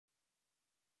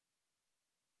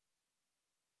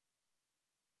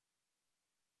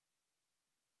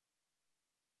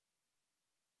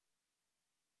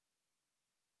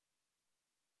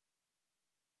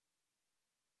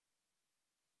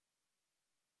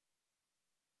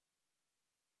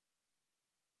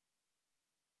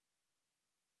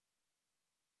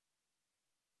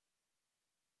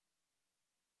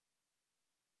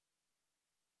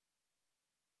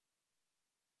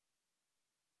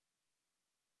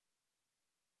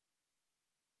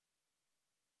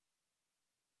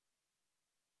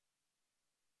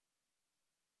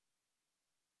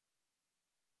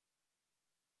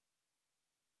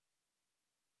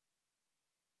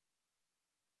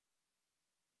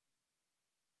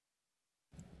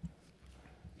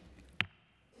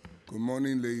Good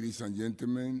morning, ladies and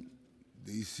gentlemen.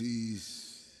 This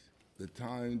is the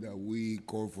time that we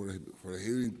call for a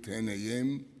hearing, 10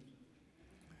 a.m.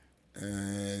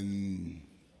 And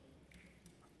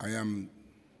I am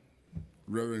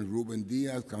Reverend Ruben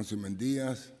Diaz, Councilman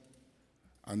Diaz.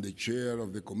 I'm the chair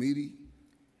of the committee.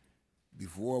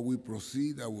 Before we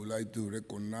proceed, I would like to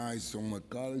recognize some of my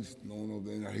colleagues. None of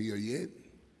them are here yet.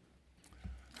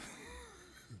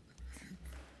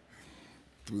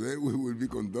 Today we will be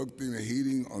conducting a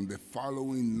hearing on the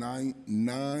following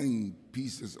nine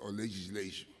pieces of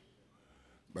legislation.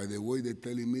 By the way, they're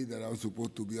telling me that I'm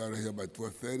supposed to be out of here by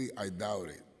 12:30. I doubt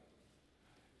it.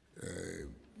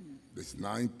 There's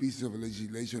 9 pieces of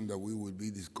legislation that we will be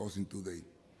discussing today.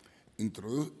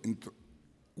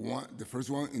 The first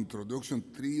one, Introduction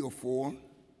 304,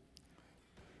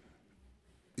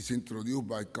 is introduced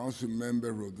by Council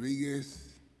Member Rodriguez.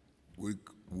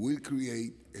 Will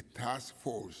create a task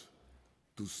force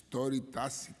to study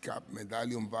taxi cab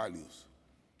medallion values.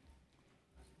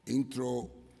 Intro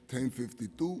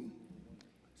 1052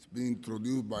 is being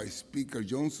introduced by Speaker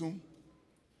Johnson,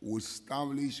 will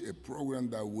establish a program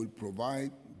that will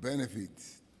provide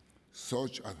benefits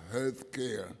such as health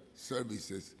care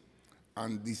services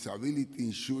and disability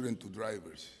insurance to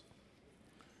drivers.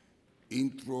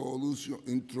 Intro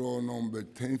number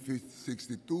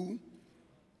 1062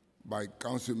 by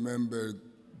Council Member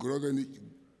Grodenchi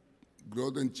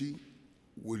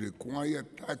will require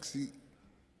taxi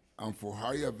and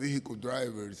for-hire vehicle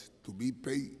drivers to be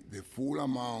paid the full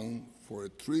amount for a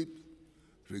trip,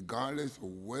 regardless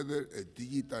of whether a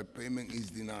digital payment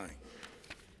is denied.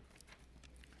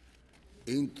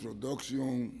 Intro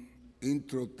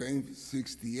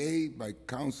 1068 by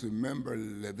Council Member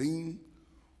Levine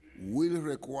will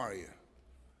require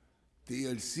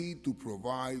TLC to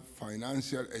provide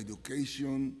financial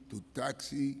education to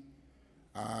taxi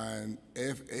and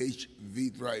FHV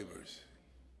drivers.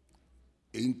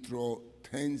 Intro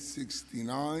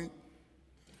 1069,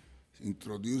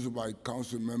 introduced by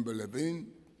Council Member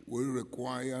Levine, will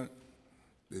require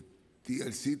the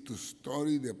TLC to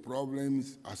study the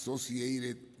problems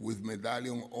associated with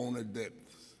medallion owner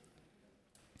debts.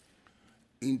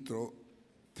 Intro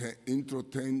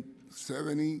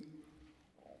 1070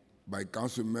 by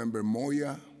Council Member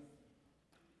Moya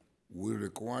will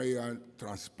require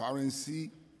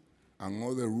transparency and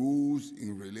other rules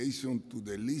in relation to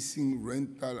the leasing,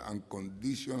 rental, and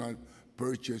conditional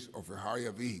purchase of a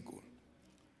hire vehicle.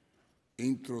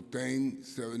 Intro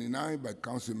 1079 by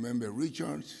Council Member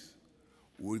Richards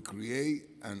will create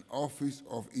an Office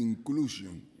of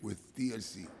Inclusion with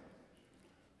TLC.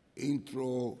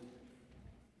 Intro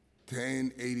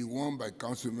 1081 by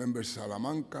Council Member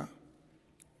Salamanca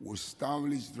will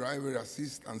establish driver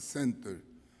assistance center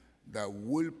that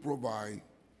will provide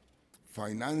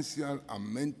financial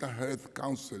and mental health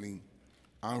counseling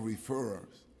and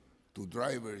referrals to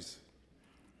drivers.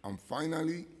 And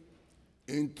finally,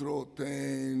 Intro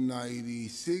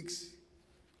 1096,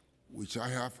 which I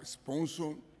have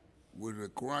sponsored, will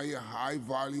require high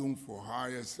volume for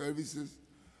hire services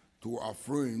to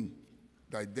affirm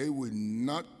that they will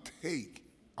not take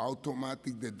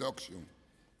automatic deduction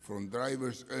from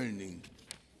drivers' earnings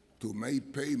to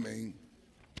make payment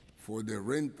for the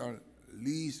rental,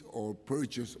 lease, or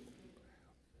purchase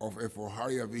of a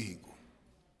for-hire vehicle.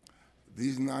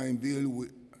 These the 9 bills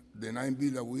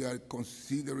that we are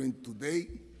considering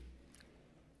today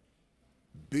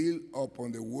build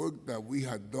upon the work that we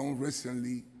have done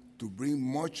recently to bring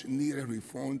much needed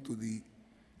reform to the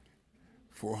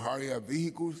for-hire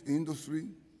vehicles industry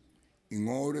in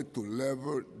order to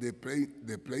level the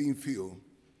playing field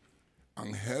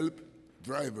and help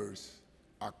drivers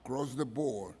across the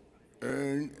board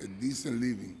earn a decent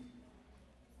living.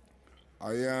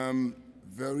 I am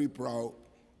very proud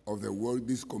of the work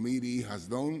this committee has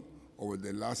done over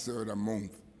the last several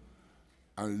months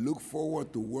and look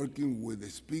forward to working with the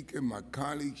Speaker, my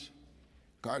colleagues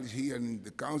here in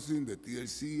the Council, the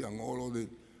TLC, and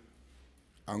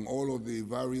all of the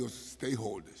various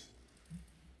stakeholders.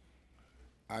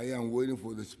 I am waiting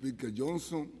for the Speaker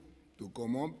Johnson to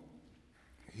come up.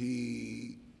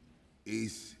 He's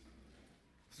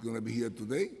going to be here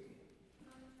today.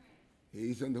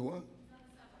 He's on the what?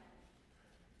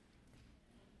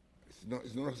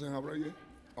 It's not saying right yet?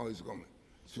 Oh, it's coming.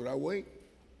 Should I wait?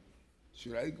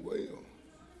 Should I wait?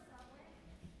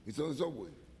 It's on the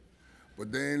subway.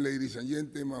 But then, ladies and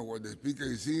gentlemen, while the Speaker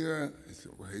is here,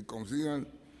 when he comes here,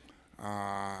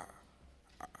 I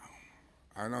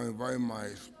now invite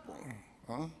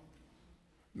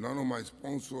none of my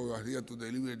sponsors are here to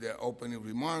deliver their opening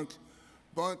remarks,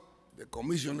 but the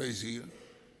Commissioner is here.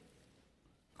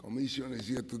 Commissioner is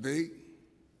here today.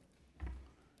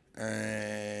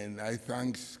 And I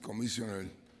thanks Commissioner,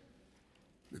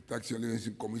 the Tax and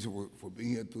Levy Commission for being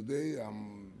here today.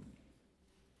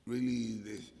 Really,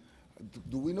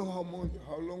 do we know how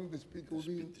long the speaker will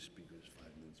be? The speaker is 5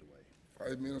 minutes away.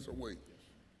 5 minutes away.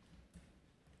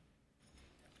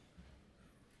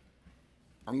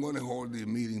 I'm going to hold the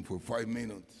meeting for 5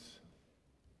 minutes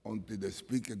until the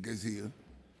speaker gets here.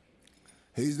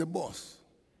 He's the boss.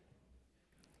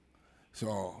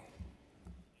 So,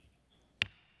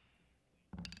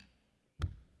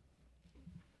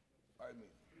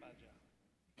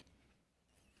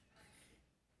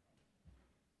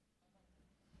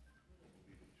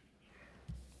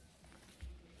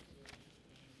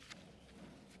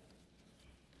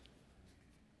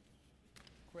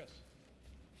 Chris,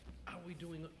 how are we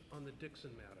doing on the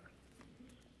Dixon matter?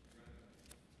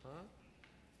 Huh?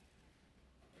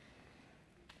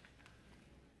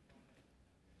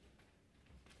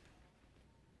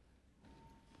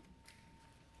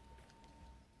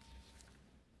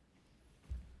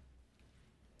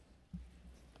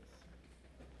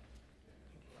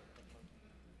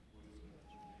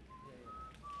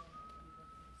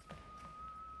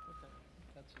 Okay,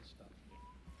 that's his stuff.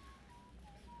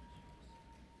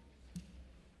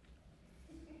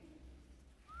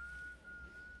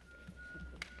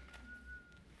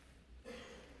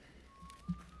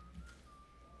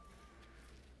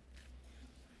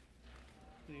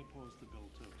 They opposed the bill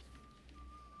too.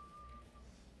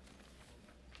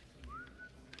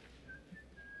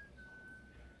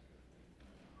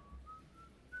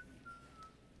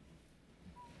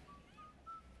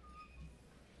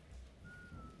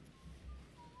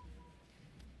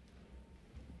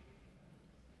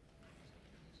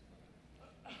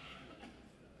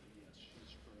 Yes,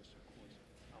 she's first, of course.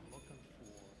 I'm looking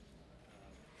for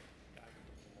guy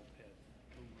with the bald head,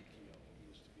 Lou Riccio, who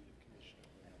used to be the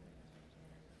commissioner.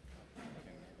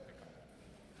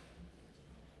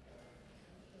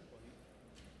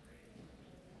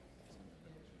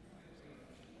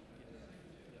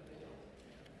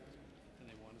 And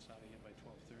they want us out of here by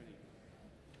 12:30.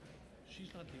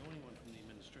 She's not the only one from the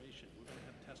administration. We're gonna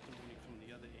have testimony from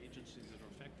the other agencies that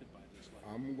are affected by this, like,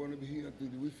 I'm going to be here until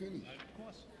we finish. of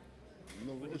course,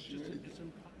 No but it's rushing just, anything. it's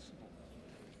impossible.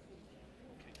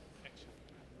 Okay, excellent.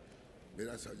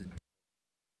 Mira, Sergeant.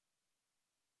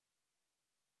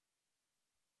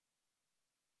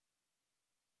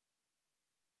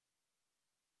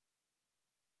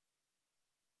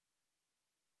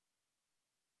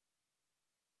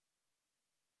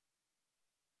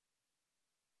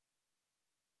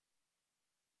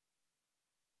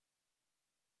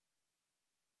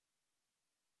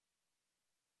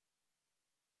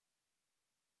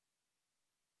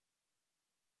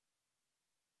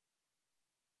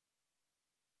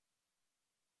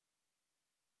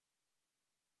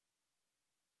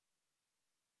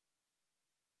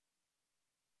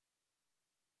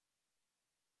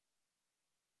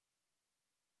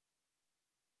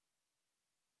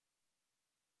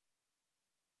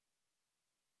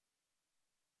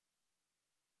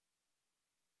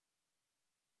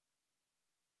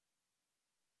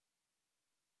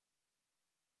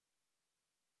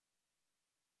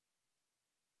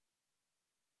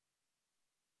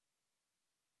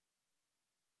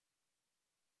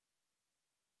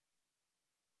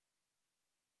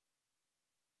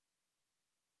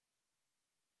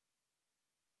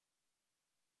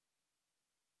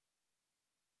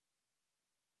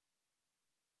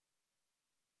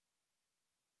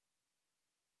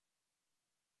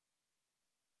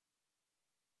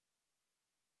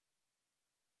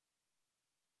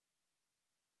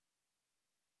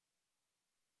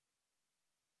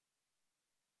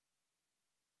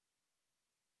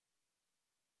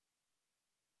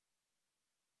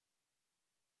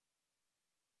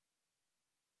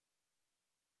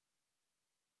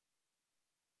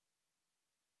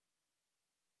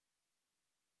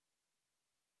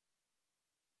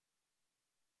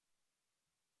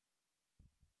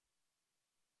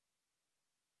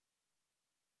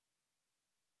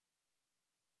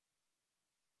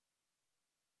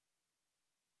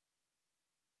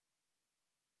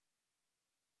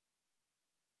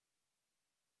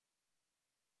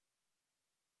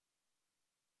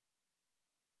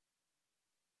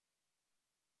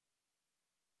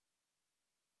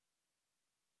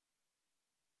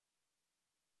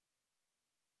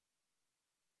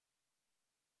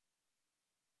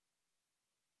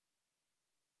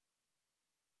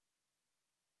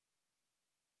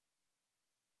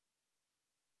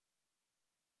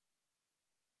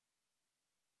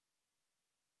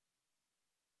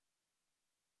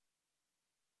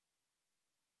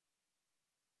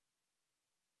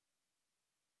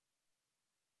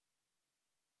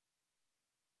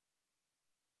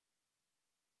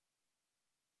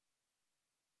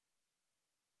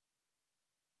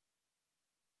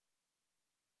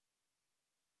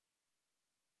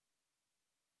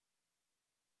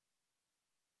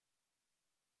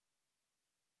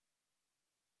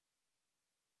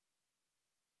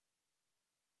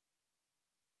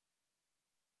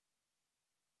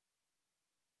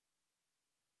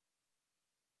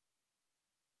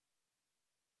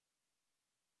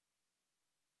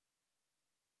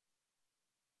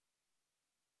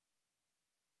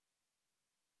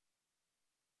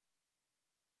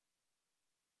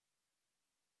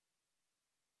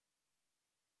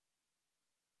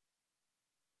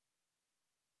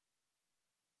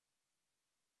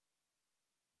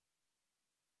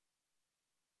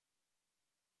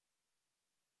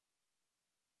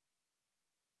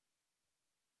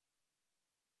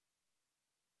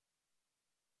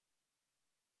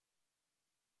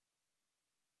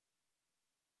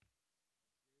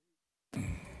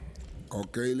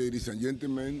 Okay, ladies and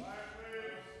gentlemen,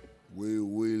 we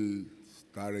will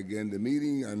start again the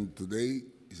meeting, and today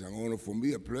is an honor for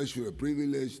me, a pleasure, a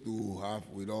privilege to have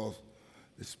with us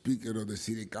the Speaker of the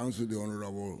City Council, the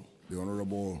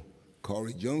Honorable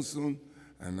Corey Johnson,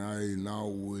 and I now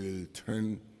will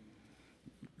turn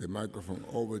the microphone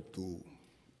over to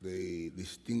the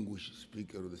distinguished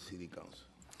Speaker of the City Council.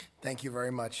 Thank you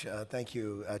very much. Thank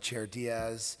you, Chair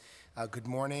Diaz. Good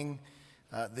morning.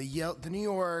 The New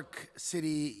York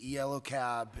City Yellow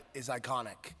Cab is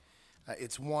iconic.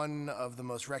 It's one of the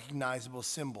most recognizable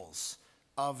symbols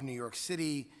of New York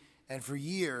City, and for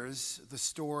years, the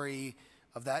story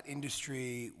of that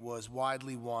industry was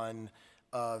widely one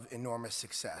of enormous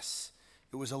success.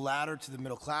 It was a ladder to the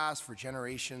middle class for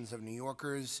generations of New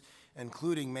Yorkers,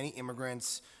 including many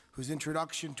immigrants whose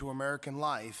introduction to American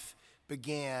life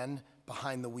began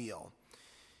behind the wheel.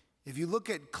 If you look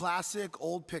at classic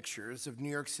old pictures of New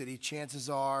York City,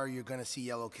 chances are you're going to see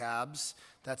yellow cabs.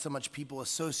 That's how much people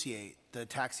associate the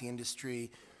taxi industry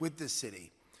with this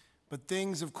city. But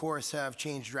things, of course, have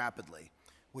changed rapidly,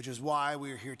 which is why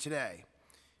we're here today.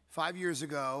 5 years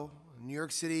ago, New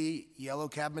York City yellow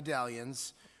cab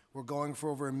medallions were going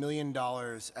for over $1 million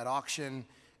at auction,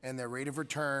 and their rate of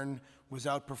return was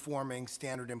outperforming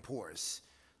Standard & Poor's.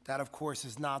 That, of course,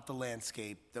 is not the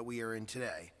landscape that we are in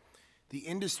today. The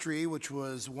industry, which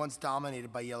was once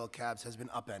dominated by yellow cabs, has been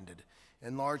upended,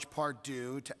 in large part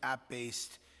due to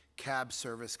app-based cab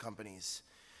service companies.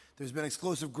 There's been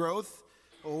explosive growth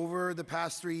over the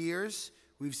past 3 years.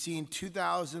 We've seen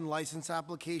 2,000 license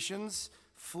applications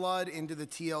flood into the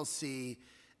TLC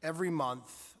every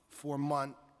month for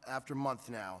month after month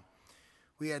now.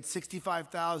 We had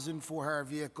 65,000 For-Hir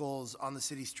vehicles on the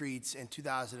city streets in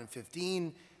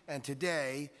 2015, and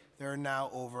today there are now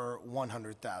over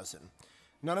 100,000.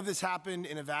 None of this happened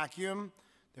in a vacuum.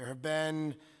 There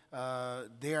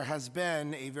has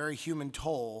been a very human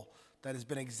toll that has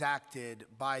been exacted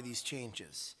by these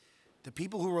changes. The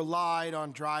people who relied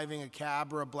on driving a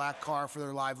cab or a black car for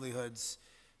their livelihoods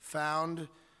found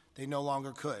they no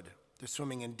longer could. They're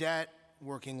swimming in debt,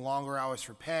 working longer hours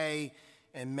for pay,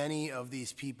 and many of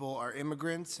these people are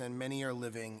immigrants and many are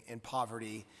living in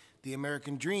poverty. The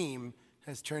American dream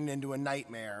has turned into a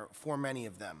nightmare for many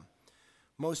of them.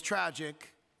 Most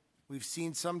tragic, we've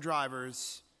seen some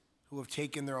drivers who have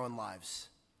taken their own lives.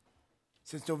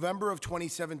 Since November of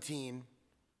 2017,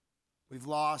 we've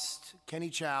lost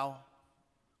Kenny Chow,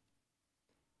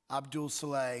 Abdul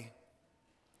Saleh,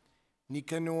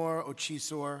 Nicanor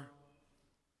Ochisor,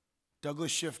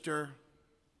 Douglas Shifter,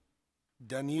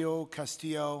 Daniel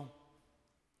Castillo,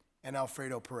 and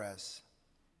Alfredo Perez.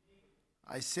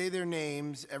 I say their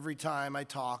names every time I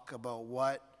talk about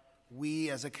what we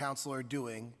as a council are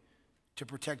doing to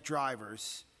protect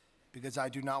drivers, because I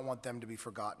do not want them to be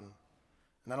forgotten.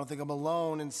 And I don't think I'm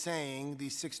alone in saying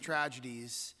these 6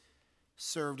 tragedies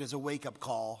served as a wake-up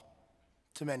call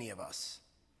to many of us.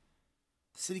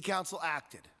 The City Council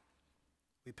acted.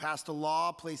 We passed a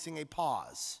law placing a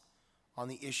pause on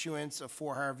the issuance of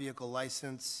For-Hir vehicle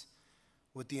license,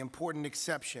 with the important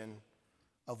exception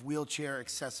of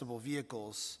wheelchair-accessible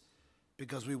vehicles,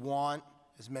 because we want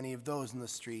as many of those in the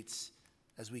streets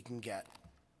as we can get.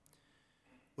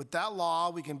 With that law,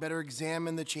 we can better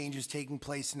examine the changes taking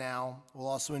place now, while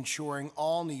also ensuring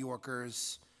all New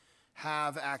Yorkers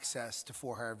have access to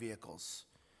For-Hir vehicles.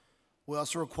 We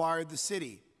also required the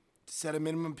city to set a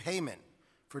minimum payment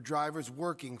for drivers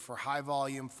working for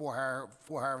high-volume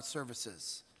For-Hir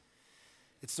services.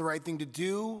 It's the right thing to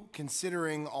do,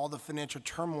 considering all the financial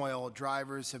turmoil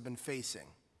drivers have been facing.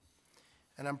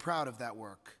 And I'm proud of that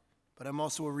work, but I'm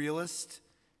also a realist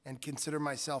and consider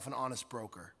myself an honest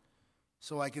broker.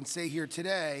 So I can say here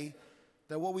today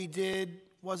that what we did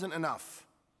wasn't enough.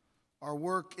 Our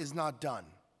work is not done.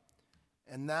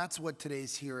 And that's what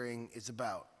today's hearing is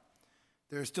about.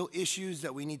 There are still issues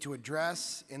that we need to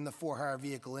address in the For-Hir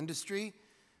vehicle industry.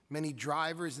 Many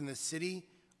drivers in the city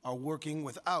are working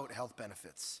without health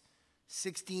benefits.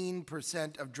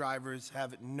 16% of drivers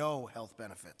have no health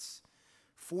benefits.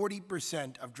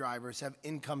 40% of drivers have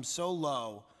income so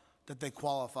low that they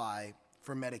qualify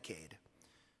for Medicaid.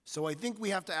 So I think we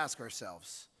have to ask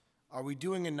ourselves, are we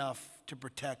doing enough to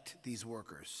protect these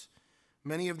workers?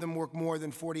 Many of them work more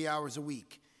than 40 hours a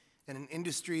week in an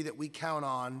industry that we count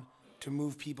on to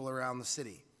move people around the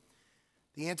city.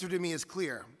 The answer to me is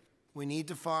clear. We need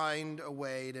to find a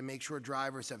way to make sure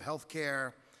drivers have health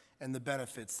care and the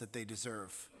benefits that they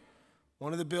deserve.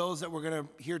 One of the bills that we're going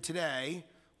to hear today,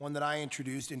 one that I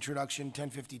introduced, Introduction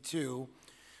 1052,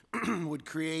 would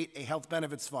create a health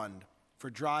benefits fund for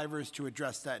drivers to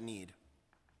address that need.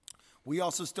 We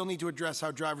also still need to address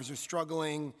how drivers are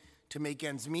struggling to make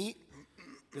ends meet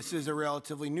This is a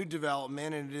relatively new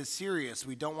development, and it is serious.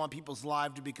 We don't want people's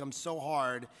lives to become so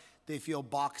hard they feel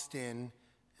boxed in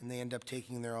and they end up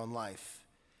taking their own life.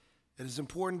 It is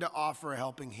important to offer a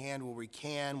helping hand where we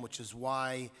can, which is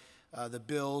why the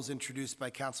bills introduced by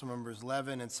Council Members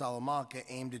Levin and Salamanca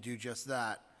aim to do just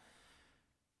that.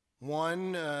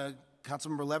 One,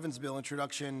 Councilmember Levin's bill,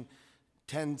 Introduction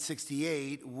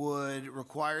 1068, would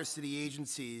require city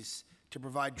agencies to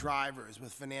provide drivers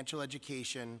with financial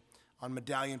education on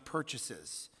medallion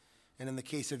purchases, and in the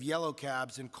case of yellow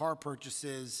cabs and car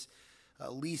purchases,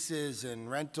 leases and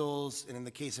rentals, and in the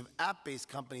case of app-based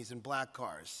companies and black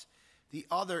cars. The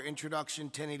other, Introduction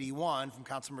 1081 from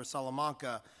Councilmember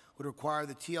Salamanca, would require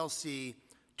the TLC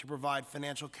to provide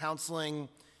financial counseling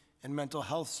and mental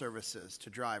health services to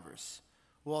drivers.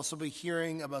 We'll also be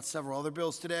hearing about several other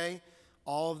bills today.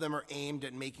 All of them are aimed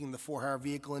at making the for-hire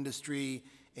vehicle industry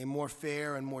a more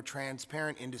fair and more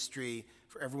transparent industry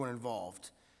for everyone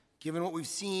involved. Given what we've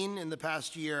seen in the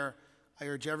past year, I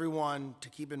urge everyone to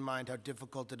keep in mind how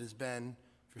difficult it has been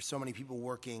for so many people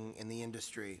working in the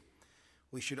industry.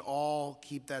 We should all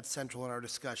keep that central in our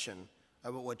discussion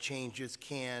about what changes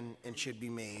can and should be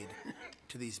made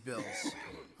to these bills.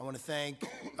 I want to thank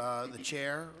the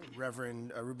chair,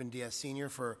 Reverend Ruben Diaz Sr.,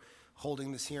 for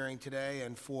holding this hearing today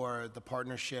and for the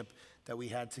partnership that we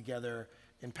had together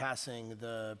in passing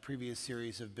the previous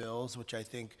series of bills, which I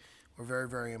think were very,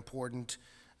 very important.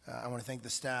 I want to thank the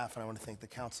staff, and I want to thank the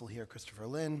council here, Christopher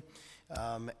Lynn,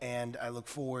 and I look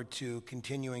forward to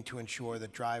continuing to ensure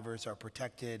that drivers are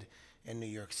protected in New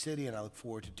York City, and I look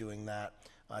forward to doing that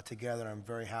together. I'm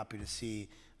very happy to see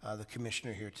the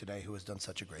commissioner here today who has done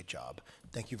such a great job.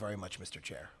 Thank you very much, Mr.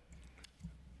 Chair.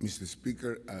 Mr.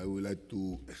 Speaker, I would like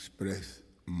to express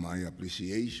my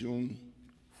appreciation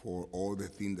for all the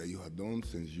things that you have done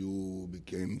since you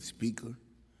became Speaker.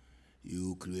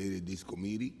 You created this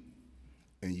committee,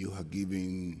 and you have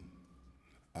given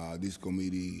this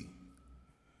committee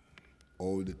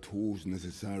all the tools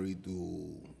necessary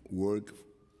to work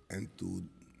and to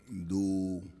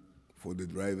do for the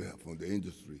driver, for the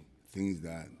industry, things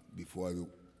that before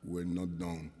were not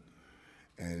done.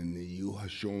 And you have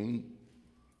shown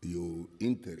your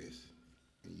interest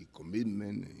and your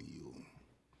commitment and your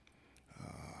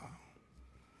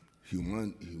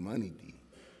humanity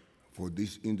for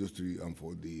this industry and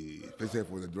for especially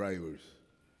for the drivers.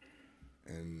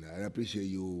 And I appreciate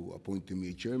you appointing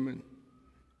me chairman.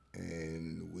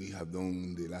 And we have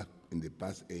done in the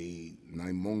past 9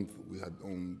 months, we have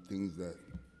done things that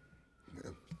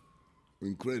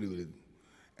incredible.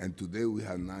 And today we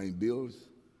have 9 bills,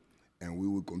 and we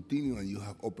will continue. And you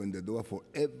have opened the door for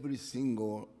every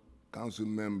single council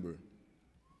member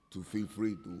to feel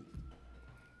free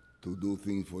to do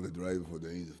things for the driver, for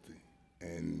the industry.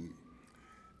 And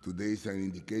today is an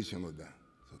indication of that.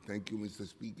 So thank you, Mr.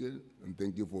 Speaker, and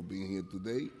thank you for being here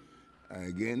today. And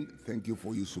again, thank you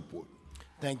for your support.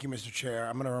 Thank you, Mr. Chair.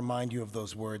 I'm going to remind you of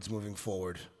those words moving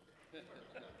forward.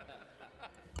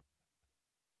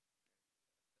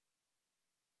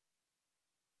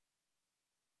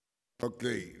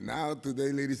 Okay, now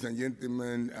today, ladies and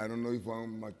gentlemen, I don't know if one of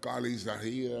my colleagues are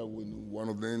here. One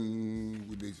of them,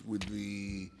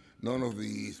 none of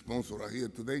the sponsors are here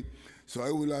today. So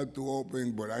I would like to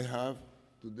open what I have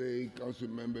today,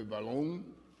 Councilmember Ballon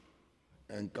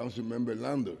and Councilmember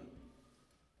Lander.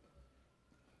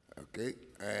 Okay,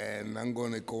 and I'm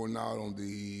going to call now on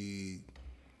the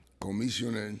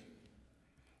Commissioner,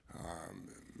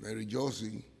 Mary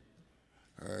Josie,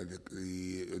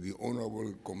 the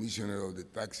Honorable Commissioner of the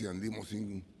Taxi and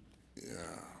Limousine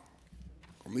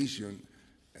Commission,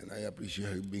 and I appreciate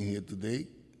her being here today.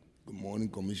 Good morning,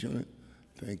 Commissioner.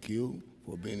 Thank you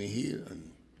for being here,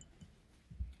 and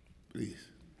please.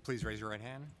 Please raise your right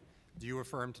hand. Do you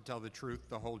affirm to tell the truth,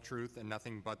 the whole truth, and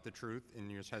nothing but the truth in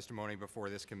your testimony before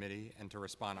this committee, and to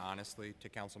respond honestly to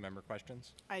council member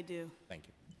questions? I do. Thank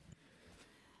you.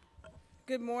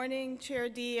 Good morning, Chair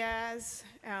Diaz,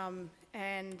 and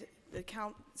the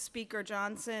Speaker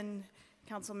Johnson,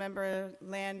 Councilmember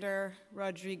Lander,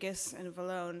 Rodriguez, and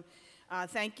Vallone.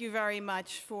 Thank you very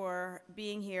much for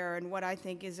being here and what I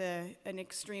think is an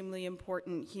extremely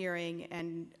important hearing,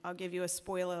 and I'll give you a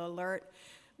spoiler alert.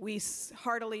 We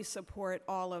heartily support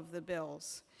all of the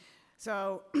bills.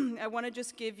 So I want to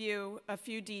just give you a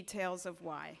few details of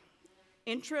why.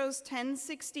 Intros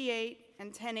 1068 and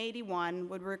 1081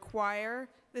 would require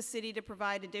the city to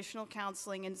provide additional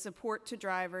counseling and support to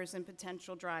drivers and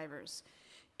potential drivers.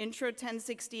 Intro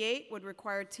 1068 would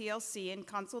require TLC, in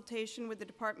consultation with the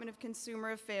Department of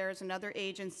Consumer Affairs and other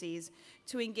agencies,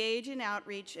 to engage in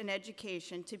outreach and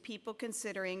education to people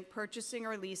considering purchasing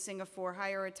or leasing a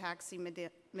for-hire or taxi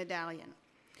medallion.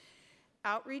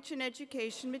 Outreach and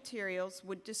education materials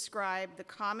would describe the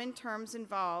common terms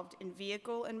involved in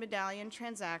vehicle and medallion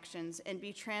transactions and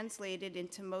be translated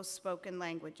into most spoken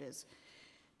languages.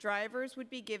 Drivers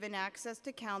would be given access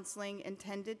to counseling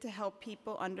intended to help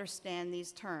people understand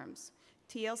these terms.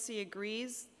 TLC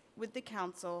agrees with the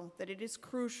Council that it is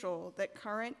crucial that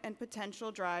current and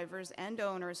potential drivers and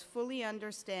owners fully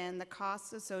understand the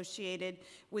costs associated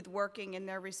with working in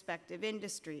their respective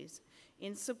industries.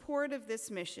 In support of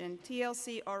this mission,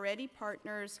 TLC already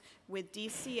partners with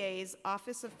DCA's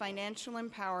Office of Financial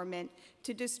Empowerment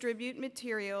to distribute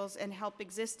materials and help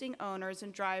existing owners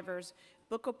and drivers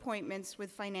book appointments with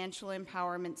financial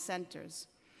empowerment centers.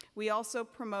 We also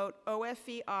promote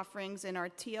OFE offerings in our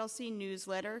TLC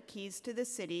newsletter, Keys to the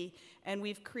City, and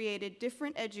we've created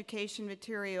different education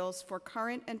materials for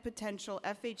current and potential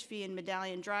FHV and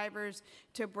medallion drivers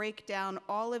to break down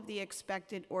all of the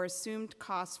expected or assumed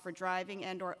costs for driving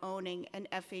and or owning an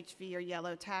FHV or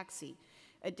yellow taxi.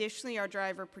 Additionally, our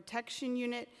driver protection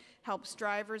unit helps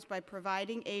drivers by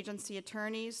providing agency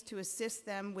attorneys to assist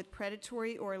them with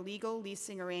predatory or illegal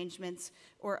leasing arrangements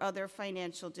or other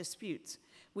financial disputes.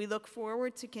 We look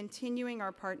forward to continuing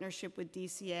our partnership with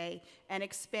DCA and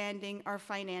expanding our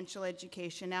financial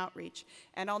education outreach.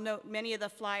 And I'll note many of the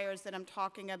flyers that I'm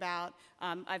talking about,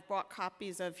 I've brought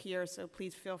copies of here, so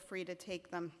please feel free to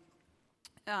take them.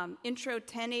 Intro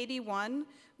 1081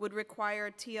 would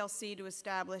require TLC to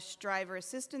establish driver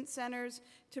assistance centers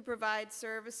to provide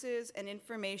services and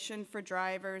information for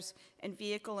drivers and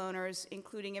vehicle owners,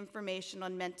 including information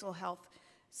on mental health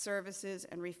services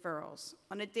and referrals.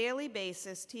 On a daily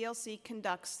basis, TLC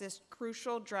conducts this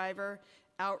crucial driver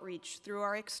outreach through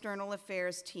our external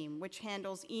affairs team, which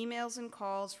handles emails and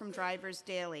calls from drivers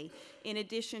daily, in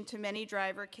addition to many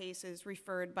driver cases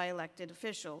referred by elected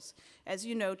officials. As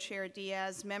you know, Chair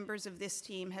Diaz, members of this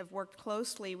team have worked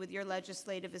closely with your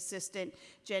legislative assistant,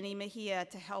 Jenny Mejia,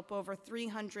 to help over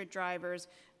 300 drivers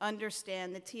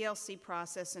understand the TLC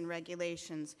process and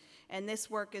regulations. And this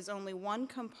work is only one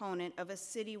component of a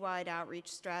citywide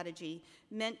outreach strategy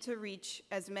meant to reach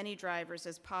as many drivers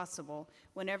as possible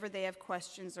whenever they have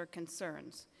questions or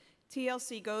concerns.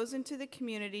 TLC goes into the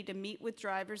community to meet with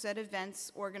drivers at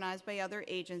events organized by other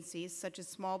agencies such as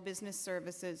Small Business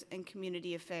Services and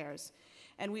Community Affairs.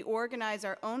 And we organize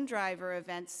our own driver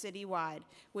events citywide,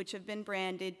 which have been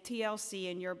branded TLC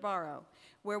in Your Borough,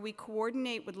 where we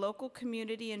coordinate with local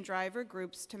community and driver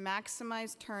groups to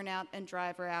maximize turnout and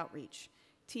driver outreach.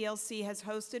 TLC has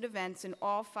hosted events in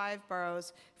all 5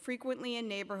 boroughs, frequently in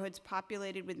neighborhoods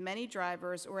populated with many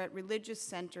drivers or at religious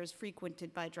centers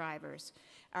frequented by drivers.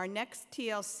 Our next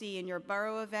TLC in Your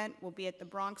Borough event will be at the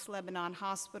Bronx Lebanon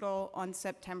Hospital on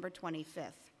September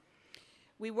 25th.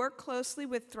 We work closely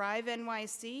with Thrive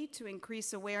NYC to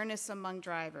increase awareness among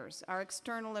drivers. Our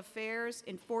external affairs,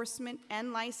 enforcement,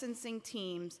 and licensing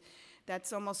teams,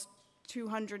 that's almost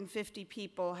 250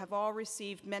 people, have all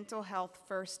received mental health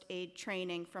first aid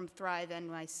training from Thrive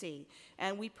NYC.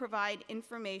 And we provide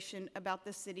information about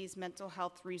the city's mental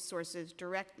health resources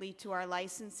directly to our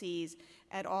licensees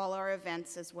at all our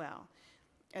events as well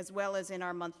as in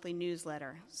our monthly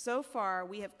newsletter. So far,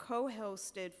 we have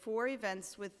co-hosted 4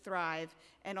 events with Thrive,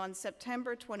 and on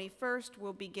September 21st,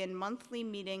 we'll begin monthly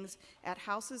meetings at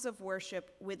houses of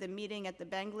worship with a meeting at the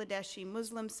Bangladeshi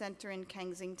Muslim Center in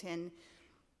Kensington.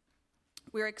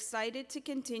 We're excited to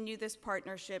continue this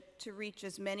partnership to reach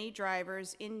as many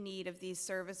drivers in need of these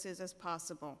services as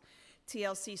possible.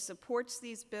 TLC supports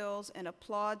these bills and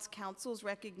applauds Council's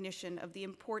recognition of the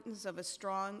importance of a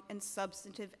strong and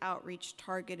substantive outreach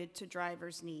targeted to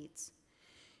drivers' needs.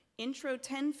 Intro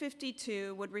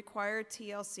 1052 would require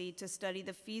TLC to study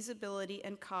the feasibility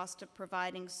and cost of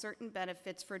providing certain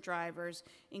benefits for drivers,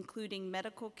 including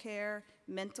medical care,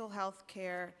 mental health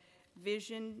care,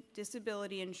 vision,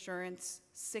 disability insurance,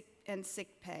 sick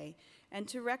pay, and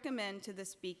to recommend to the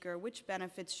Speaker which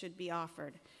benefits should be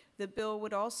offered. The bill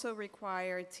would also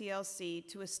require TLC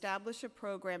to establish a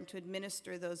program to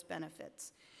administer those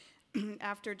benefits.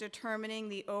 After determining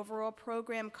the overall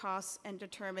program costs and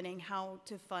determining how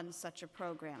to fund such a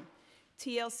program.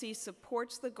 TLC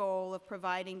supports the goal of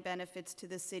providing benefits to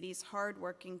the city's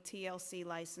hardworking TLC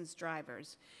licensed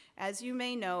drivers. As you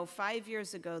may know, 5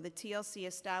 years ago, the TLC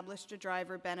established a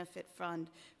driver benefit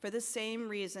fund for the same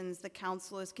reasons the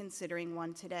Council is considering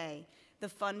one today. The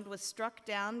fund was struck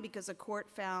down because a court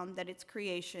found that its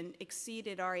creation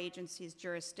exceeded our agency's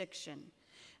jurisdiction.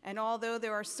 And although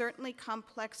there are certainly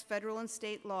complex federal and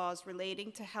state laws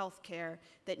relating to health care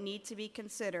that need to be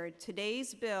considered,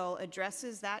 today's bill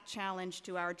addresses that challenge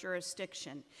to our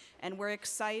jurisdiction, and we're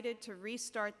excited to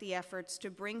restart the efforts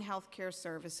to bring health care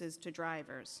services to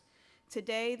drivers.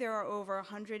 Today, there are over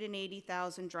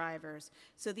 180,000 drivers,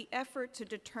 so the effort to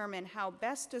determine how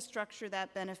best to structure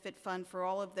that benefit fund for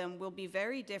all of them will be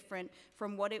very different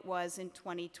from what it was in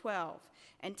 2012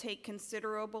 and take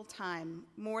considerable time,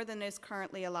 more than is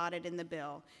currently allotted in the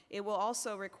bill. It will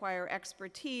also require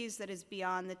expertise that is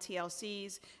beyond the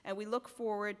TLCs, and we look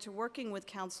forward to working with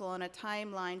Council on a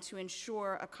timeline to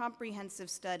ensure a comprehensive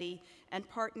study and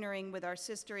partnering with our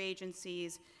sister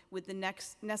agencies with the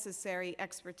necessary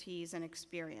expertise and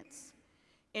experience.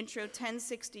 Intro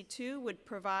 1062 would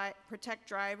protect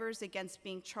drivers against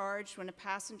being charged when a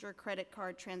passenger credit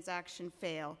card transaction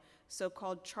fails,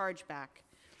 so-called chargeback.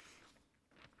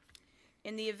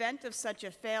 In the event of such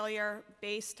a failure,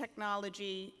 base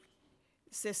technology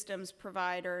systems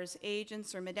providers,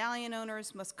 agents, or medallion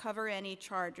owners must cover any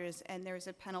charges, and there's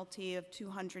a penalty of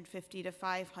 $250 to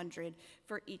 $500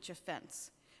 for each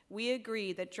offense. We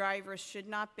agree that drivers should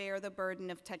not bear the burden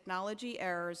of technology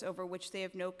errors over which they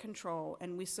have no control,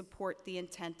 and we support the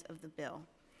intent of the bill.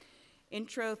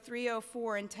 Intro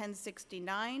 304 and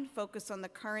 1069 focus on the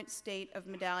current state of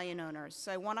medallion owners.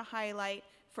 So I want to highlight,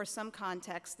 for some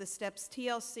context, the steps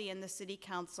TLC and the City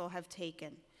Council have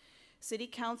taken. City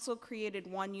Council created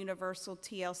one universal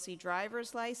TLC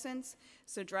driver's license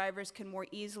so drivers can more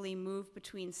easily move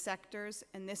between sectors,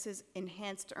 and this has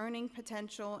enhanced earning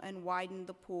potential and widened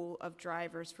the pool of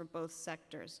drivers for both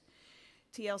sectors.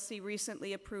 TLC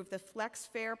recently approved the Flex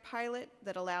Fare pilot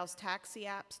that allows taxi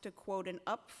apps to quote an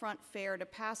upfront fare to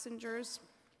passengers.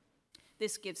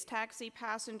 This gives taxi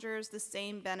passengers the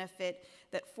same benefit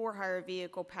that For-Hir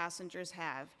vehicle passengers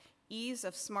have: ease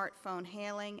of smartphone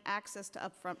hailing, access to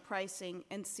upfront pricing,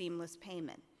 and seamless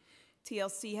payment.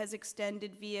 TLC has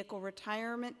extended vehicle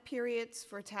retirement periods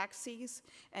for taxis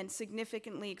and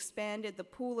significantly expanded the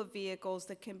pool of vehicles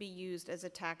that can be used as a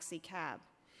taxi cab.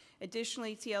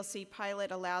 Additionally, TLC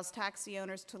pilot allows taxi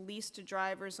owners to lease to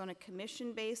drivers on a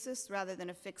commission basis rather than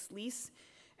a fixed lease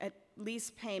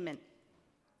payment.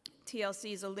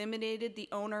 TLC has eliminated the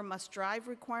owner must drive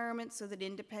requirement so that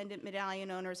independent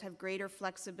medallion owners have greater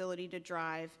flexibility to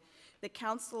drive. The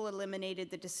council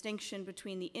eliminated the distinction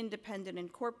between the independent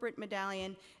and corporate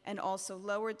medallion and also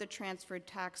lowered the transferred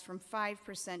tax from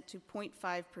 5% to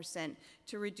 0.5%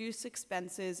 to reduce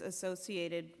expenses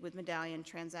associated with medallion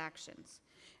transactions.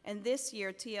 And this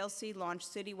year, TLC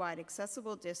launched citywide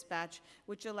accessible dispatch,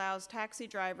 which allows taxi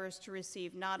drivers to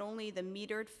receive not only the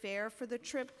metered fare for the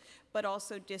trip, but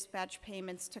also dispatch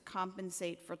payments to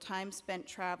compensate for time spent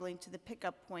traveling to the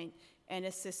pickup point and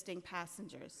assisting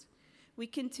passengers. We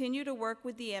continue to work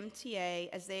with the MTA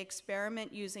as they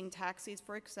experiment using taxis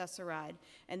for Access-a-Ride,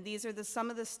 and these are some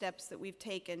of the steps that we've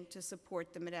taken to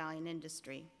support the medallion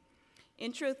industry.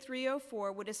 Intro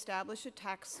 304 would establish a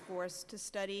task force to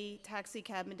study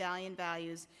taxicab medallion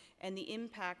values and the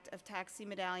impact of taxi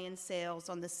medallion sales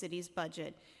on the city's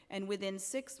budget, and within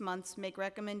 6 months make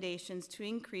recommendations to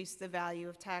increase the value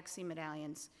of taxi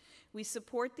medallions. We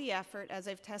support the effort, as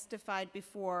I've testified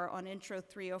before on Intro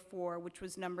 304, which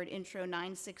was numbered Intro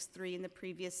 963 in the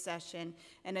previous session,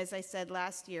 and as I said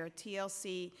last year,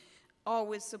 TLC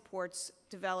always supports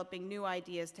developing new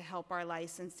ideas to help our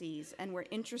licensees, and we're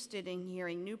interested in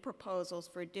hearing new proposals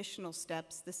for additional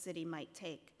steps the city might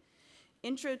take.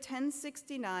 Intro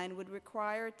 1069 would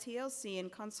require TLC,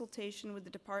 in consultation with the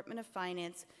Department of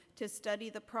Finance, to study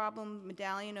the problem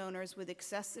medallion owners with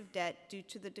excessive debt due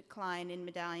to the decline in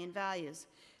medallion values.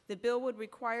 The bill would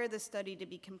require the study to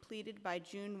be completed by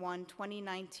June 1,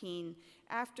 2019,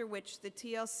 after which the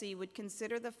TLC would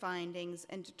consider the findings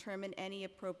and determine any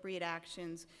appropriate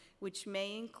actions, which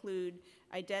may include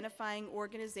identifying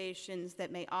organizations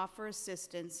that may offer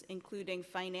assistance, including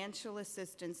financial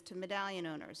assistance to medallion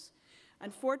owners.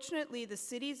 Unfortunately, the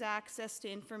city's access to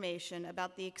information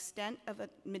about the extent of a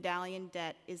medallion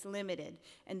debt is limited,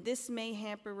 and this may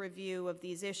hamper review of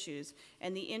these issues,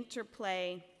 and the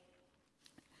interplay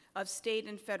of state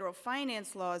and federal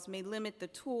finance laws may limit the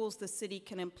tools the city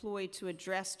can employ to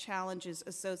address challenges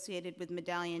associated with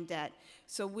medallion debt.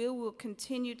 So we will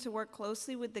continue to work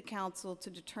closely with the council to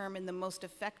determine the most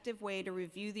effective way to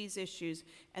review these issues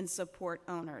and support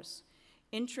owners.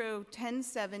 Intro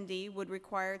 1070 would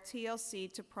require TLC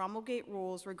to promulgate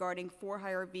rules regarding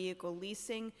For-Hire vehicle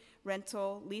leasing,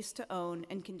 rental, lease-to-own,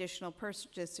 and conditional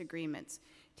purchase agreements.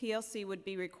 TLC would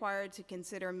be required to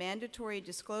consider mandatory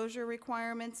disclosure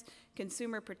requirements,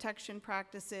 consumer protection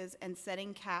practices, and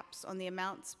setting caps on the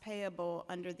amounts payable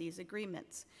under these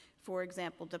agreements, for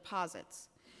example, deposits.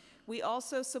 We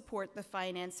also support the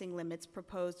financing limits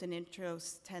proposed in Intro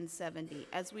 1070,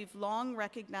 as we've long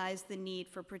recognized the need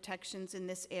for protections in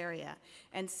this area,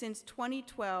 and since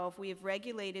 2012, we have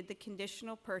regulated the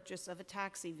conditional purchase of a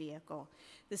taxi vehicle.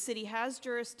 The city has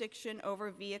jurisdiction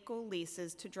over vehicle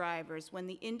leases to drivers when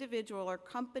the individual or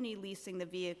company leasing the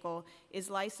vehicle is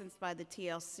licensed by the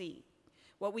TLC.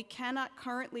 What we cannot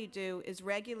currently do is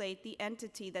regulate the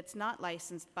entity that's not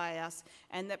licensed by us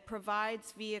and that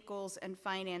provides vehicles and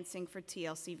financing for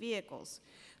TLC vehicles.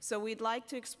 So we'd like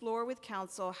to explore with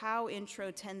Council how Intro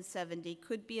 1070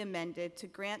 could be amended to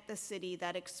grant the city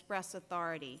that express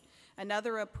authority.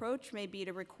 Another approach may be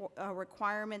a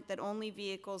requirement that only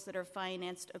vehicles that are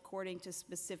financed according to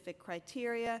specific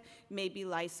criteria may be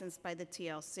licensed by the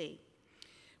TLC.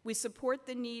 We support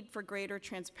the need for greater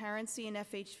transparency in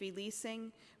FHV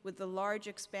leasing. With the large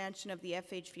expansion of the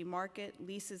FHV market,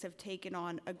 leases have taken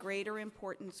on a greater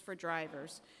importance for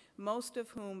drivers, most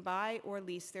of whom buy or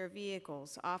lease their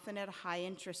vehicles, often at a high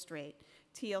interest rate.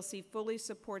 TLC fully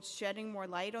supports shedding more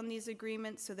light on these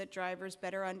agreements so that drivers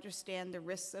better understand the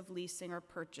risks of leasing or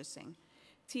purchasing.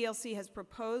 TLC has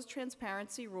proposed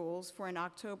transparency rules for an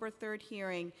October 3rd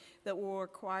hearing that will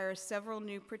require several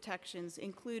new protections,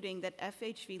 including that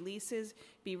FHV leases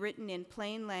be written in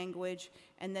plain language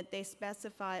and that they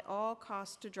specify all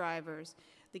costs to drivers.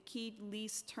 The key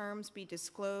lease terms be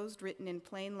disclosed, written in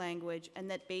plain language, and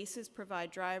that bases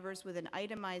provide drivers with an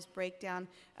itemized breakdown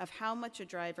of how much a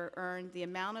driver earned, the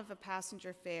amount of a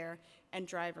passenger fare, and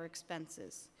driver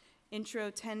expenses. Intro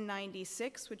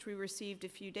 1096, which we received a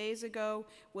few days ago,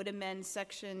 would amend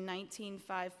Section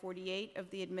 19548 of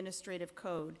the Administrative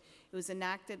Code. It was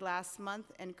enacted last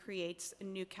month and creates a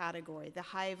new category, the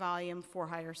high-volume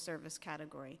for-hire service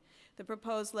category. The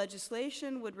proposed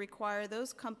legislation would require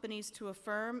those companies to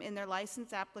affirm in their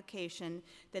license application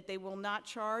that they will not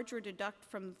charge or deduct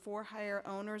from for-hire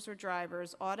owners or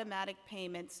drivers automatic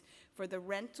payments for the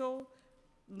rental,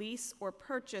 lease, or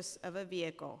purchase of a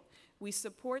vehicle. We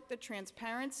support the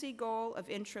transparency goal of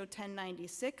Intro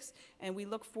 1096, and we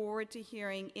look forward to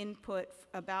hearing input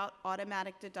about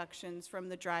automatic deductions from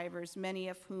the drivers, many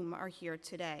of whom are here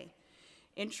today.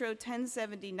 Intro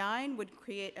 1079 would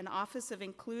create an Office of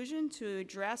Inclusion to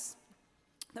address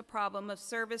the problem of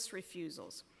service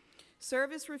refusals.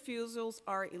 Service refusals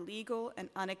are illegal and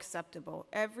unacceptable.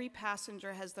 Every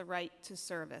passenger has the right to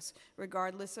service,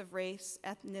 regardless of race,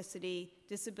 ethnicity,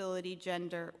 disability,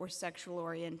 gender, or sexual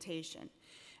orientation.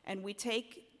 And we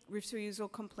take refusal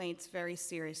complaints very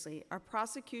seriously. Our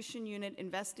prosecution unit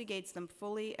investigates them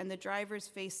fully, and the drivers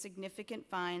face significant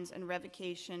fines and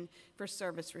revocation for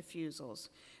service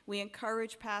refusals. We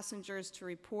encourage passengers to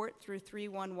report through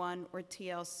 311 or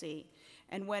TLC.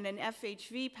 And when an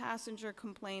FHV passenger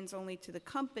complains only to the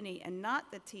company and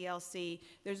not the TLC,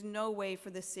 there's no way for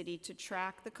the city to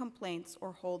track the complaints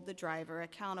or hold the driver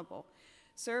accountable.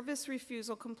 Service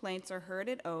refusal complaints are heard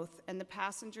at oath, and the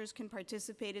passengers can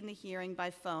participate in the hearing by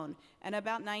phone, and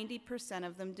about 90%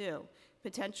 of them do.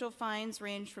 Potential fines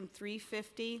range from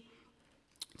 $350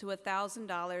 to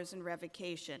 $1,000 in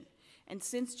revocation. And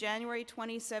since January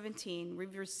 2017,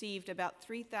 we've received about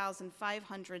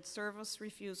 3,500 service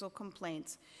refusal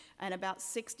complaints, and about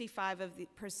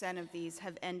 65% of these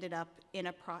have ended up in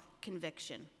a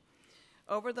conviction.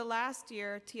 Over the last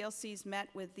year, TLC's met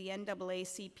with the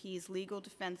NAACP's Legal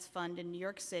Defense Fund in New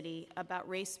York City about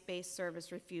race-based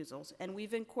service refusals, and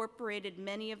we've incorporated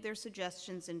many of their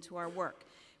suggestions into our work.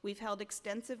 We've held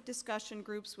extensive discussion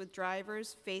groups with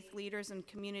drivers, faith leaders, and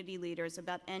community leaders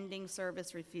about ending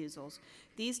service refusals.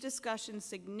 These discussions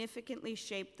significantly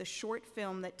shaped the short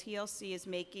film that TLC is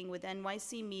making with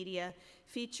NYC Media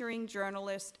featuring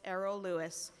journalist Errol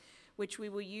Lewis, which we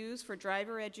will use for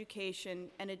driver education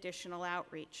and additional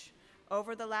outreach.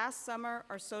 Over the last summer,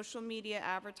 our social media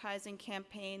advertising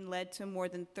campaign led to more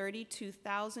than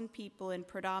 32,000 people in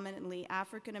predominantly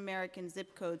African-American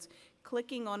zip codes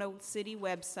clicking on a city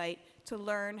website to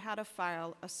learn how to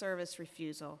file a service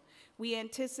refusal. We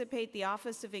anticipate the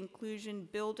Office of Inclusion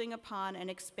building upon and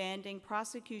expanding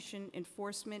prosecution,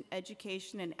 enforcement,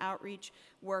 education, and outreach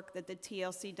work that the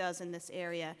TLC does in this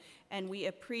area, and we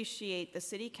appreciate the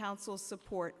City Council's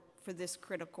support for this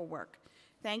critical work.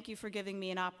 Thank you for giving me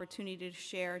an opportunity to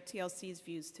share TLC's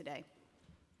views today.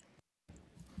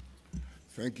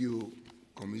 Thank you,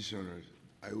 Commissioners.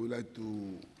 I would like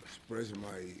to express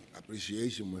my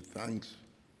appreciation, my thanks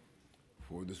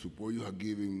for the support you have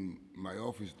given my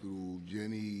office to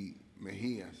Jenny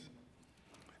Mejias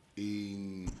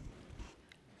in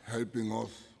helping us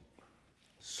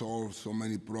solve so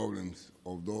many problems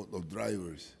of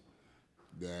drivers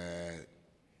that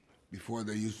before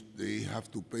they have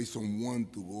to pay someone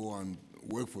to go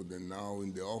work for them now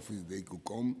in the office. They could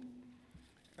come,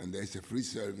 and there's a free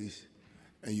service,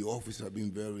 and your office have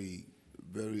been very,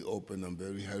 very open and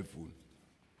very helpful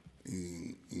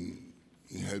in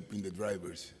helping the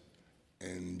drivers.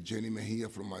 And Jenny Mejia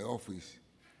from my office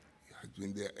has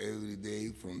been there every day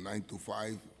from 9 to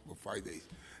 5 for 5 days.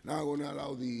 Now I'm going to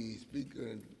allow the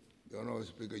speaker, the Honorable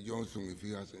Speaker Johnson, if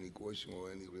he has any question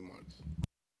or any remarks.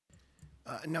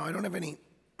 No, I don't have any.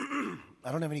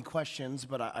 I don't have any questions,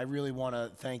 but I really want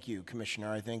to thank you,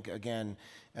 Commissioner. I think, again,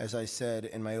 as I said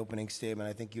in my opening statement,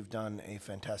 I think you've done a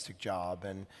fantastic job,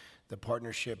 and the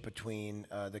partnership between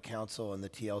the Council and the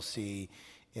TLC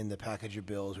in the package of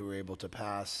bills we were able to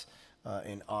pass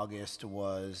in August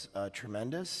was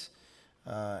tremendous,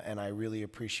 and I really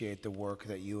appreciate the work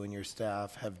that you and your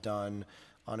staff have done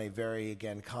on a very,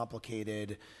 again,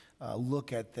 complicated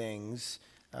look at things,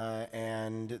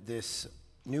 and this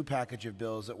new package of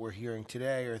bills that we're hearing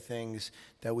today are things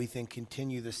that we think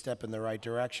continue the step in the right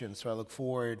direction. So I look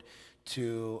forward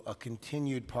to a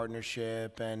continued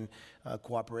partnership and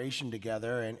cooperation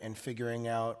together and figuring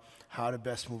out how to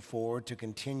best move forward to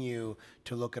continue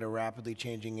to look at a rapidly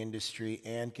changing industry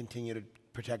and continue to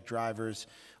protect drivers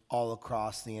all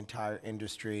across the entire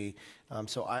industry.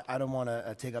 So I don't want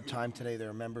to take up time today. There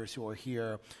are members who are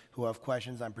here who have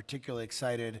questions. I'm particularly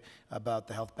excited about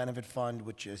the Health Benefit Fund,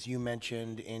 which, as you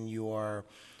mentioned in your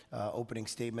opening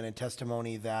statement and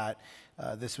testimony, that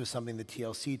this was something the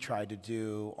TLC tried to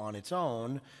do on its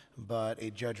own, but a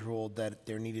judge ruled that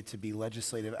there needed to be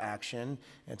legislative action.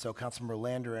 And so Councilmember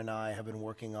Lander and I have been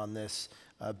working on this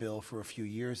bill for a few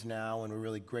years now, and we're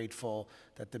really grateful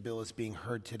that the bill is being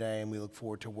heard today, and we look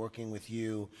forward to working with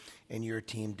you and your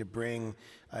team to bring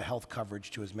health coverage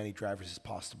to as many drivers as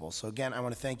possible. So again, I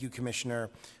want to thank you,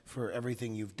 Commissioner, for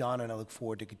everything you've done, and I look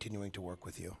forward to continuing to work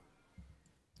with you.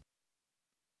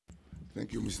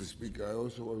 Thank you, Mr. Speaker. I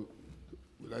also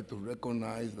would like to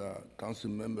recognize that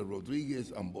Councilmember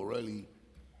Rodriguez and Borelli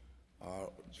are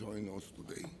joining us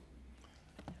today.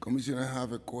 Commissioner, I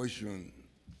have a question.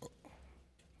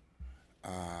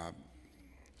 A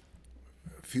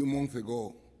few months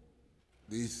ago,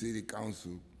 this city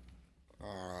council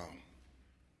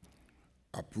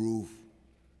approved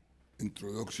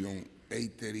introduction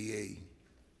 838.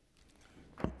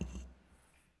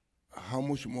 How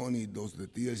much money does the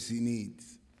TLC need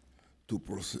to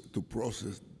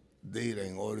process data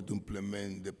in order to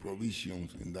implement the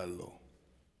provisions in that law?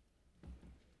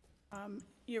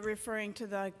 You're referring to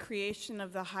the creation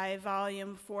of the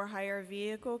high-volume for-hire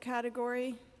vehicle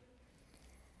category?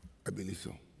 I believe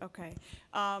so. Okay.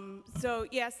 So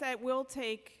yes, that will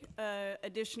take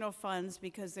additional funds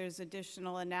because there's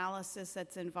additional analysis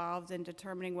that's involved in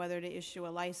determining whether to issue a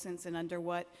license and under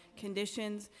what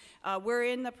conditions. We're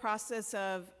in the process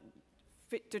of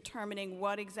determining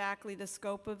what exactly the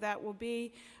scope of that will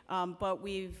be, but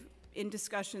we've in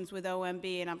discussions with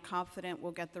OMB, and I'm confident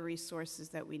we'll get the resources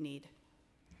that we need.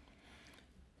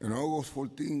 On August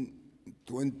 14,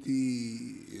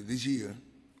 20 this year,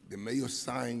 the mayor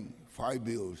signed 5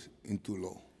 bills into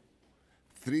law.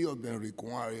 3 of them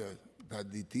require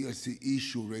that the TLC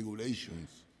issue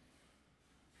regulations.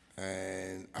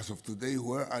 And as of today,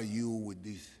 where are you with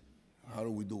this? How are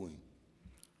we doing?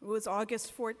 It was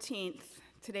August 14th.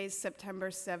 Today's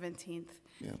September 17th.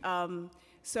 Yeah.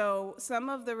 So some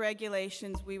of the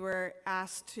regulations we were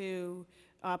asked to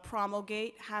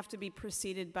promulgate have to be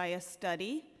preceded by a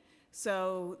study.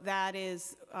 So that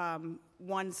is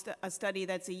a study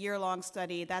that's a year-long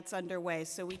study that's underway.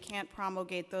 So we can't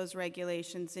promulgate those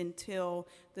regulations until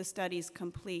the study's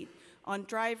complete. On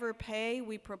driver pay,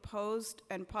 we proposed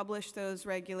and published those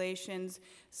regulations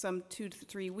some 2 to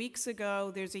 3 weeks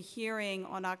ago. There's a hearing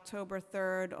on October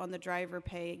 3rd on the driver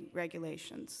pay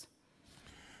regulations.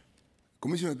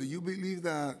 Commissioner, do you believe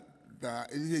that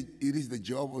it is the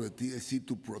job of the TLC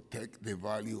to protect the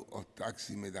value of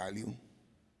taxi medallion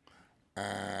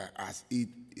as it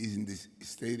is in the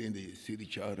state in the city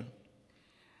charter?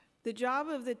 The job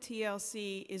of the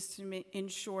TLC is to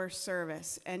ensure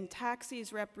service, and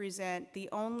taxis represent the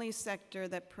only sector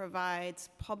that provides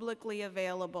publicly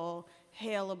available,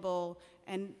 hailable,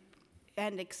 and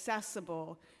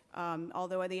accessible,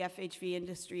 although the FHV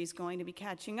industry is going to be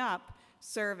catching up,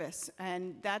 service.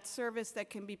 And that service that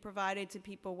can be provided to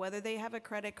people, whether they have a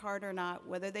credit card or not,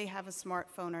 whether they have a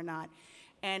smartphone or not.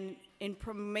 And in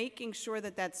making sure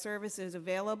that that service is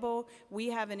available,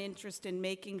 we have an interest in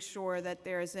making sure that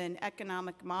there's an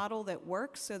economic model that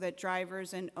works so that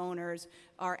drivers and owners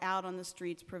are out on the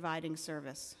streets providing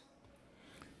service.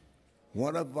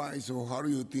 What advice or how do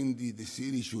you think the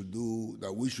city should do,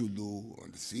 that we should do, or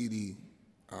the city,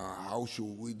 how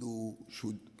should we do,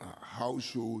 how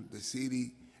should the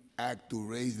city act to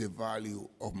raise the value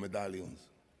of medallions?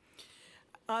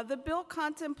 The bill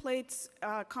contemplates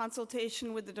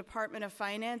consultation with the Department of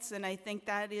Finance, and I think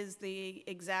that is the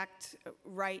exact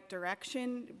right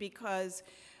direction because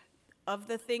of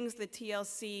the things the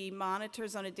TLC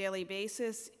monitors on a daily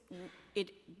basis,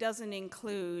 it doesn't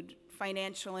include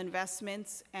financial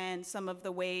investments and some of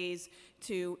the ways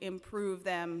to improve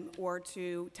them or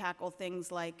to tackle things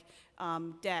like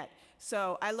debt.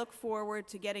 So I look forward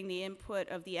to getting the input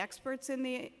of the experts in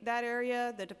that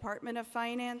area, the Department of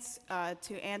Finance,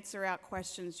 to answer out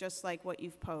questions just like what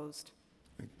you've posed.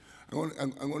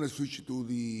 I'm going to switch to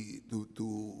the to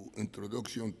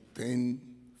introduction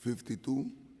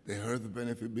 1052, the health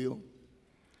benefit bill.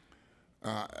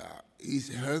 Is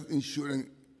health insurance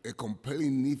a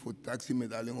compelling need for taxi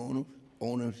medallion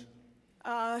owners?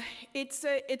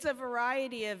 It's a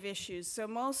variety of issues. So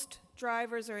most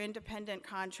drivers are independent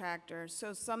contractors.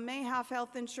 So some may have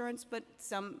health insurance, but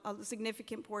a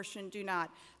significant portion do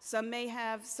not. Some may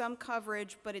have some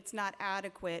coverage, but it's not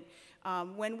adequate.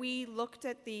 When we looked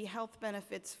at the Health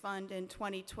Benefits Fund in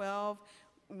 2012,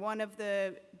 one of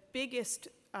the biggest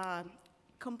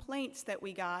complaints that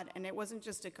we got, and it wasn't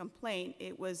just a complaint,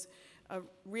 it was a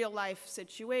real-life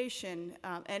situation,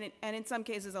 and in some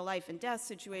cases a life and death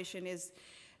situation, is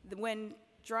when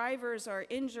drivers are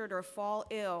injured or fall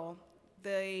ill,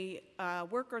 the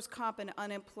workers' comp and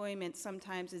unemployment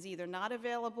sometimes is either not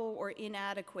available or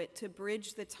inadequate to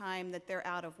bridge the time that they're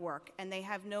out of work, and they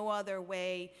have no other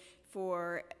way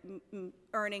for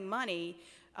earning money.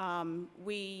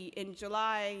 We, in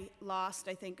July, lost,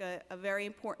 I think, a very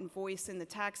important voice in the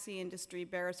taxi industry,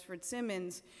 Beresford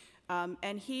Simmons,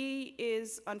 and he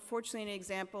is unfortunately an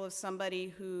example of somebody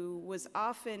who was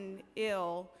often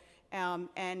ill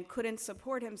and couldn't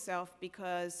support himself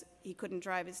because he couldn't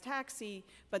drive his taxi,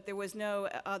 but there was no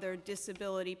other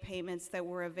disability payments that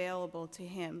were available to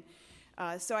him.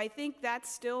 So I think that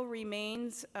still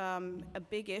remains a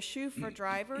big issue for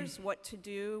drivers, what to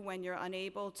do when you're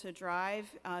unable to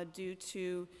drive due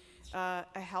to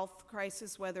a health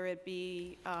crisis, whether it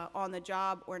be on the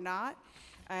job or not.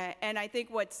 And I think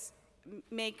what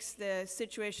makes the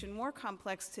situation more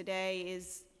complex today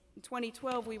is in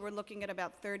 2012, we were looking at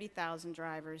about 30,000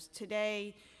 drivers.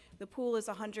 Today, the pool is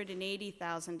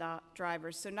 180,000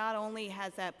 drivers. So not only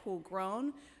has that pool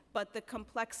grown, but the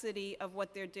complexity of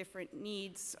what their different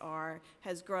needs are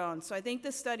has grown. So I think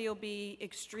this study will be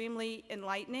extremely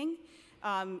enlightening.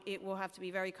 It will have to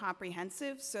be very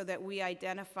comprehensive so that we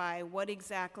identify what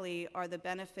exactly are the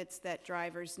benefits that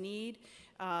drivers need,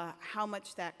 how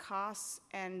much that costs,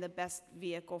 and the best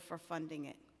vehicle for funding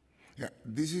it. Yeah,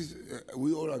 this is,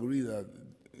 we all agree that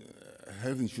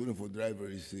health insurance for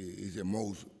drivers is a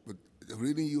must, but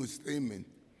reading your statement,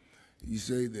 you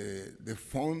say the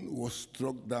fund was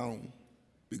struck down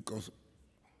because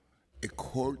a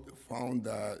court found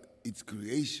that its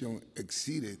creation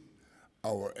exceeded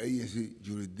our agency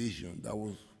jurisdiction. That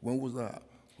was, when was that?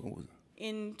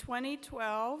 In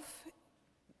 2012,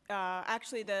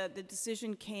 actually the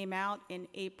decision came out in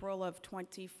April of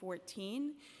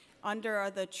 2014. Under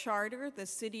the charter, the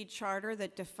city charter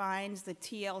that defines the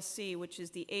TLC, which is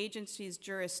the agency's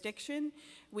jurisdiction,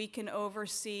 we can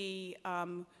oversee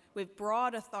with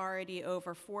broad authority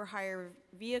over for-hire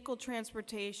vehicle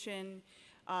transportation,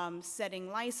 setting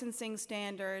licensing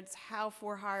standards, how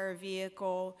for-hire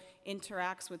vehicle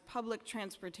interacts with public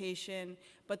transportation,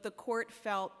 but the court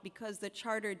felt because the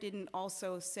charter didn't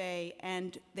also say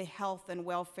and the health and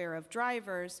welfare of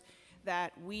drivers,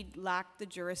 that we lacked the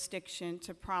jurisdiction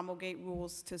to promulgate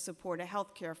rules to support a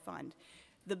health care fund.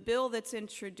 The bill that's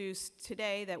introduced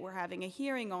today that we're having a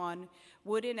hearing on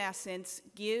would, in essence,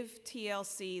 give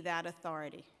TLC that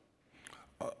authority.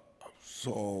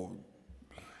 So,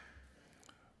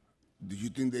 do you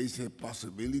think there is a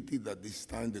possibility that this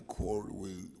time the court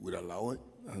will allow it,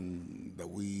 and that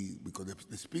because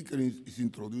the speaker is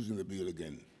introducing the bill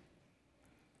again?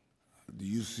 Do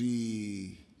you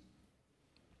see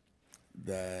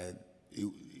that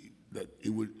it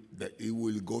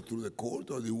will go through the court,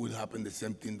 or it will happen the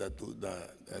same thing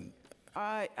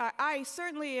I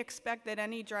certainly expect that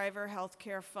any driver health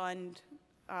care fund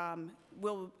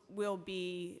will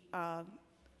be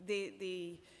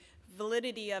the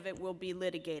validity of it will be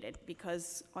litigated,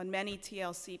 because on many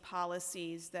TLC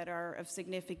policies that are of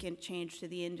significant change to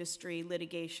the industry,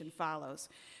 litigation follows.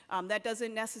 That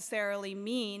doesn't necessarily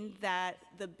mean that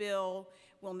the bill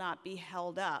will not be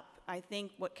held up. I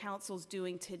think what council's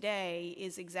doing today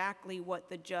is exactly what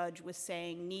the judge was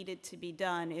saying needed to be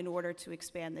done in order to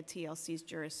expand the TLC's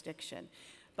jurisdiction.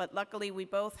 But luckily, we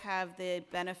both have the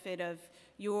benefit of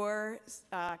your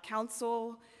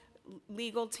counsel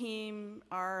legal team,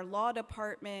 our law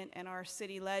department, and our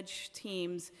city ledge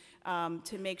teams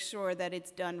to make sure that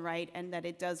it's done right and that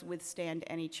it does withstand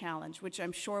any challenge, which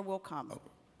I'm sure will come.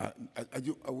 I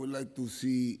would like to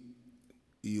see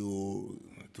you,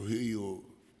 to hear your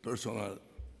personal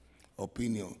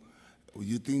opinion. Do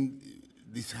you think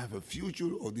this have a future,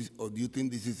 or do you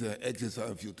think this is an exercise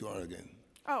of future again?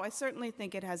 Oh, I certainly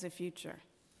think it has a future.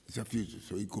 It's a future,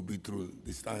 so it could be true.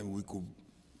 This time we could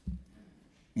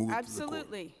move it to the court.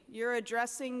 Absolutely. You're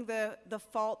addressing the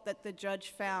fault that the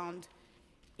judge found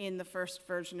in the first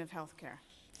version of healthcare.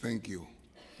 Thank you.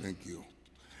 Thank you.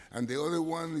 And the other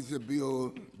one is a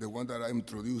bill, the one that I'm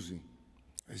introducing.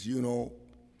 As you know,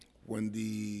 when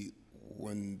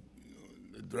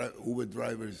Uber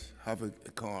drivers have a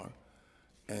car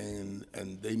and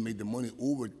they make the money,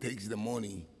 Uber takes the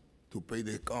money to pay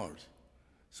their cars.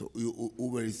 So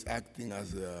Uber is acting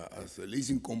as a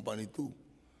leasing company too.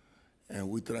 And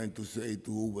we're trying to say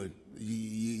to Uber,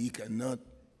 you cannot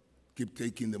keep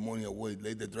taking the money away.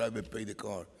 Let the driver pay the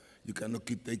car. You cannot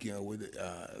keep taking away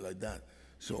like that.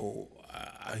 So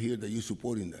I hear that you're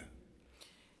supporting that.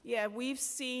 Yeah,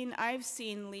 I've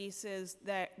seen leases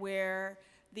where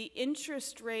the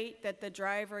interest rate that the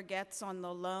driver gets on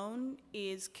the loan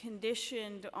is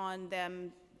conditioned on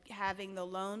them having the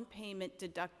loan payment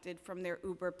deducted from their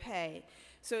Uber pay.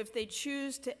 So if they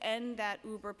choose to end that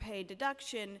Uber pay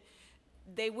deduction,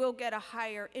 they will get a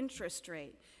higher interest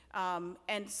rate.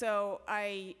 And so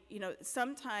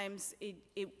sometimes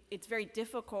it's very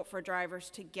difficult for drivers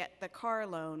to get the car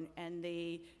loan, and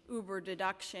the Uber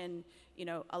deduction,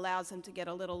 allows them to get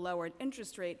a little lower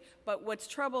interest rate. But what's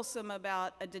troublesome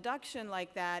about a deduction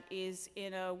like that is,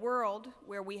 in a world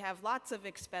where we have lots of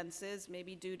expenses,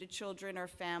 maybe due to children or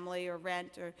family or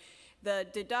rent, or the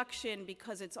deduction,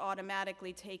 because it's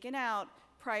automatically taken out,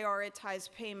 prioritize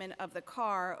payment of the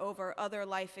car over other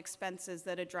life expenses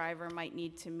that a driver might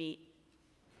need to meet.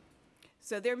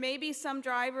 So there may be some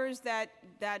drivers that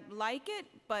like it,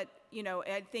 but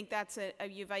I think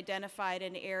you've identified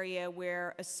an area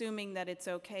where assuming that it's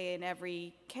okay in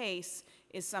every case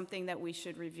is something that we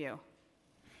should review.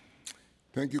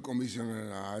 Thank you,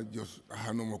 Commissioner. I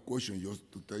have no more questions,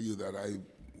 just to tell you that I'm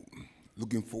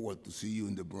looking forward to see you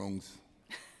in the Bronx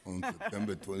on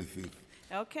September 25th.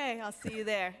 Okay, I'll see you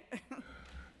there.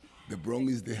 The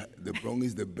Bronx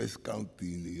is the best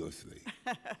county in New York State.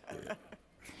 Yeah.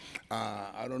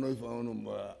 I don't know if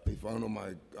I know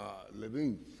my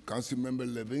Levin.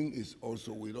 Councilmember Levin is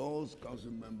also with us.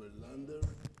 Councilmember Lander.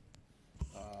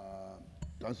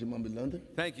 Councilmember Lander.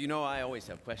 Thank you. I always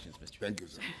have questions, Mr. Chair. Thank you,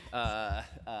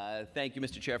 sir. Thank you,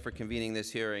 Mr. Chair, for convening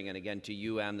this hearing, and again to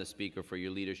you and the Speaker for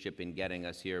your leadership in getting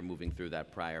us here, moving through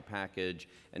that prior package,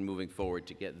 and moving forward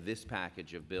to get this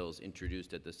package of bills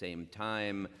introduced at the same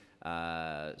time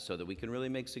so that we can really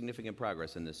make significant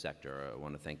progress in this sector. I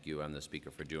want to thank you and the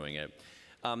Speaker for doing it.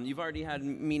 You've already had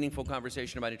meaningful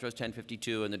conversation about HRS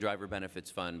 1052 and the Driver Benefits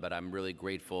Fund, but I'm really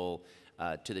grateful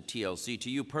to the TLC,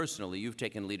 to you personally. You've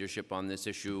taken leadership on this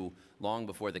issue long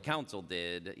before the council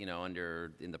did,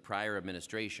 in the prior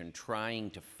administration,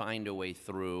 trying to find a way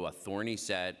through a thorny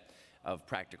set of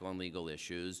practical and legal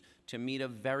issues to meet a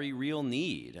very real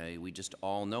need. We just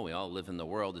all know, we all live in the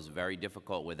world, is very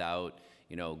difficult without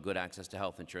good access to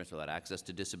health insurance, without access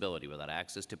to disability, without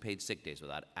access to paid sick days,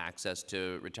 without access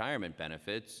to retirement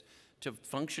benefits, to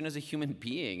function as a human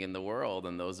being in the world.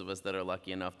 And those of us that are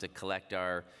lucky enough to collect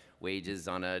our wages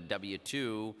on a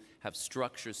W-2 have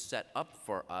structures set up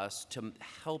for us to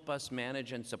help us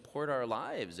manage and support our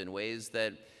lives in ways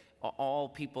that all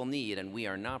people need. And we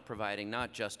are not providing,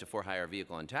 not just to for-hire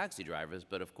vehicle and taxi drivers,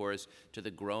 but of course to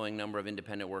the growing number of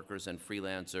independent workers and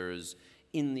freelancers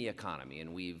in the economy.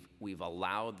 And we've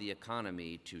allowed the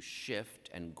economy to shift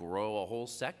and grow a whole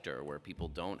sector where people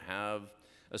don't have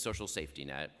a social safety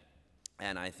net.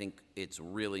 And I think it's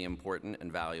really important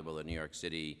and valuable that New York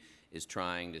City is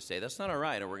trying to say, that's not all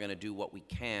right, and we're going to do what we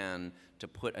can to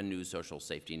put a new social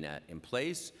safety net in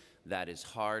place. That is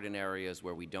hard in areas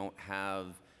where we don't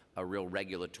have a real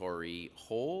regulatory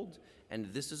hold, and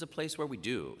this is a place where we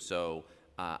do. So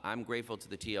I'm grateful to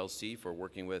the TLC for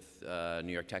working with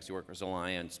New York Taxi Workers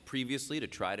Alliance previously to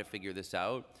try to figure this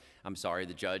out. I'm sorry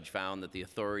the judge found that the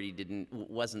authority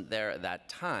wasn't there at that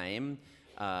time,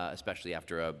 especially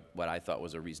after what I thought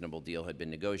was a reasonable deal had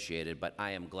been negotiated. But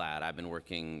I am glad. I've been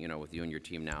working, with you and your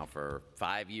team now for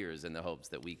 5 years in the hopes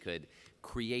that we could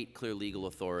create clear legal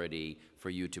authority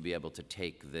for you to be able to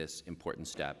take this important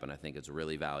step. And I think it's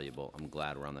really valuable. I'm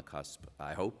glad we're on the cusp,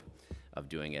 I hope, of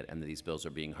doing it, and these bills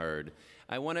are being heard.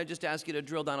 I want to just ask you to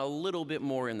drill down a little bit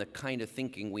more in the kind of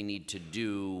thinking we need to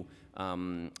do.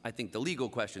 I think the legal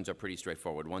questions are pretty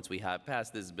straightforward. Once we have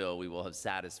passed this bill, we will have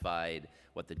satisfied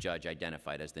what the judge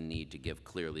identified as the need to give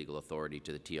clear legal authority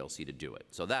to the TLC to do it.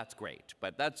 So that's great,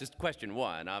 but that's just question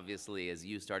one. Obviously, as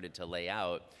you started to lay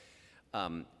out,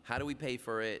 how do we pay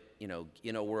for it, you know,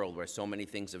 in a world where so many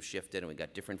things have shifted and we've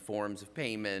got different forms of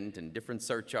payment and different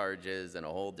surcharges and a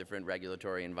whole different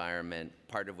regulatory environment,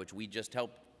 part of which we just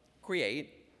helped create?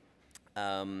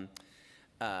 How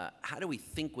do we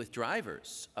think with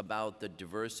drivers about the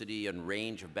diversity and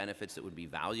range of benefits that would be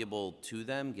valuable to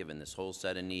them given this whole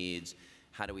set of needs?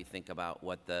 How do we think about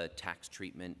what the tax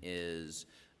treatment is?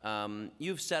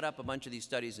 You've set up a bunch of these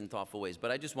studies in thoughtful ways,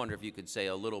 but I just wonder if you could say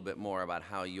a little bit more about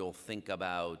how you'll think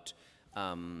about,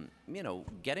 you know,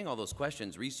 getting all those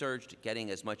questions researched, getting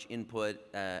as much input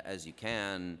as you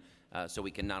can, so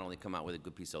we can not only come out with a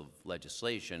good piece of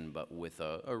legislation, but with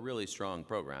a really strong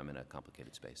program in a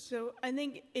complicated space. So I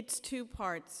think it's two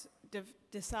parts,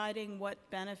 deciding what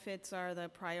benefits are the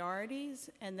priorities,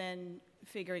 and then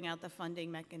figuring out the funding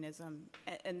mechanism.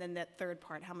 And then that third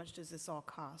part, how much does this all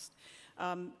cost?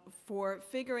 For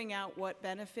figuring out what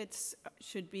benefits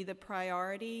should be the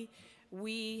priority,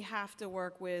 we have to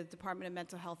work with Department of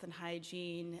Mental Health and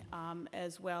Hygiene,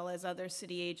 as well as other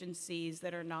city agencies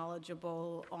that are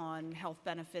knowledgeable on health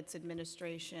benefits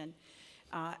administration.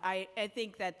 I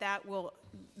think that will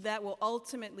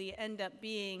ultimately end up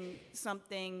being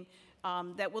something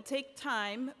that will take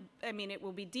time. I mean, it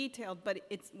will be detailed, but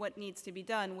it's what needs to be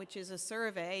done, which is a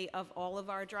survey of all of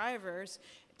our drivers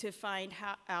to find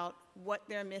out what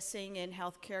they're missing in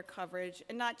healthcare coverage,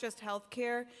 and not just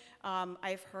healthcare.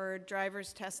 I've heard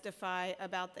drivers testify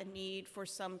about the need for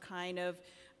some kind of,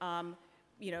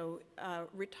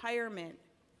 retirement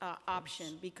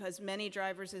option, because many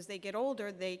drivers, as they get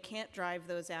older, they can't drive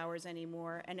those hours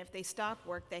anymore, and if they stop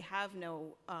work, they have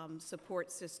no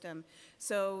support system.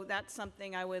 So that's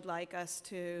something I would like us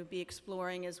to be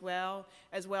exploring as well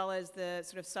as the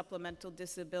sort of supplemental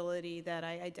disability that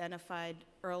I identified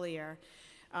earlier.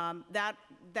 That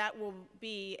will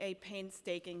be a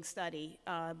painstaking study,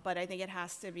 but I think it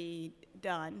has to be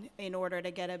done in order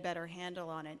to get a better handle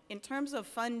on it. In terms of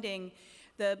funding,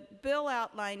 the bill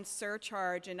outlines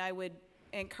surcharge, and I would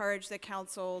encourage the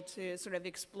council to sort of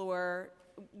explore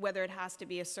whether it has to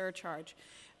be a surcharge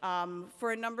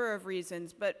for a number of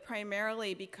reasons, but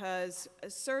primarily because a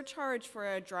surcharge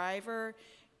for a driver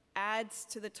adds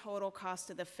to the total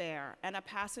cost of the fare, and a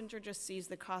passenger just sees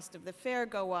the cost of the fare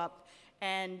go up,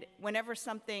 and whenever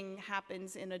something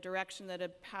happens in a direction that a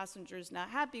passenger is not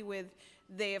happy with,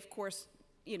 they, of course,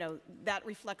 that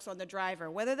reflects on the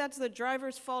driver, whether that's the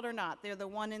driver's fault or not. They're the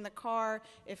one in the car.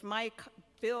 If my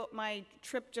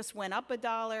trip just went up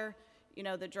 $1,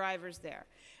 the driver's there.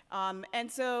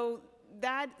 And so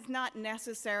that's not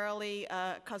necessarily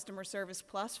a customer service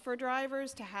plus for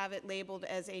drivers to have it labeled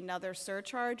as another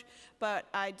surcharge, but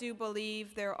I do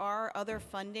believe there are other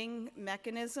funding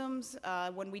mechanisms.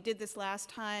 When we did this last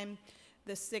time,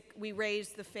 we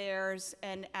raised the fares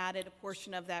and added a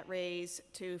portion of that raise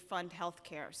to fund health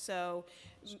care. So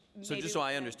just so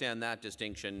I understand that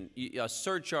distinction, a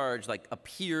surcharge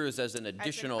appears as an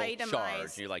additional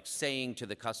charge. You're saying to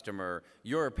the customer,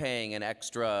 you're paying an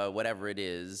extra whatever it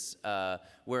is,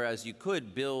 whereas you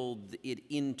could build it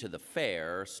into the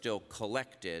fare, still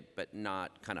collect it, but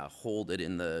not kind of hold it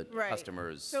in the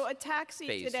customer's So a taxi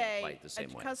face today, the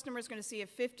same way. Customer is going to see a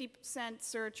 50-cent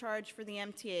surcharge for the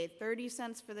MTA, 30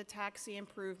 cents for the taxi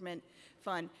improvement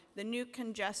fund. The new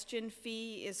congestion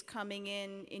fee is coming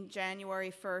in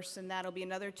January 1st, and that'll be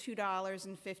another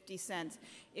 $2.50.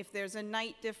 If there's a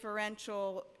night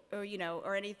differential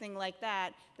or anything like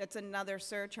that, that's another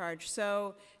surcharge.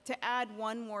 So to add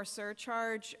one more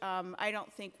surcharge, I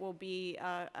don't think will be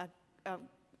a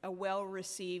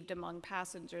well-received among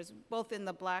passengers, both in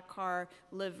the black car,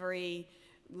 livery,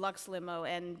 Lux Limo,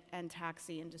 and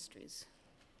taxi industries.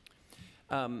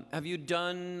 Have you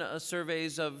done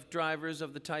surveys of drivers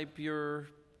of the type you're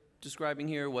describing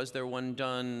here? Was there one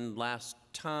done last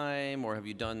time, or have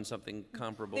you done something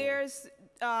comparable?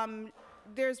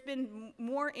 There's been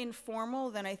more informal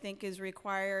than I think is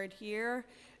required here,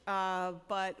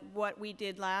 but what we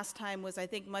did last time was, I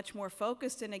think, much more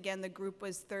focused, and again, the group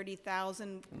was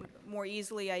 30,000, more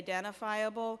easily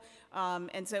identifiable,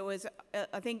 and so it was,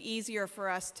 I think, easier for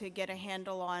us to get a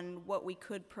handle on what we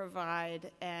could provide,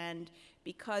 and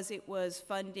because it was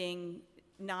funding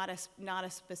not a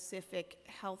specific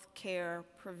health care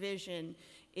provision,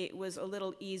 it was a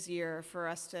little easier for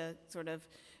us to sort of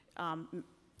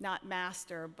not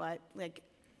master, but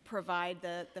provide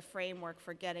the framework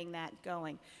for getting that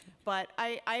going. But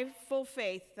I have full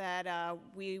faith that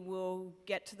we will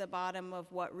get to the bottom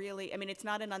of what really, I mean, it's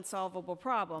not an unsolvable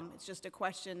problem. It's just a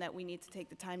question that we need to take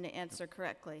the time to answer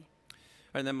correctly.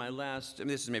 And then my last, I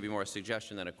mean, this is maybe more a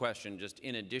suggestion than a question, just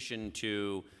in addition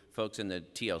to folks in the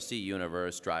TLC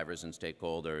universe, drivers and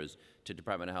stakeholders, to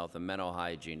Department of Health and mental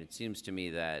hygiene, it seems to me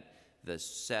that the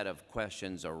set of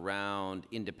questions around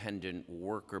independent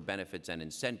worker benefits and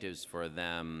incentives for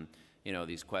them, you know,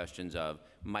 these questions of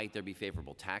might there be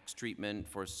favorable tax treatment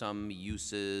for some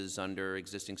uses under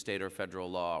existing state or federal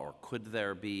law, or could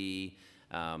there be?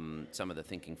 Some of the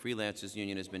thinking Freelancers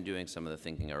Union has been doing, some of the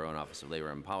thinking our own Office of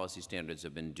Labor and Policy Standards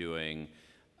have been doing.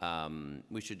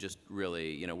 We should just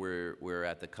really, you know, we're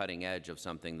at the cutting edge of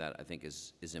something that I think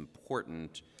is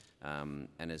important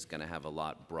and is going to have a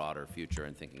lot broader future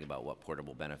in thinking about what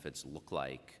portable benefits look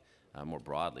like more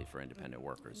broadly for independent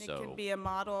workers. And it could be a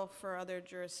model for other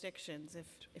jurisdictions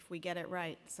if we get it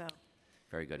right. So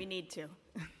very good. We need to.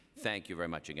 Thank you very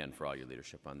much again for all your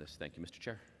leadership on this. Thank you, Mr.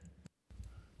 Chair.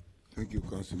 Thank you,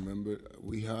 Council Member.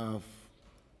 We have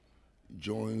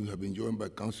been joined by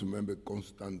Council Member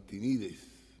Constantinides.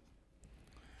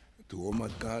 To all my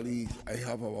colleagues, I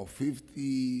have about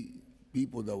 50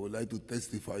 people that would like to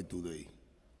testify today.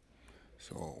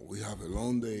 So we have a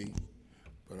long day,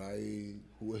 but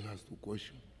who else has two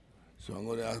questions? So I'm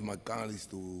going to ask my colleagues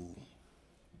to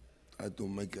try to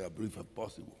make it as brief as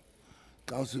possible.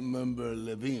 Council Member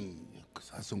Levine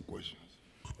has some questions.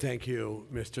 Thank you,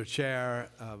 Mr. Chair.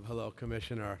 Hello,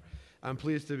 Commissioner. I'm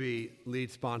pleased to be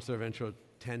lead sponsor of Intro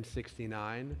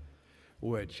 1069,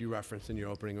 which you referenced in your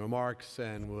opening remarks,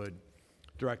 and would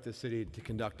direct the city to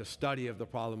conduct a study of the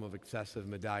problem of excessive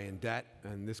medallion debt.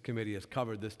 And this committee has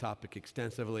covered this topic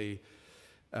extensively.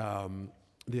 The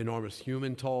enormous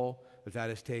human toll that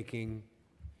is taking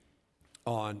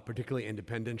on particularly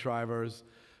independent drivers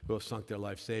who have sunk their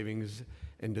life savings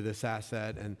into this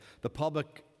asset. And the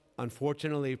public,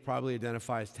 unfortunately, probably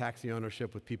identifies taxi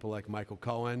ownership with people like Michael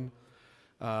Cohen,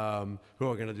 who are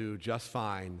going to do just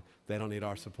fine. They don't need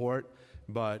our support.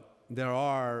 But there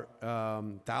are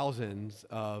thousands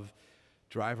of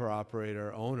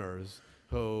driver-operator owners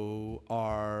who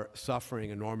are suffering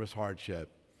enormous hardship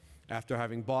after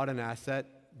having bought an asset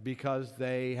because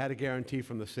they had a guarantee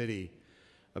from the city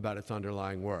about its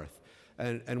underlying worth.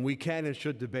 And we can and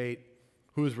should debate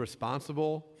who's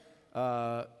responsible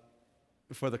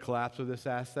for the collapse of this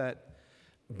asset,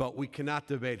 but we cannot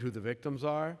debate who the victims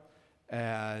are,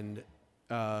 and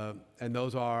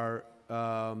those are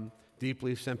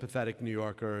deeply sympathetic New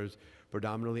Yorkers,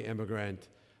 predominantly immigrant,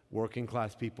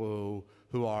 working-class people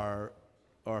who are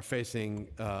facing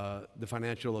the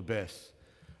financial abyss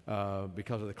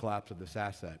because of the collapse of this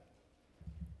asset.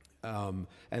 And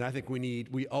I think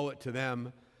we owe it to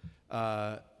them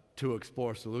to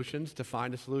explore solutions, to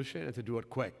find a solution, and to do it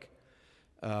quick.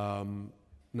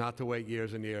 Not to wait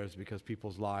years and years because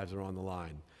people's lives are on the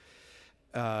line.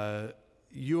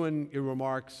 You, in your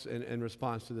remarks in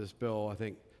response to this bill, I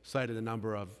think, cited a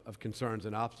number of concerns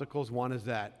and obstacles. One is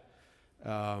that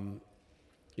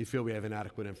you feel we have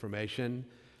inadequate information.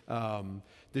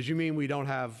 Does you mean we don't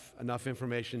have enough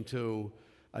information to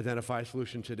identify a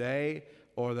solution today,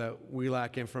 or that we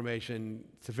lack information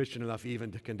sufficient enough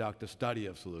even to conduct a study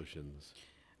of solutions?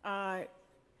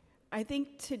 I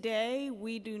think today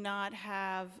we do not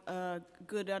have a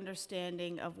good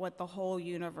understanding of what the whole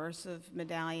universe of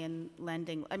medallion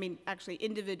lending, I mean, actually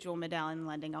individual medallion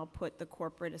lending, I'll put the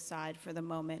corporate aside for the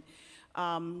moment.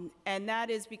 And that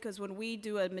is because when we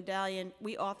do a medallion,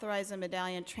 we authorize a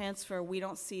medallion transfer, we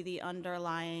don't see the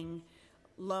underlying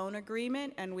loan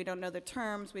agreement, and we don't know the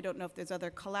terms, we don't know if there's other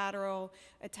collateral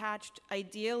attached.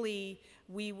 Ideally,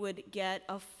 we would get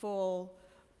a full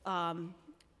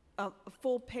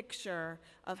picture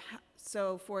of,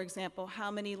 so for example,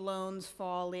 how many loans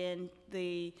fall in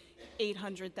the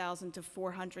 800,000 to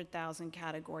 400,000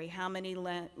 category, how many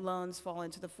loans fall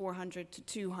into the 400 to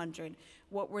 200,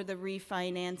 what were the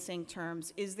refinancing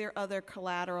terms, is there other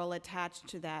collateral attached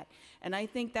to that? And I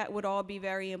think that would all be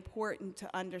very important to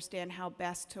understand how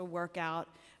best to work out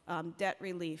debt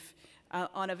relief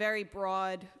on a very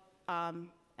broad,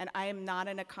 and I am not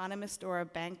an economist or a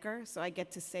banker, so I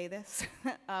get to say this.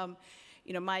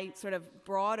 You know, my sort of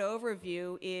broad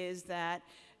overview is that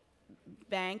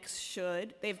banks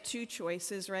should, they have two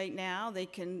choices right now. They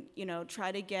can, you know,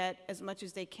 try to get as much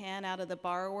as they can out of the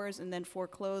borrowers and then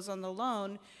foreclose on the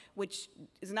loan, which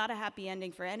is not a happy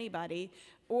ending for anybody.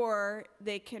 Or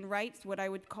they can what I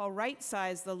would call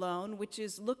right-size the loan, which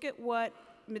is look at what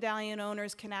medallion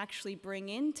owners can actually bring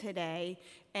in today,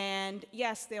 and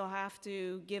yes, they'll have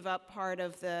to give up part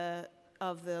of the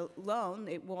of the loan.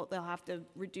 They'll have to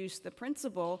reduce the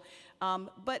principal,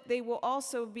 but they will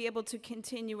also be able to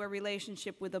continue a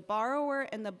relationship with the borrower,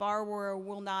 and the borrower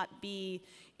will not be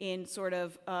in sort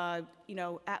of,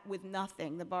 with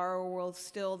nothing. The borrower will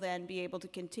still then be able to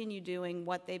continue doing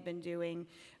what they've been doing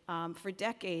for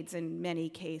decades in many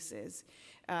cases.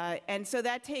 And so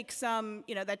that takes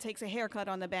that takes a haircut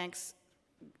on the bank's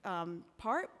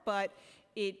part, but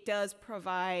it does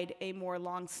provide a more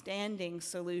long-standing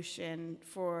solution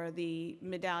for the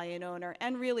medallion owner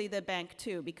and really the bank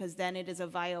too, because then it is a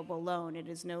viable loan. It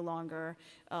is no longer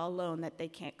a loan that they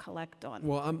can't collect on.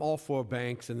 Well, I'm all for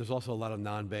banks, and there's also a lot of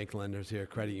non-bank lenders here,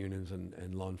 credit unions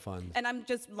and loan funds. And I'm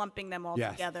just lumping them all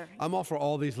Yes. together. I'm all for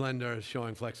all these lenders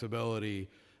showing flexibility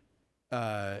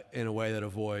in a way that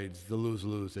avoids the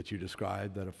lose-lose that you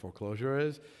described that a foreclosure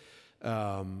is.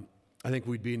 I think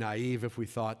we'd be naive if we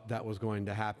thought that was going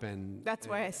to happen. That's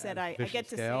why I said I get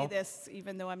to scale. say this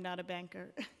even though I'm not a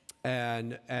banker.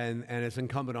 And it's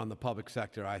incumbent on the public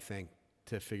sector, I think,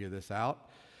 to figure this out.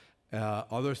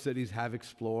 Other cities have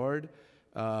explored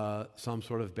some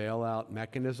sort of bailout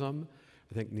mechanism.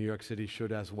 I think New York City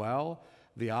should as well.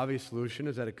 The obvious solution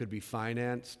is that it could be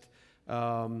financed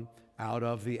out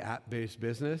of the app-based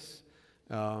business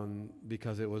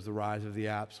because it was the rise of the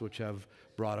apps which have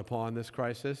brought upon this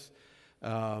crisis.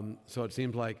 So it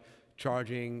seems like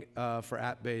charging for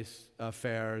app-based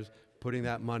fares, putting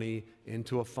that money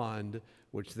into a fund,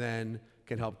 which then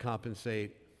can help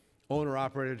compensate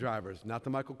owner-operated drivers, not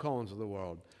the Michael Cohens of the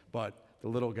world, but the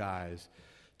little guys.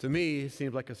 To me, it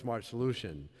seems like a smart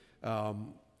solution.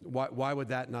 Why would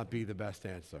that not be the best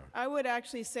answer? I would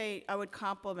actually say I would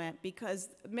compliment, because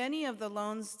many of the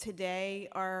loans today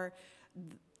are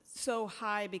so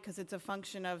high because it's a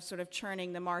function of sort of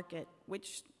churning the market,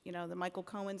 which, the Michael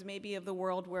Cohens maybe of the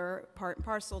world were part and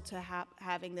parcel to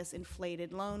having this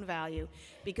inflated loan value,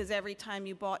 because every time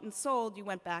you bought and sold, you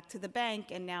went back to the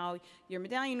bank, and now your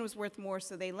medallion was worth more,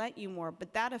 so they let you more.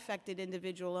 But that affected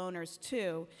individual owners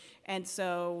too. And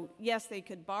so, yes, they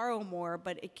could borrow more,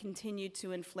 but it continued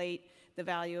to inflate the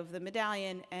value of the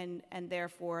medallion, and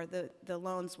therefore the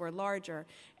loans were larger.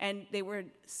 And they were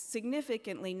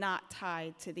significantly not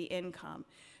tied to the income.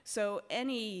 So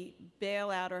any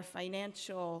bailout or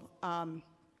financial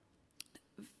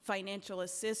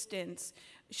assistance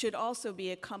should also be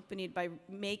accompanied by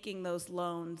making those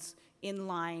loans in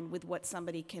line with what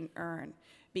somebody can earn,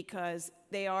 because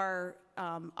they are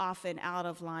often out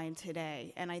of line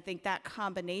today. And I think that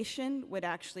combination would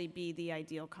actually be the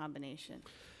ideal combination.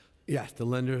 Yes, the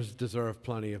lenders deserve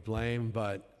plenty of blame,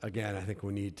 but again, I think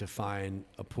we need to find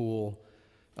a pool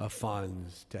of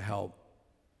funds to help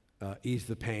ease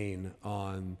the pain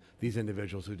on these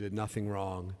individuals who did nothing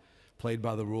wrong, played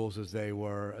by the rules as they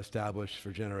were established for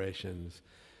generations.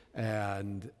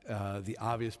 And the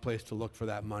obvious place to look for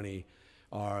that money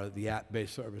are the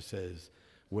app-based services,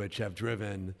 which have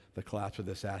driven the collapse of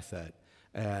this asset.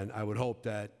 And I would hope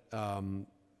that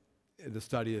the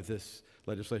study of this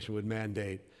legislation would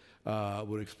mandate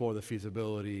would explore the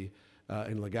feasibility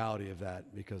and legality of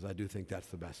that, because I do think that's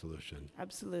the best solution.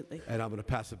 Absolutely. And I'm going to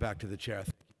pass it back to the chair.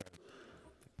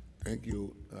 Thank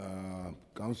you.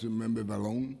 Councilmember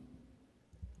Vallone.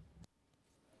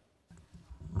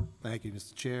 Thank you,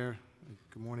 Mr. Chair.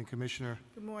 Good morning, Commissioner.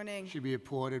 Good morning. Should be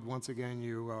applauded. Once again,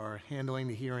 you are handling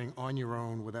the hearing on your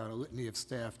own without a litany of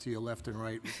staff to your left and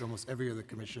right, which almost every other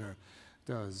commissioner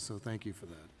does. So thank you for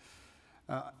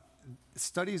that.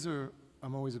 Studies are,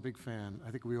 I'm always a big fan,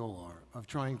 I think we all are, of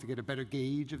trying to get a better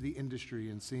gauge of the industry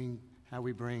and seeing how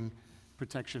we bring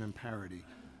protection and parity.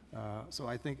 So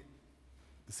I think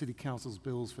the City Council's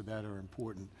bills for that are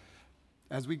important.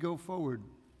 As we go forward,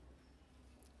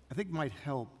 I think might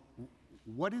help,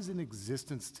 what is in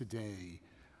existence today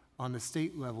on the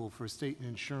state level for state and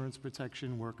insurance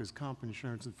protection, workers' comp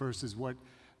insurance, versus what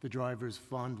the driver's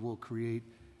fund will create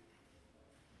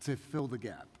to fill the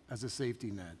gap as a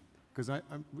safety net? Because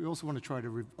we also want to try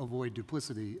to avoid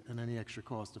duplicity and any extra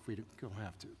cost if we don't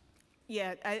have to.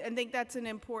 Yeah, I think that's an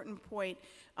important point.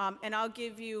 And I'll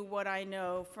give you what I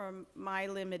know from my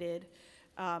limited,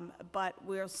 but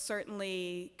we'll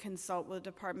certainly consult with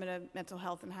the Department of Mental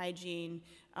Health and Hygiene,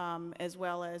 as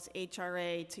well as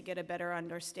HRA, to get a better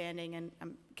understanding and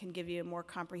can give you a more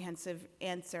comprehensive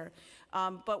answer.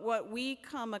 But what we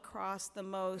come across the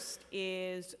most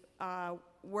is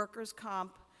workers'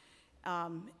 comp,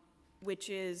 which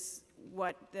is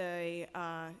what the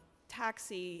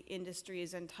taxi industry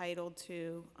is entitled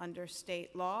to under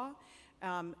state law.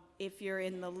 If you're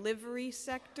in the livery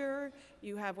sector,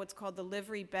 you have what's called the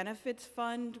Livery Benefits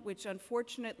Fund, which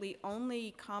unfortunately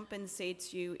only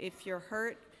compensates you if you're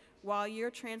hurt while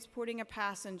you're transporting a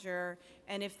passenger,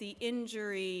 and if the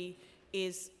injury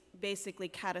is basically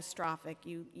catastrophic,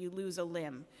 you lose a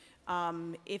limb.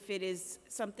 If it is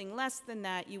something less than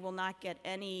that, you will not get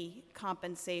any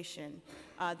compensation.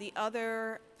 The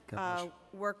other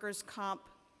workers' comp,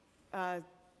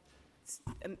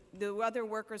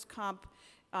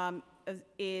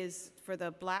 is for the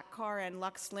Black Car and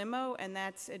Lux Limo, and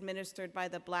that's administered by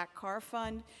the Black Car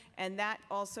Fund, and that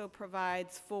also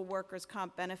provides full workers'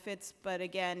 comp benefits, but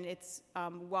again, it's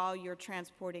while you're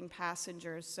transporting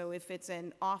passengers. So if it's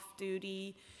an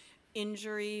off-duty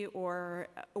injury or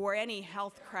any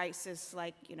health crisis,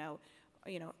 like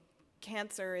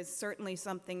cancer is certainly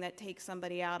something that takes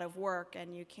somebody out of work,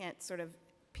 and you can't sort of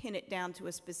pin it down to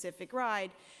a specific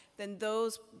ride, then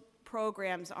those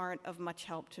programs aren't of much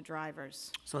help to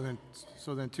drivers. So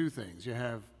then two things. You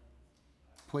have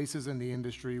places in the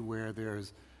industry where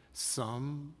there's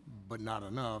some, but not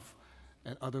enough,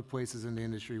 and other places in the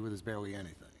industry where there's barely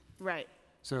anything. Right.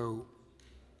 So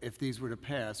if these were to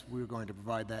pass, we're going to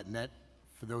provide that net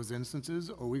for those instances,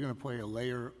 or are we going to play a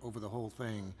layer over the whole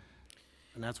thing?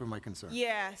 And that's where my concern.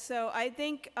 Yeah, so I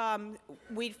think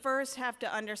we'd first have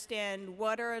to understand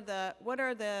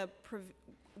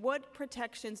what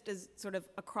protections does sort of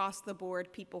across the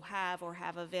board people have or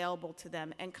have available to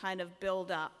them, and kind of build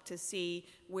up to see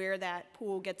where that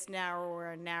pool gets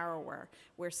narrower and narrower,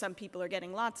 where some people are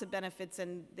getting lots of benefits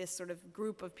and this sort of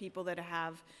group of people that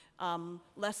have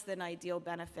less than ideal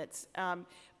benefits.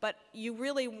 But you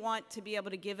really want to be able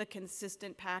to give a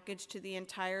consistent package to the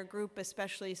entire group,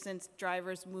 especially since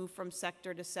drivers move from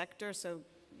sector to sector, so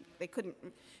they couldn't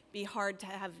be hard to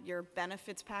have your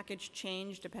benefits package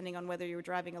change depending on whether you were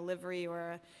driving a livery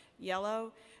or a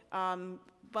yellow.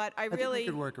 But I really... think we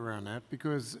could work around that,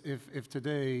 because if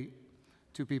today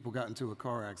two people got into a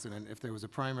car accident, if there was a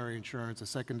primary insurance, a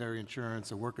secondary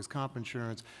insurance, a workers' comp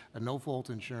insurance, a no-fault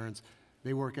insurance,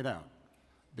 they work it out.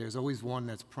 There's always one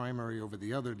that's primary over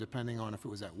the other, depending on if it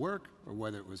was at work or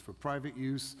whether it was for private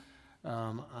use.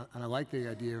 And I like the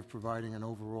idea of providing an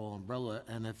overall umbrella,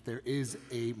 and if there is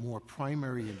a more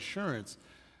primary insurance,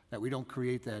 that we don't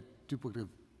create that duplicative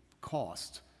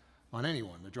cost on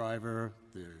anyone, the driver,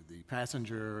 the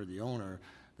passenger, the owner,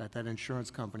 that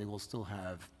insurance company will still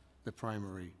have the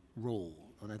primary role.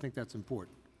 And I think that's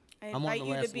important. I I'm one of invite the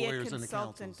you to last be a lawyers in the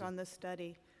council. consultant on the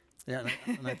study. Yeah,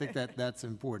 and I think that's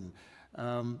important.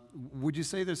 Would you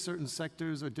say there's certain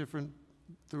sectors are different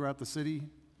throughout the city?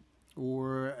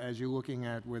 Or as you're looking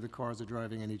at where the cars are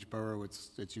driving in each borough,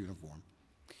 it's uniform?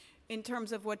 In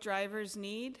terms of what drivers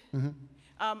need?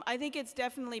 I think it's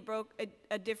definitely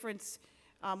a difference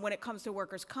when it comes to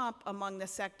workers' comp among the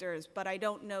sectors, but I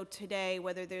don't know today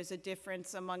whether there's a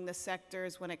difference among the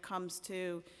sectors when it comes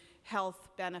to health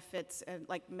benefits and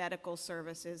like medical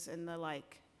services and the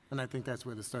like. And I think that's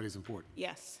where the study's important.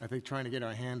 Yes. I think trying to get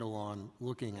our handle on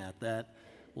looking at that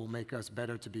will make us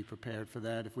better to be prepared for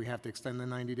that. If we have to extend the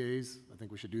 90 days, I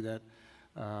think we should do that.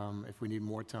 If we need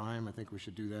more time, I think we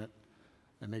should do that.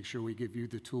 And make sure we give you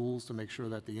the tools to make sure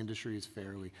that the industry is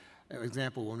fairly.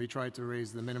 Example, when we tried to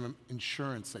raise the minimum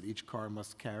insurance that each car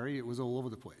must carry, it was all over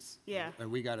the place. Yeah.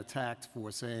 And we got attacked for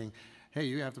saying, hey,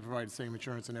 you have to provide the same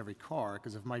insurance in every car,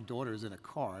 because if my daughter's in a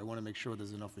car, I want to make sure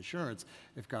there's enough insurance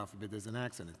if, God forbid, there's an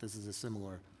accident. This is a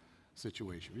similar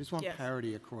situation. We just want Yes.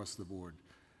 parity across the board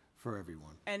for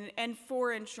everyone. And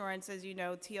for insurance, as you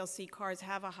know, TLC cars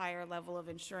have a higher level of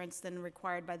insurance than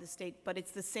required by the state, but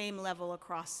it's the same level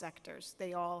across sectors.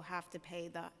 They all have to pay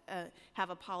have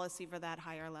a policy for that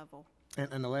higher level.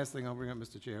 And the last thing I'll bring up,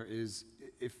 Mr. Chair, is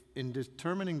if in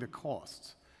determining the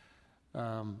costs,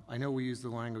 I know we use the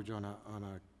language on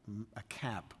a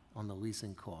cap on the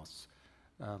leasing costs.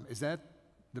 Is that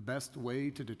the best way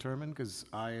to determine? Because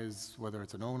whether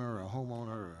it's an owner or a homeowner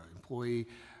or an employee,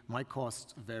 my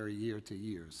costs vary year to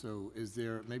year. So is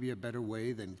there maybe a better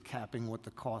way than capping what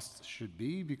the costs should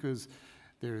be? Because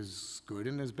there's good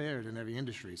and there's bad in every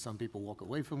industry. Some people walk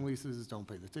away from leases, don't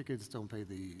pay the tickets, don't pay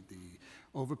the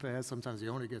overpass. Sometimes the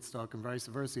owner gets stuck, and vice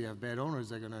versa. You have bad owners,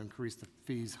 they're going to increase the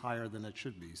fees higher than it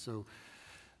should be. So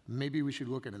maybe we should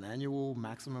look at an annual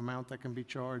maximum amount that can be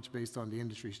charged based on the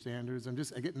industry standards.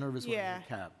 I get nervous when I hear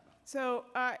cap. So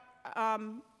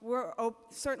we're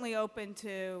certainly open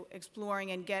to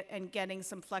exploring and getting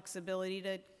some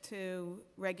flexibility to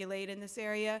regulate in this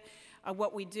area.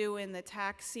 What we do in the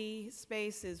taxi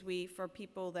space is for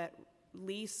people that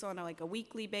lease on a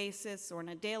weekly basis or on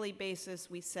a daily basis,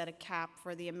 we set a cap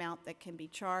for the amount that can be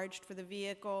charged for the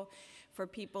vehicle. For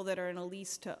people that are in a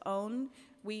lease to own,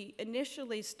 we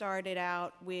initially started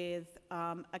out with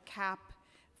a cap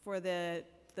for the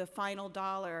the final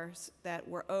dollars that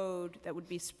were owed that would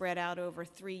be spread out over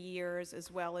 3 years,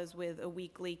 as well as with a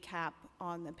weekly cap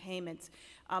on the payments.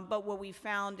 But what we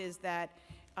found is that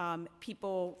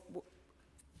people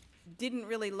didn't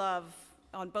really love,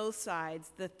 on both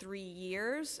sides, the 3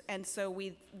 years, and so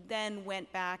we then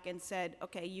went back and said,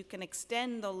 okay, you can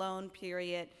extend the loan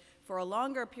period for a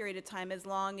longer period of time as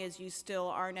long as you still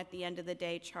aren't at the end of the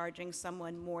day charging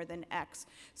someone more than X.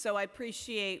 So I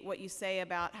appreciate what you say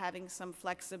about having some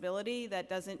flexibility. That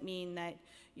doesn't mean that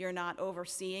you're not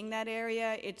overseeing that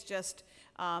area. It just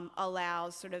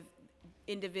allows sort of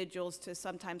individuals to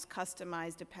sometimes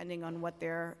customize depending on what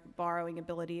their borrowing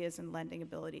ability is and lending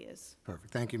ability is.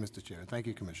 Perfect. Thank you, Mr. Chair. Thank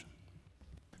you, Commissioner.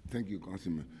 Thank you,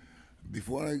 Councilman.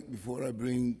 Before I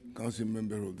bring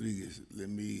Councilmember Rodriguez, let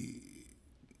me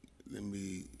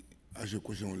ask you a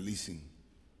question on leasing.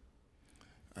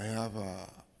 I have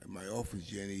in my office,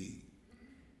 Jenny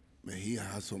Mejia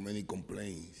has so many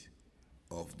complaints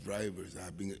of drivers that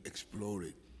have been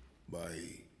exploited by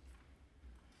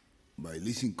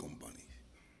leasing companies.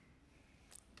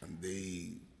 And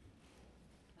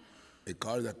a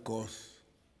car that costs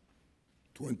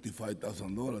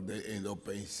 $25,000, they end up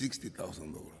paying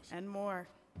 $60,000 And more.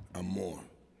 and more.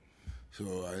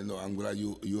 So I know, I'm glad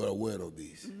you are aware of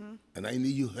this. And I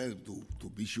need your help to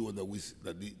be sure that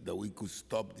we could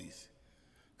stop this,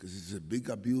 because it's a big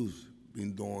abuse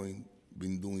been doing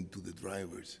to the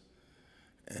drivers.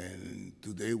 And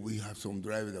today we have some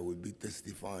drivers that will be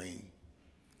testifying.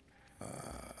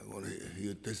 I want to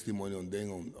hear testimony on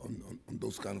them on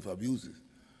those kind of abuses.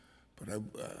 But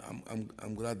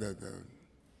I'm glad that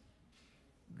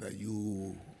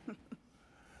you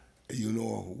you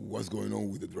know what's going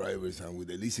on with the drivers and with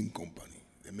the leasing company.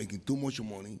 They're making too much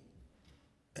money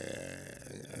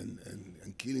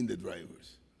and killing the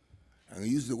drivers. And I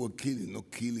use the word killing,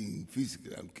 not killing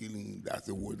physically. I'm killing, that's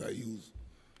the word I use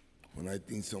when I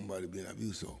think somebody being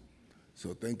abused.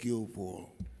 So thank you for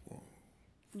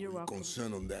You're welcome.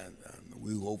 concern on that. And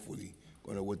we hopefully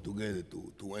going to work together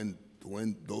to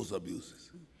end those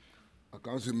abuses.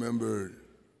 Council Member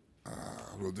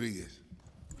Rodriguez.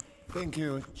 Thank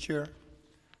you, Chair.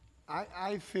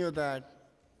 I feel that,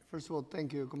 first of all,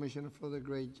 thank you, Commissioner, for the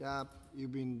great job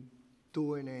you've been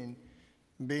doing and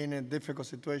being in a difficult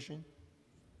situation.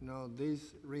 You know,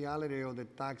 this reality of the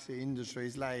taxi industry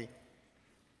is like,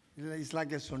 it's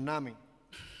like a tsunami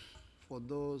for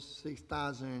those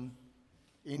 6,000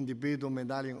 individual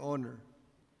medallion owners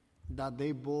that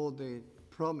they bought the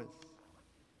promise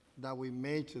that we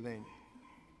made to them,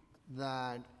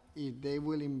 that if they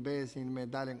will invest in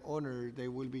medallion owners, they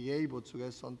will be able to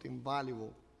get something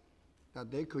valuable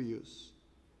that they could use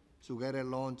to get a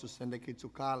loan to send the kids to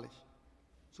college,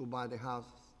 to buy the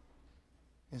houses.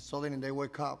 And suddenly they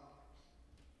wake up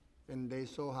and they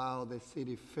saw how the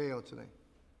city failed today.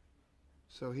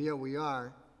 So here we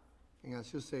are, and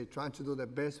as you say, trying to do the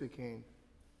best we can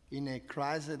in a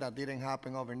crisis that didn't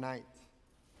happen overnight,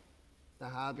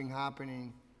 that have been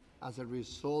happening as a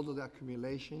result of the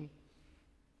accumulation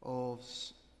of,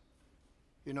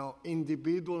 you know,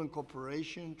 individual and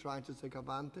corporation trying to take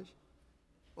advantage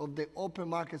of the open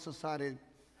market society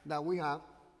that we have.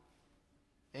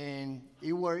 And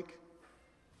it worked,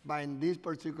 but in these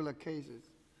particular cases,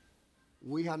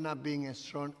 we have not been a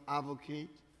strong advocate,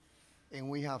 and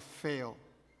we have failed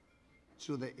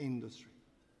to the industry.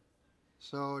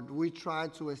 So we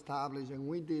tried to establish, and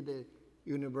we did a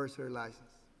universal license.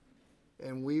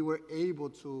 And we were able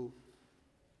to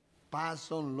pass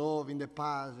some law in the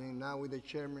past, and now with the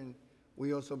chairman,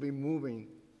 we also been moving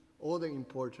other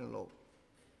important law.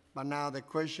 But now the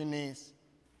question is,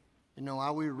 you know,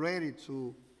 are we ready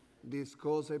to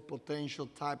discuss a potential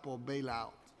type of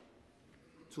bailout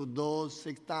to those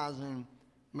 6,000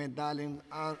 medallion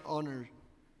owners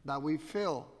that we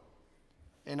feel?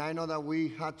 And I know that we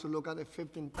had to look at the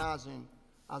 15,000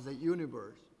 as a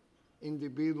universe,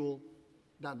 individual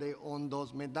that they own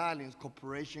those medallions,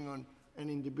 corporation and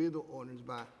individual owners.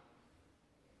 But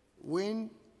where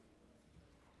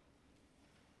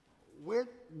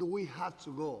do we have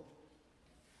to go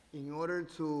in order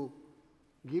to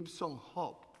give some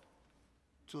hope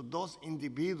to those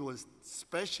individuals,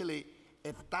 especially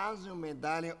 1,000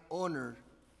 medallion owners,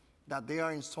 that they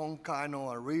are in some kind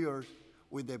of arrears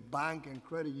with the bank and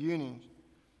credit unions,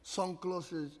 some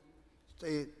closest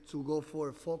to go for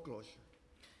a foreclosure?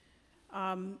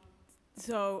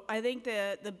 So I think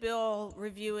the bill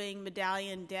reviewing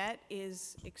medallion debt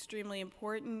is extremely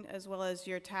important, as well as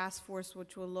your task force,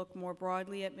 which will look more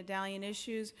broadly at medallion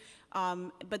issues.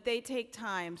 But they take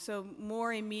time. So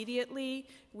more immediately,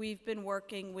 we've been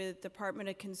working with Department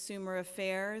of Consumer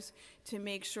Affairs to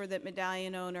make sure that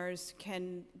medallion owners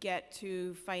can get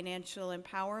to financial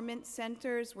empowerment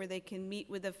centers where they can meet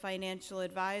with a financial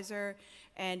advisor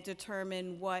and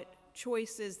determine what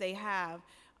choices they have.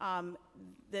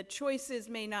 The choices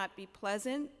may not be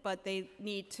pleasant, but they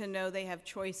need to know they have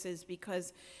choices,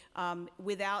 because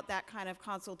without that kind of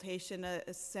consultation,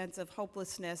 a sense of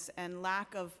hopelessness and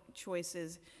lack of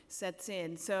choices sets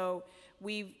in. So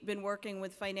we've been working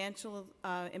with financial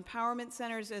empowerment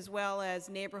centers as well as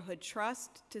neighborhood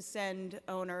trust to send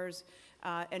owners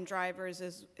and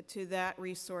drivers to that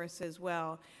resource as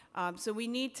well. So we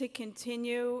need to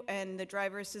continue, and the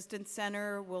Driver Assistance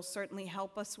Center will certainly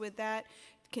help us with that.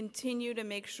 Continue to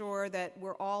make sure that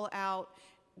we're all out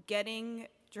getting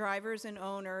drivers and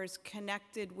owners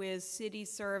connected with city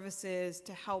services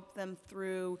to help them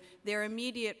through their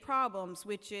immediate problems,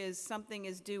 which is something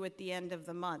is due at the end of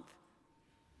the month.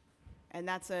 And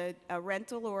that's a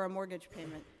rental or a mortgage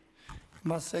payment.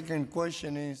 My second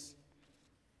question is,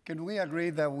 can we agree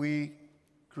that we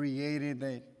created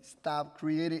a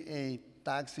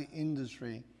taxi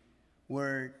industry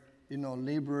where,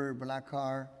 labor, black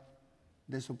car,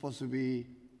 they're supposed to be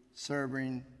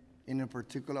serving in a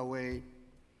particular way,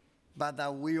 but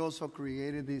that we also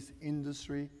created this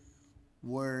industry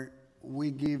where we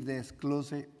give the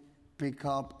exclusive pick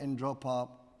up and drop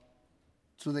up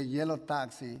to the yellow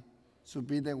taxi to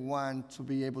be the one to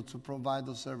be able to provide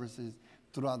those services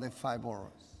throughout the 5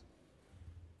 boroughs.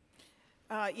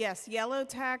 Yes, yellow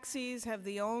taxis are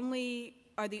the only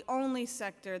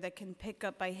sector that can pick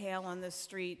up by hail on the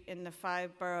street in the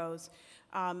 5 boroughs.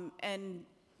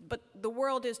 But the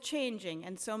world is changing,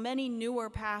 and so many newer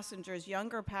passengers,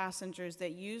 younger passengers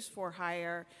that use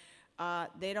For-Hir,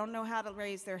 they don't know how to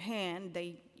raise their hand.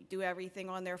 They do everything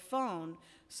on their phone.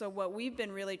 So what we've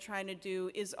been really trying to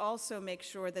do is also make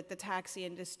sure that the taxi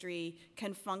industry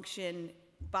can function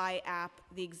by app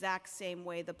the exact same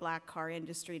way the black car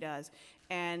industry does.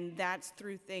 And that's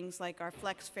through things like our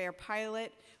Flex Fare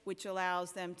pilot, which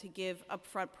allows them to give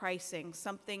upfront pricing,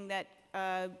 something that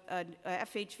a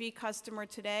FHV customer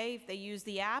today, if they use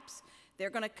the apps, they're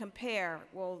going to compare,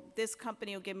 well, this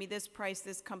company will give me this price,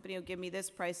 this company will give me this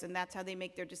price, and that's how they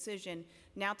make their decision.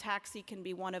 Now taxi can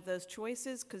be one of those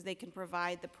choices because they can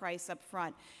provide the price up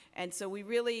front. And so we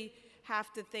really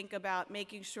have to think about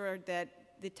making sure that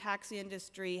the taxi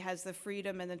industry has the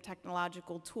freedom and the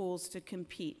technological tools to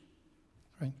compete.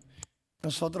 Right.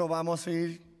 Nosotros vamos a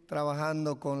ir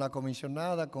trabajando con la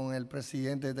comisionada, con el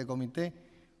presidente de este comité,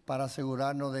 para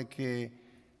asegurarnos de que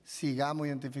sigamos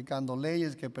identificando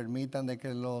leyes que permitan de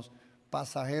que los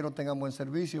pasajeros tengan buen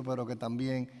servicio, pero que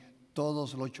también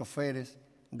todos los choferes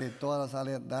de todas las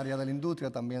áreas de la industria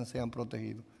también sean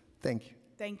protegidos. Thank you.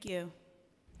 Thank you.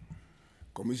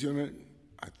 Commissioner,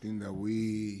 I think that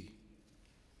we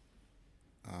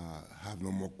have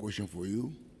no more questions for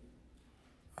you.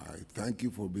 I thank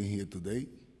you for being here today.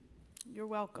 You're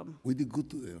welcome. We did good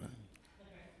today,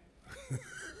 right?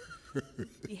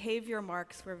 Behavior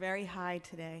marks were very high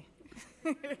today.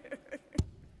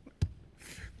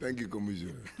 Thank you,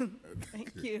 Commissioner.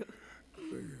 Thank you. Thank you.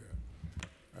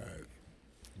 All right.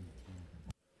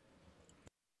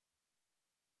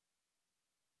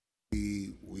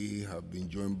 We have been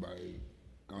joined by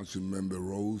Councilmember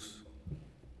Rose.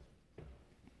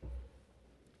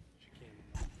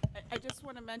 I just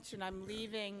want to mention I'm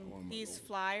leaving these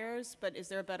flyers, but is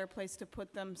there a better place to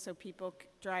put them so people,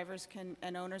 drivers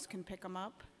and owners can pick them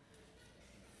up?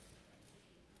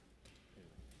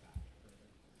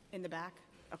 In the back?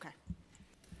 Okay.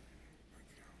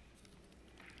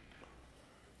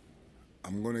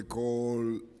 I'm going to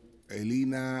call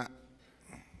Elena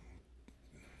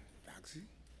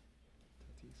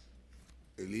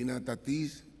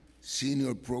Tatis,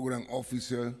 Senior Program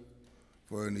Officer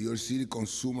for the New York City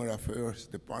Consumer Affairs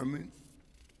Department.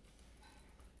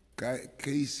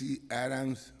 Casey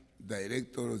Adams,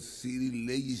 Director of City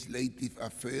Legislative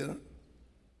Affairs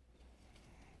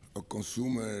or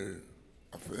Consumer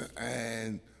Affairs,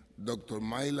 and Dr.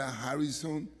 Myla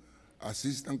Harrison,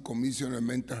 Assistant Commissioner of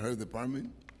Mental Health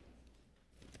Department.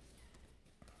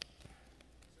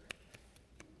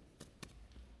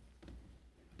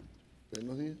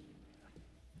 Buenos días.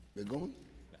 They're going?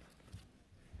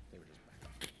 They were just back.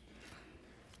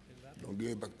 Don't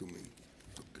give it back to me.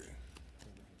 Okay.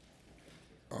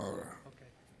 All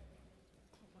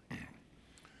right.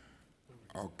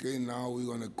 Okay, now we're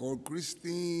gonna call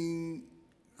Christine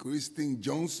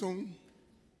Johnson.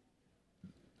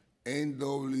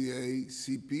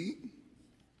 NWACP,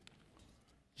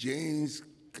 James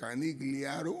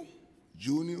Canigliaro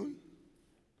Jr.,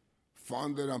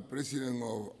 founder and president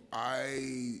of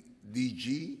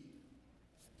IDG,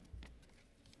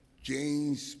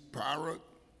 James Parrott,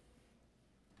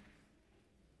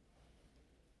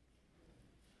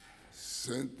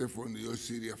 Center for New York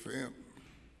City FM,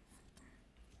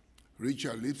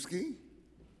 Richard Lipsky,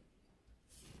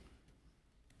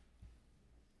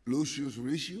 Lucius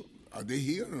Riccio. Are they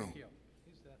here or no? Yeah,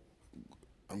 he's that.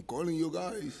 I'm calling you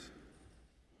guys.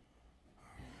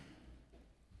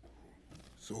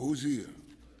 So who's here?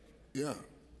 Yeah.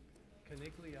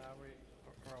 Canigliari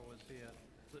was here.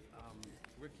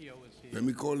 Riccio is here. Let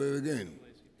me call it again.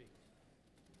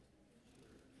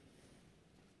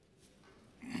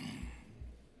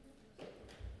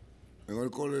 I'm going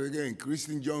to call it again.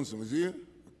 Kristen Johnson is here?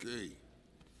 Okay.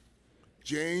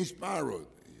 James Parrott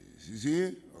is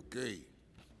here? Okay.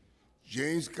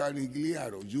 James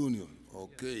Canigliaro Jr.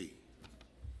 Okay.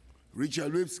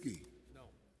 Richard Lipsky? No.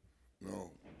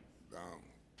 No. Down.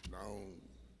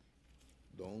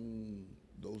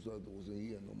 Those are those in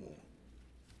here no more.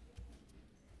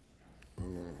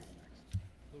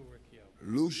 Lou Riccio.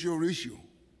 Lucio Riccio.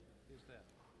 Who's that?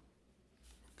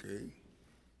 Okay.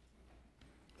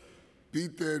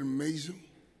 Peter Mason.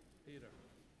 Peter.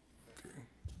 Okay.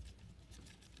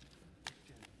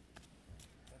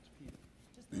 That's Peter.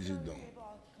 This is done.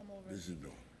 This is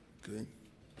done. Okay.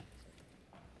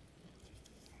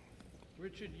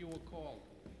 Richard, you were called.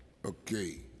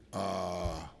 Okay.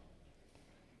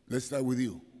 Let's start with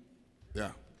you.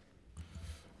 Yeah.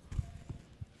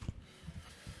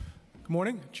 Good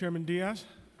morning, Chairman Diaz,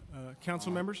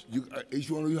 council members. Each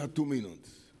one of you have 2 minutes.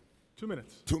 2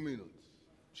 minutes. 2 minutes.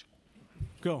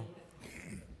 Go.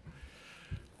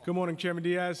 Good morning, Chairman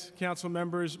Diaz, council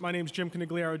members. My name is Jim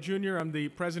Canigliaro Jr. I'm the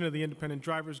president of the Independent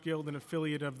Drivers Guild, an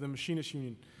affiliate of the Machinists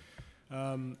Union.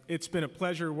 It's been a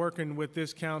pleasure working with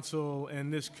this council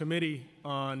and this committee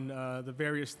on the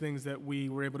various things that we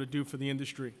were able to do for the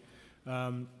industry.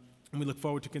 And we look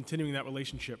forward to continuing that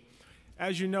relationship.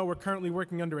 As you know, we're currently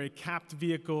working under a capped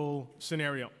vehicle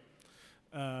scenario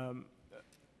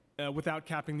without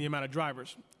capping the amount of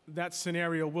drivers. That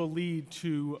scenario will lead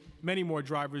to many more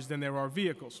drivers than there are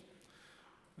vehicles.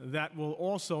 That will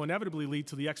also inevitably lead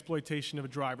to the exploitation of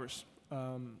drivers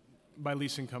by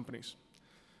leasing companies.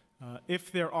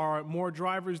 If there are more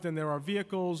drivers than there are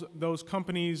vehicles, those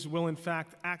companies will in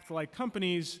fact act like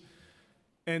companies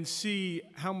and see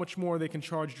how much more they can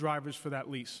charge drivers for that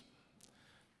lease.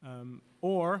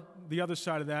 Or the other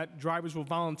side of that, drivers will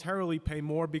voluntarily pay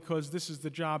more because this is the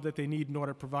job that they need in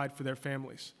order to provide for their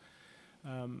families.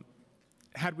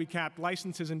 Had we capped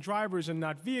licenses and drivers and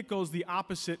not vehicles, the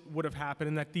opposite would have happened,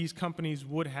 and that these companies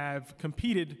would have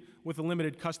competed with a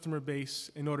limited customer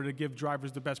base in order to give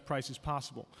drivers the best prices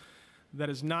possible. That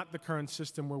is not the current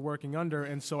system we're working under,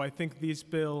 and so I think this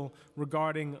bill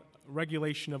regarding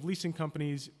regulation of leasing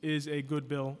companies is a good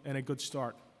bill and a good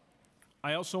start.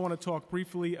 I also want to talk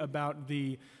briefly about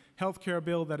the health care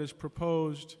bill that is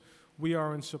proposed. We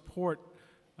are in support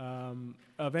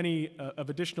of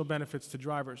additional benefits to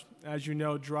drivers. As you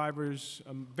know, drivers,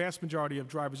 vast majority of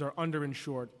drivers are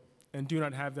underinsured and do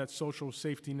not have that social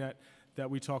safety net that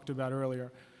we talked about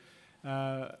earlier.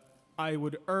 I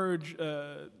would urge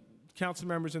council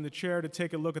members and the chair to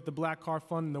take a look at the Black Car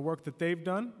Fund and the work that they've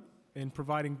done in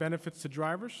providing benefits to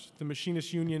drivers. The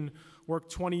Machinists Union worked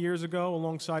 20 years ago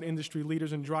alongside industry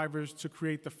leaders and drivers to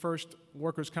create the first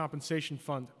workers' compensation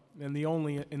fund, and the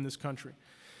only in this country.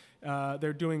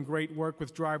 They're doing great work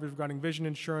with drivers regarding vision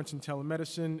insurance and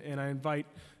telemedicine, and I invite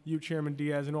you, Chairman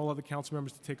Diaz, and all other council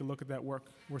members to take a look at that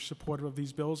work. We're supportive of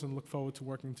these bills and look forward to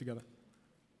working together.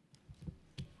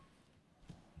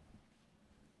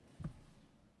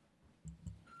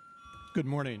 Good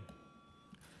morning.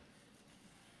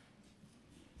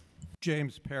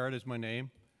 James Parrott is my name.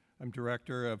 I'm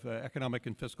Director of Economic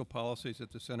and Fiscal Policies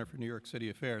at the Center for New York City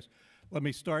Affairs. Let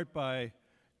me start by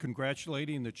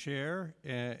congratulating the chair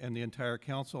and the entire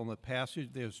council on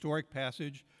the historic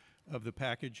passage of the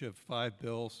package of 5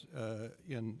 bills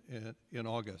in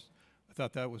August. I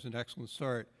thought that was an excellent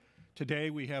start. Today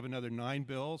we have another 9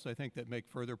 bills, I think, that make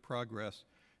further progress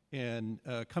in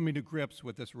coming to grips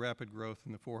with this rapid growth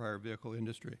in the for-hire vehicle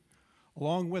industry.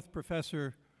 Along with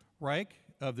Professor Reich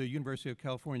of the University of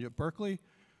California at Berkeley,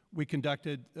 we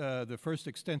conducted the first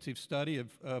extensive study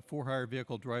of for-hire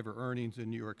vehicle driver earnings in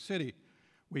New York City.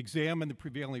 We examined the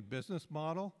prevailing business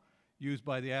model used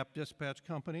by the app dispatch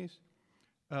companies.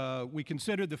 We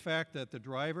considered the fact that the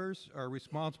drivers are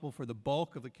responsible for the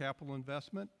bulk of the capital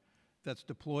investment that's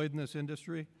deployed in this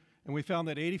industry, and we found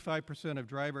that 85% of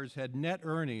drivers had net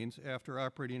earnings after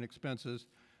operating expenses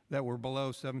that were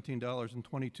below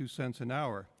 $17.22 an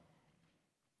hour.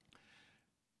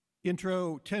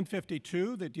 Intro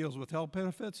 1052 that deals with health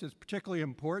benefits is particularly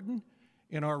important.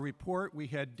 In our report, we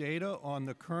had data on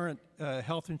the current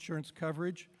health insurance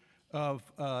coverage of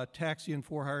taxi and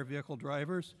for-hire vehicle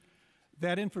drivers.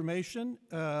 That information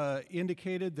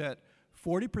indicated that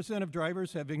 40% of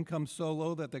drivers have income so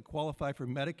low that they qualify for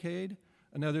Medicaid.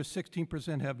 Another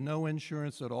 16% have no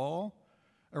insurance at all.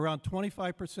 Around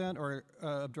 25%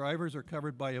 of drivers are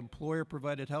covered by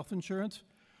employer-provided health insurance.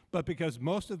 But because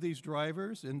most of these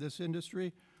drivers in this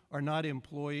industry are not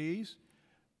employees,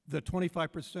 the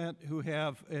 25% who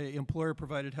have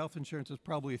employer-provided health insurance is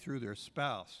probably through their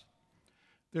spouse.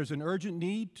 There's an urgent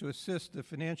need to assist the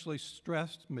financially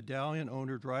stressed medallion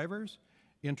owner drivers.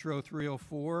 Intro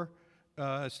 304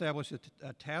 established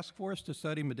a task force to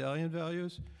study medallion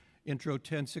values. Intro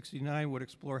 1069 would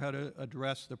explore how to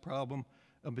address the problem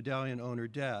of medallion owner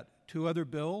debt. Two other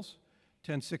bills,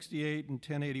 1068 and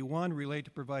 1081, relate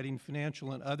to providing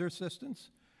financial and other assistance,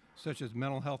 such as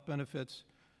mental health benefits,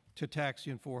 to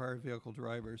taxi and for-hire vehicle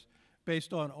drivers.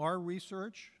 Based on our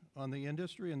research on the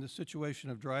industry and the situation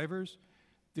of drivers,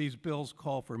 these bills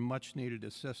call for much-needed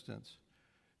assistance.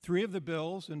 Three of the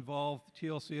bills involve the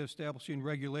TLC establishing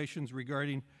regulations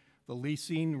regarding the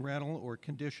leasing, rental, or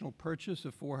conditional purchase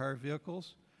of for-hire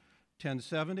vehicles.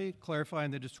 1070,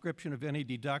 clarifying the description of any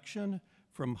deduction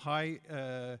from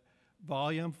high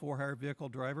volume for-hire vehicle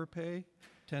driver pay.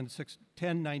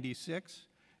 1096,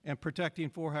 and protecting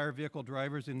for-hire vehicle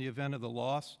drivers in the event of the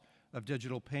loss of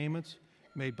digital payments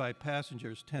made by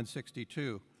passengers.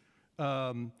 1062.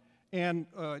 And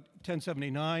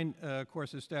 1079, of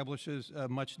course, establishes a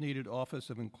much-needed Office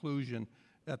of Inclusion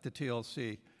at the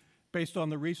TLC. Based on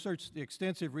the research, the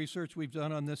extensive research we've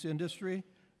done on this industry,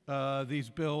 these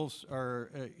bills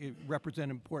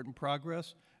represent important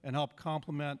progress and help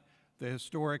complement the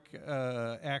historic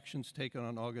actions taken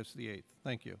on August the 8th.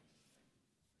 Thank you.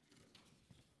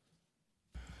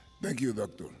 Thank you,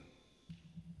 Doctor.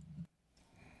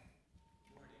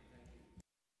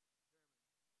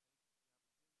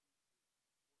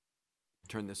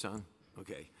 Turn this on?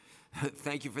 Okay.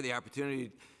 Thank you for the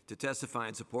opportunity to testify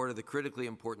in support of the critically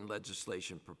important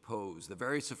legislation proposed. The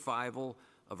very survival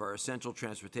of our essential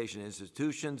transportation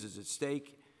institutions is at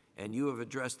stake, and you have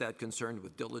addressed that concern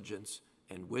with diligence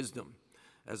and wisdom.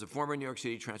 As a former New York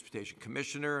City Transportation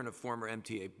Commissioner and a former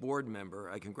MTA board member,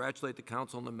 I congratulate the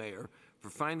Council and the Mayor for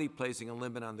finally placing a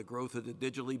limit on the growth of the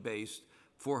digitally based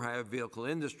for-hire vehicle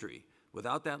industry.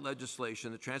 Without that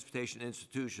legislation, the transportation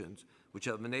institutions, which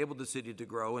have enabled the city to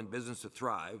grow and business to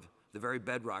thrive, the very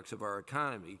bedrocks of our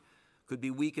economy, could be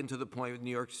weakened to the point that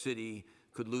New York City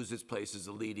could lose its place as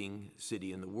a leading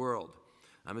city in the world.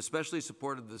 I'm especially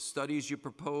supportive of the studies you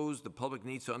propose. The public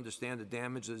needs to understand the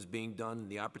damage that is being done and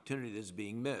the opportunity that is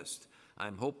being missed.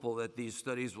 I'm hopeful that these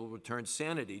studies will return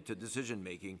sanity to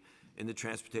decision-making in the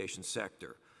transportation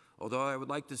sector. Although I would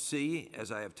like to see,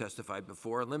 as I have testified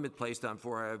before, a limit placed on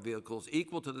for-hire vehicles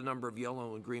equal to the number of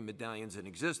yellow and green medallions in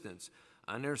existence,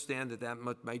 I understand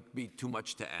that might be too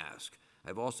much to ask.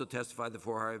 I've also testified that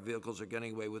for-hire vehicles are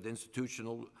getting away with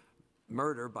institutional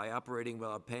murder by operating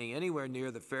without paying anywhere near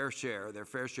their fair share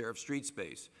of street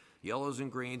space. Yellows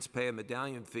and greens pay a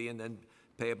medallion fee and then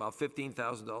pay about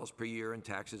 $15,000 per year in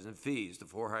taxes and fees. The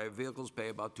for-hire vehicles pay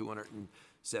about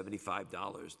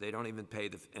 $275. They don't even pay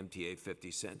the MTA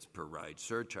 50 cents per ride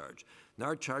surcharge.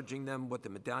 Not charging them what the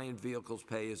medallion vehicles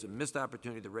pay is a missed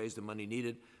opportunity to raise the money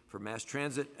needed for mass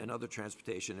transit and other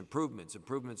transportation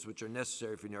improvements which are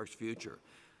necessary for New York's future.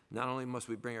 Not only must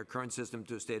we bring our current system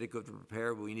to a state of good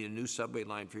repair, but we need a new subway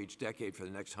line for each decade for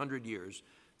the next 100 years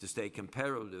to stay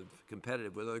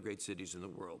competitive with other great cities in the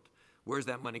world. Where's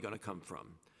that money going to come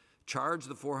from? Charge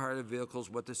the for-hire vehicles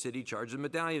what the city charges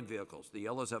medallion vehicles. The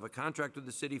Yellows have a contract with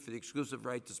the city for the exclusive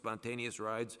right to spontaneous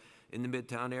rides in the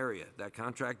Midtown area. That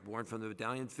contract, born from the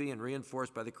medallion fee and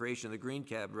reinforced by the creation of the green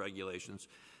cab regulations,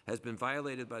 has been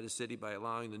violated by the city by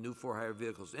allowing the new for-hire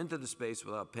vehicles into the space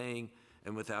without paying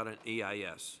and without an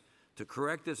EIS. To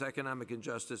correct this economic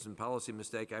injustice and policy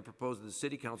mistake, I propose that the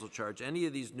City Council charge any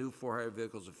of these new for-hire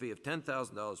vehicles a fee of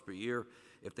 $10,000 per year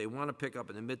if they want to pick up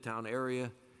in the Midtown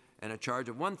area, and a charge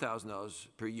of $1,000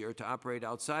 per year to operate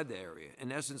outside the area.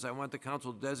 In essence, I want the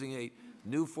Council to designate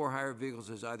new for-hire vehicles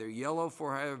as either yellow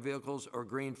for-hire vehicles or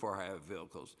green for-hire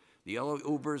vehicles. The yellow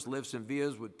Ubers, Lyfts, and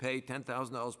Vias would pay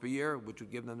 $10,000 per year, which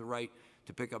would give them the right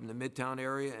to pick up in the Midtown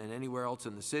area and anywhere else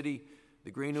in the city.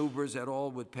 The green Ubers at all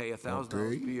would pay $1,000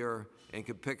 per year and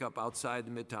could pick up outside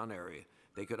the Midtown area.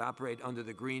 They could operate under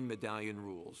the green medallion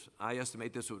rules. I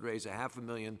estimate this would raise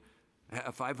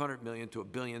 $500 million to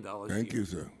 $1 billion a year. Thank you,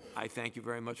 sir. I thank you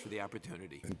very much for the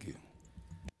opportunity. Thank you.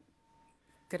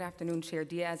 Good afternoon, Chair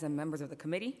Diaz and members of the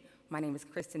committee. My name is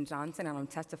Kristen Johnson, and I'm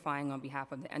testifying on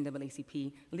behalf of the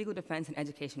NAACP Legal Defense and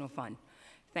Educational Fund.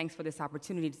 Thanks for this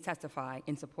opportunity to testify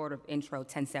in support of Intro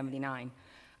 1079.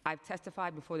 I've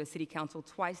testified before the City Council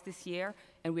twice this year,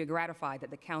 and we are gratified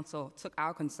that the Council took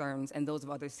our concerns and those of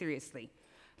others seriously.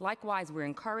 Likewise, we're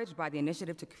encouraged by the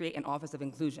initiative to create an Office of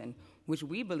Inclusion, which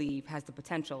we believe has the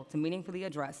potential to meaningfully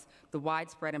address the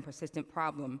widespread and persistent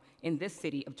problem in this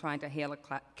city of trying to hail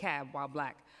a cab while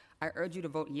Black. I urge you to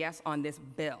vote yes on this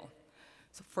bill.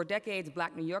 So for decades,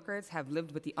 Black New Yorkers have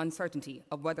lived with the uncertainty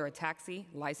of whether a taxi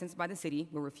licensed by the city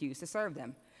will refuse to serve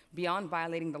them. Beyond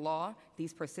violating the law,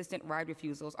 these persistent ride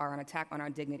refusals are an attack on our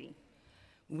dignity.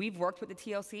 We've worked with the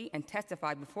TLC and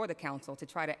testified before the Council to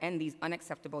try to end these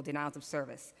unacceptable denials of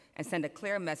service and send a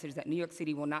clear message that New York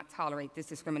City will not tolerate this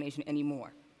discrimination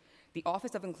anymore. The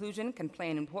Office of Inclusion can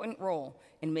play an important role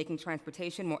in making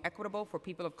transportation more equitable for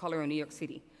people of color in New York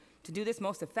City. To do this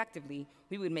most effectively,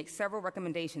 we would make several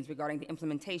recommendations regarding the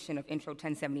implementation of Intro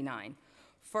 1079.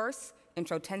 First,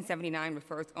 Intro 1079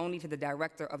 refers only to the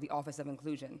Director of the Office of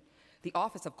Inclusion. The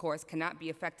office, of course, cannot be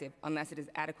effective unless it is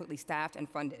adequately staffed and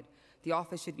funded. The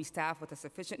office should be staffed with a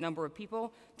sufficient number of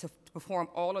people to perform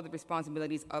all of the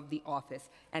responsibilities of the office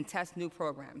and test new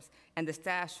programs, and the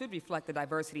staff should reflect the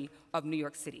diversity of New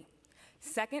York City.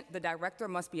 Second, the director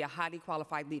must be a highly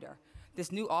qualified leader.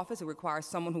 This new office will require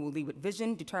someone who will lead with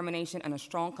vision, determination, and a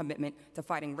strong commitment to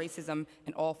fighting racism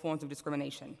and all forms of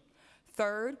discrimination.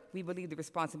 Third, we believe the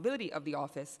responsibility of the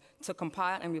office to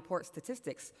compile and report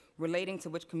statistics relating to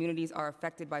which communities are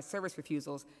affected by service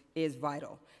refusals is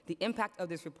vital. The impact of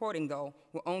this reporting, though,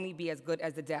 will only be as good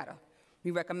as the data.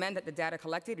 We recommend that the data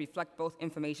collected reflect both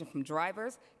information from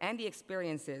drivers and the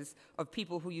experiences of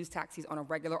people who use taxis on a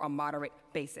regular or moderate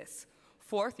basis.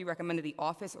 Fourth, we recommend that the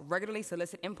office regularly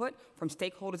solicit input from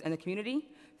stakeholders in the community.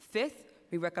 Fifth,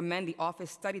 we recommend the office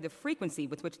study the frequency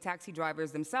with which taxi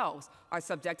drivers themselves are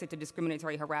subjected to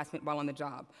discriminatory harassment while on the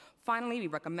job. Finally, we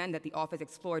recommend that the office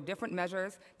explore different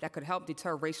measures that could help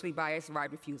deter racially biased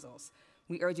ride refusals.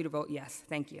 We urge you to vote yes.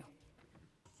 Thank you.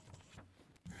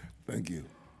 Thank you.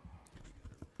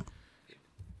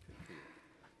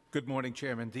 Good morning,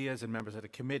 Chairman Diaz and members of the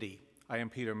committee. I am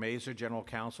Peter Mazur, General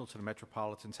Counsel to the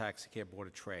Metropolitan Taxicab Board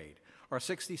of Trade. Our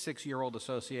 66-year-old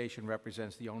association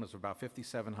represents the owners of about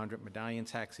 5,700 medallion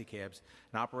taxicabs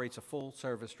and operates a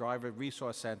full-service driver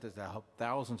resource center that help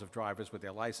thousands of drivers with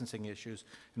their licensing issues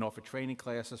and offer training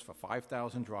classes for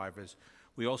 5,000 drivers.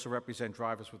 We also represent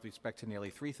drivers with respect to nearly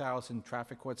 3,000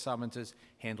 traffic court summonses,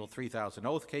 handled 3,000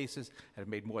 oath cases, and have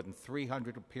made more than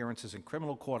 300 appearances in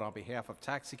criminal court on behalf of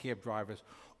taxicab drivers,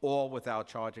 all without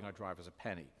charging our drivers a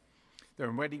penny. There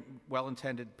are many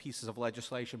well-intended pieces of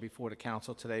legislation before the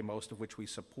Council today, most of which we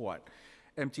support.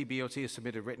 MTBOT has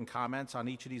submitted written comments on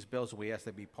each of these bills, and we ask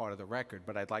they be part of the record,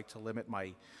 but I'd like to limit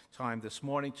my time this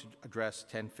morning to address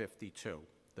 1052,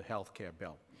 the health care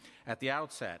bill. At the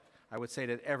outset, I would say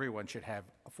that everyone should have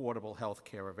affordable health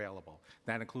care available.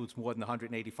 That includes more than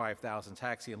 185,000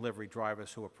 taxi and livery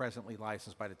drivers who are presently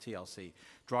licensed by the TLC.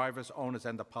 Drivers, owners,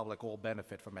 and the public all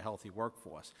benefit from a healthy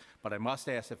workforce. But I must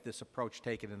ask if this approach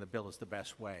taken in the bill is the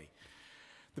best way.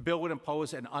 The bill would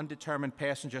impose an undetermined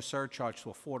passenger surcharge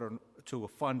to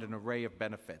fund an array of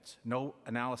benefits. No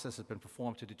analysis has been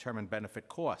performed to determine benefit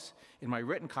costs. In my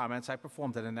written comments, I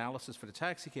performed an analysis for the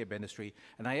taxicab industry,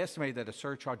 and I estimated that a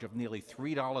surcharge of nearly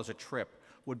 $3 a trip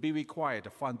would be required to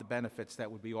fund the benefits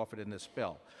that would be offered in this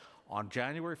bill. On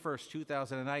January 1st,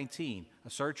 2019, a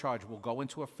surcharge will go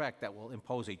into effect that will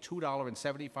impose a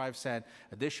 $2.75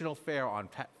 additional fare on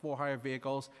For-Hir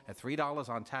vehicles and $3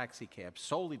 on taxi cabs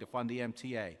solely to fund the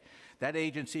MTA. That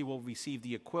agency will receive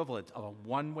the equivalent of a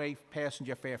one-way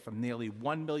passenger fare from nearly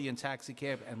 1 million taxi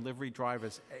cab and livery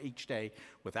drivers each day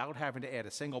without having to add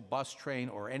a single bus, train,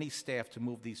 or any staff to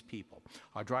move these people.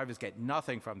 Our drivers get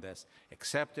nothing from this,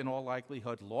 except in all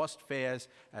likelihood lost fares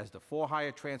as the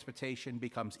For-Hir transportation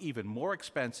becomes even more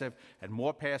expensive and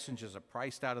more passengers are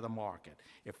priced out of the market.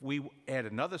 If we add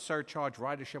another surcharge,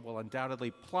 ridership will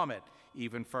undoubtedly plummet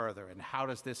even further. And how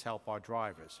does this help our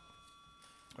drivers?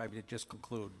 Let me just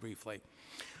conclude briefly.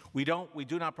 We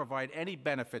do not provide any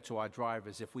benefit to our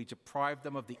drivers if we deprive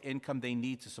them of the income they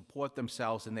need to support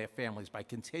themselves and their families by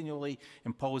continually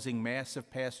imposing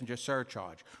massive passenger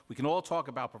surcharge. We can all talk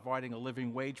about providing a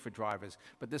living wage for drivers,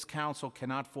 but this council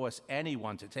cannot force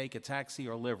anyone to take a taxi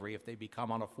or livery if they become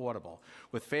unaffordable.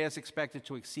 With fares expected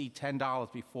to exceed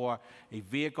 $10 before a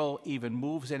vehicle even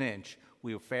moves an inch,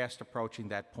 we are fast approaching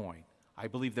that point. I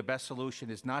believe the best solution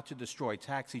is not to destroy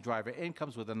taxi driver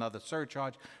incomes with another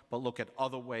surcharge, but look at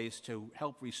other ways to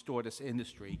help restore this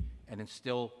industry and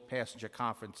instill passenger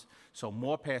confidence so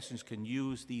more passengers can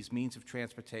use these means of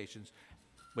transportation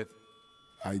with...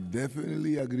 I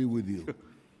definitely agree with you.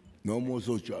 No more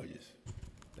surcharges.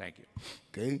 Thank you.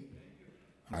 Okay?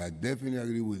 I definitely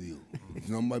agree with you. It's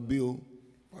not my bill,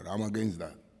 but I'm against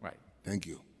that. Right. Thank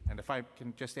you. And if I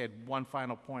can just add one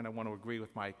final point, I want to agree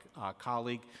with my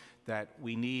colleague that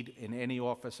we need in any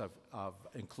office of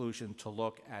inclusion to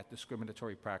look at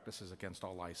discriminatory practices against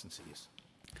all licensees.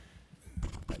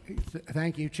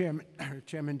 Thank you,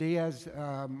 Chairman Diaz.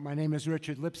 My name is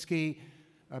Richard Lipsky.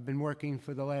 I've been working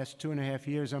for the last 2.5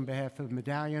 years on behalf of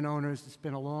medallion owners. It's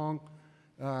been a long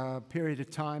period of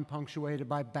time punctuated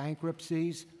by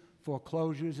bankruptcies,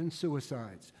 foreclosures, and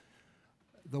suicides.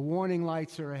 The warning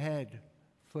lights are ahead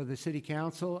for the City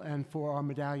Council and for our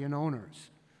medallion owners.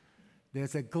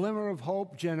 There's a glimmer of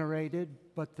hope generated,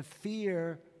 but the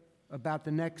fear about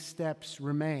the next steps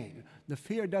remain. The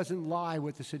fear doesn't lie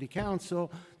with the City Council.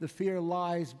 The fear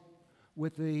lies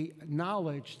with the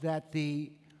knowledge that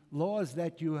the laws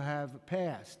that you have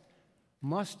passed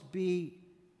must be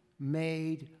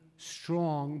made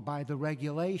strong by the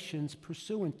regulations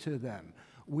pursuant to them.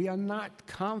 We are not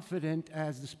confident,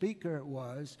 as the Speaker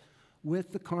was,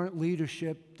 with the current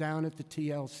leadership down at the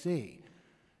TLC.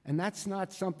 And that's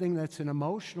not something that's an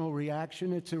emotional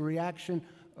reaction. It's a reaction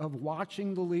of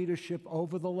watching the leadership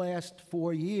over the last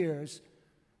 4 years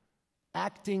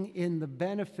acting in the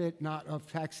benefit not of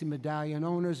taxi medallion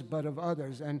owners, but of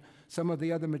others. And some of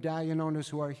the other medallion owners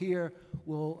who are here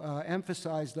will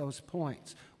emphasize those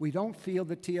points. We don't feel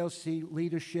the TLC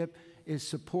leadership is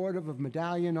supportive of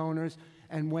medallion owners.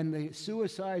 And when the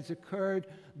suicides occurred,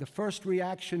 the first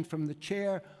reaction from the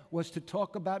chair was to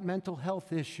talk about mental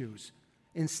health issues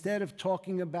instead of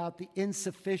talking about the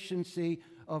insufficiency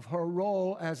of her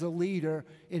role as a leader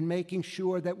in making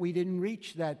sure that we didn't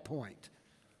reach that point.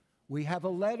 We have a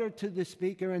letter to the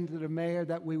Speaker and to the Mayor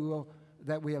that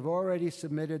we have already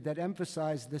submitted that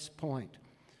emphasize this point.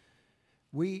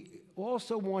 We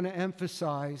also want to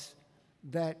emphasize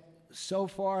that so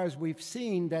far as we've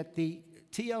seen that the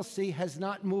TLC has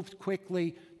not moved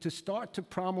quickly to start to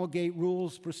promulgate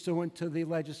rules pursuant to the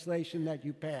legislation that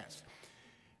you passed.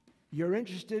 You're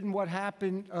interested in what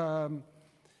happened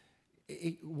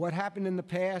in the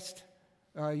past.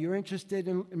 You're interested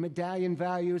in medallion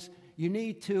values. You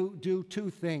need to do two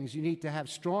things. You need to have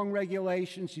strong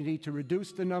regulations. You need to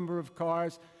reduce the number of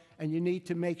cars. And you need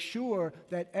to make sure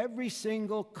that every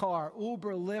single car,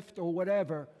 Uber, Lyft, or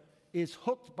whatever, is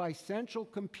hooked by central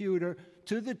computer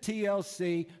to the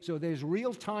TLC so there's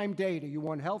real-time data. You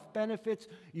want health benefits,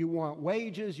 you want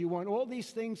wages, you want all these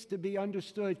things to be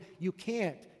understood. You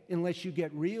can't unless you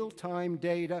get real-time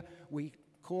data. We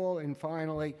call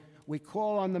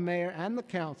on the mayor and the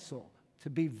council to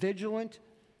be vigilant,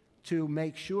 to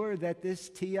make sure that this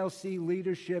TLC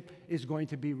leadership is going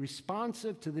to be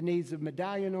responsive to the needs of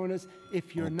medallion owners.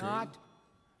 If you're not,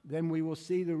 then we will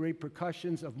see the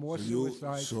repercussions of more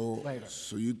suicides later.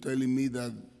 So you're telling me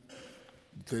that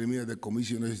the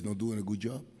commissioner is not doing a good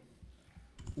job?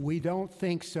 We don't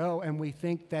think so, and we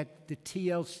think that the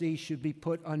TLC should be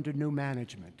put under new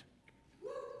management.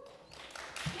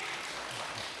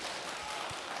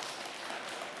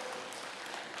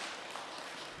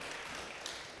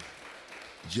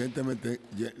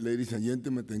 Ladies and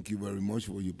gentlemen, thank you very much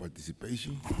for your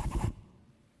participation.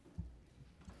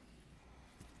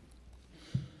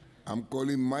 I'm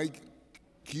calling Mike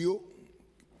Keo.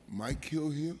 Mike Keo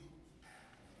here.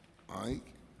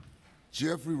 Mike.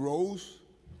 Jeffrey Rose.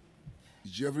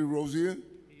 Is Jeffrey Rose here?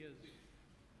 He is.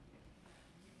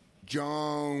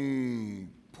 John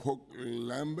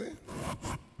Poglambe.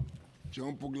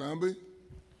 John Poglambe.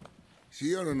 Is he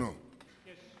here or no?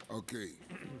 Yes. Okay.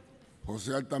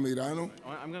 Jose Altamirano.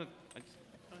 I'm going to...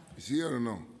 Is he here or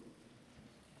no?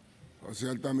 Jose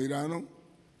Altamirano?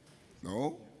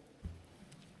 No.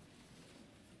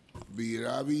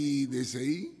 Virabi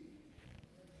DCI.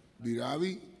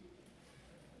 Virabi.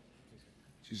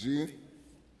 ¿Sí sigue?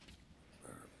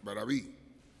 Barabi.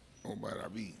 O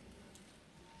Barabi.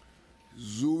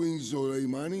 Zubin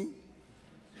Soleimani.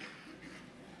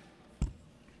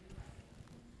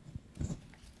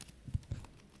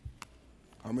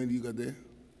 How many you got there?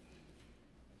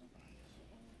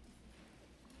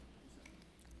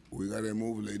 We got to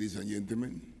move, ladies and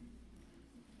gentlemen.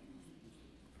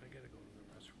 I got to go to the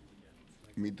restroom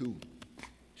again. Me too.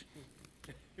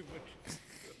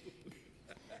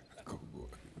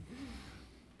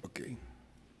 Okay.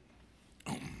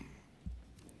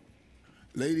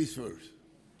 Ladies first.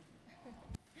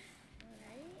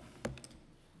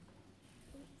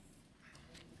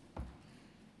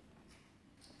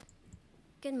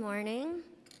 Good morning.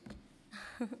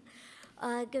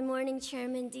 Good morning,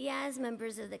 Chairman Diaz,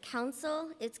 members of the council.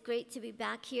 It's great to be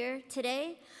back here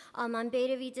today. I'm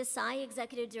Betavi Desai,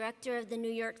 Executive Director of the New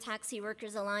York Taxi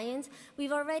Workers Alliance.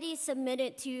 We've already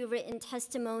submitted to you written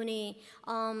testimony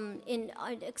in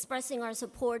expressing our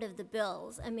support of the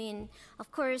bills. I mean,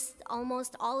 of course,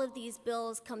 almost all of these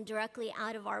bills come directly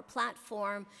out of our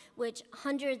platform, which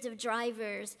hundreds of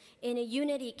drivers in a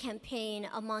unity campaign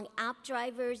among app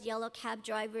drivers, yellow cab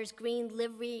drivers, green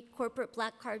livery, corporate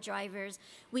black car drivers,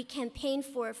 we campaigned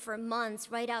for months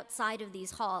right outside of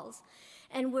these halls.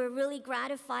 And we're really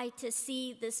gratified to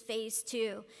see this phase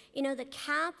two. You know, the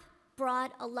cap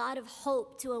brought a lot of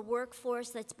hope to a workforce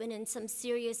that's been in some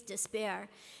serious despair.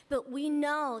 But we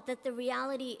know that the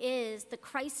reality is the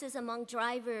crisis among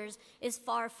drivers is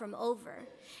far from over,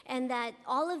 and that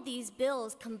all of these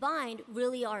bills combined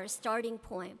really are a starting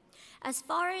point. As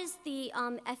far as the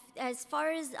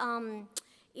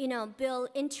Bill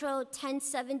Intro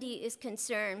 1070 is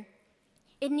concerned,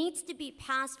 it needs to be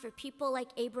passed for people like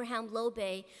Abraham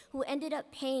Lobe, who ended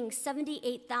up paying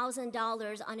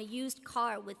 $78,000 on a used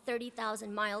car with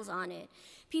 30,000 miles on it.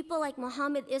 People like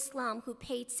Muhammad Islam, who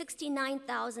paid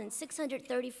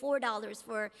 $69,634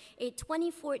 for a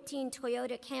 2014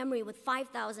 Toyota Camry with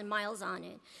 5,000 miles on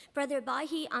it. Brother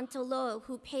Bahi Antolo,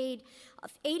 who paid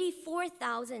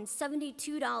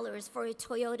 $84,072 for a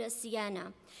Toyota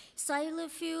Sienna.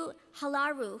 Sailufu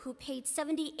Halaru, who paid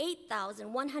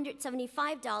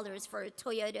 $78,175 for a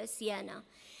Toyota Sienna.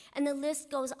 And the list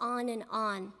goes on and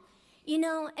on. You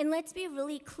know, and let's be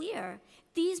really clear,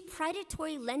 these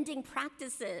predatory lending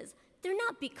practices, they're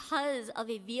not because of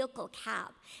a vehicle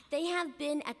cap. They have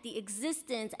been at the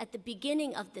existence at the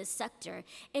beginning of this sector.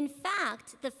 In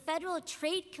fact, the Federal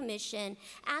Trade Commission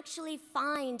actually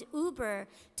fined Uber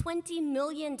 $20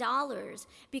 million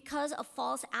because of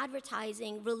false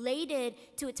advertising related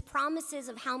to its promises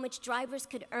of how much drivers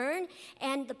could earn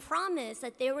and the promise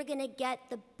that they were going to get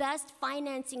the best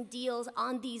financing deals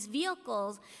on these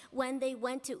vehicles when they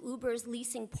went to Uber's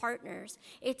leasing partners.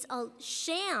 It's a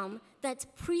sham that's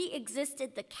pre-existed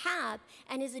the cap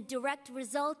and is a direct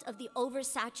result of the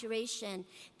oversaturation.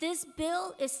 This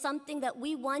bill is something that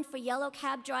we won for yellow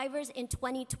cab drivers in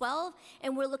 2012,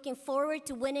 and we're looking forward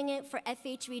to winning it for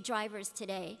FHV drivers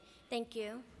today. Thank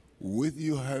you. With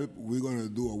your help, we're going to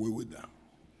do away with that.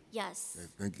 Yes. Okay,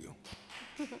 thank you.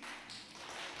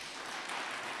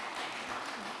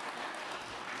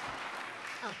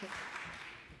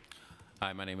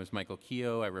 Hi, my name is Michael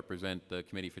Keogh. I represent the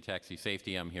Committee for Taxi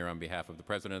Safety. I'm here on behalf of the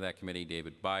president of that committee,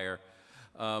 David Beyer.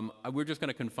 We're just going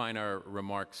to confine our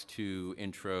remarks to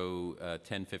Intro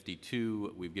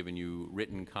 1052. We've given you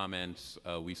written comments.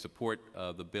 We support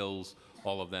the bills,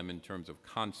 all of them in terms of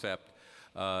concept.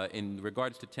 In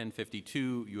regards to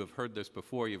 1052, you have heard this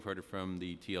before. You've heard it from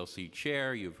the TLC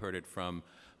chair. You've heard it from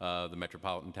the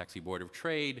Metropolitan Taxi Board of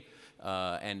Trade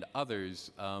and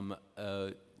others.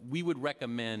 We would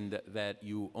recommend that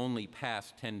you only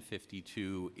pass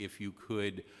 1052 if you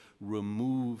could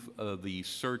remove the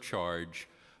surcharge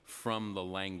from the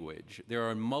language. There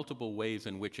are multiple ways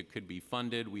in which it could be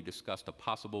funded. We discussed a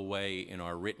possible way in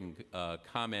our written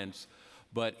comments,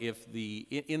 but if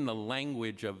in the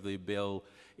language of the bill,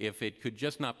 if it could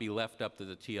just not be left up to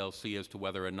the TLC as to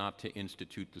whether or not to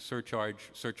institute the surcharge.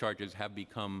 Surcharges have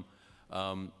become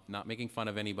not making fun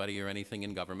of anybody or anything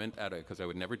in government, because I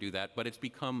would never do that, but it's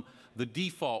become the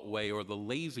default way or the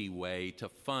lazy way to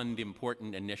fund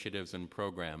important initiatives and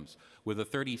programs. With a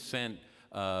 30-cent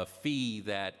fee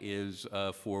that is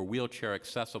for wheelchair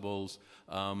accessibles,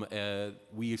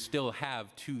 we still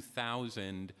have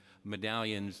 2,000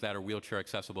 medallions that are wheelchair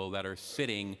accessible that are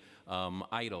sitting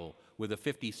idle. With a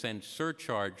 50-cent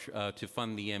surcharge to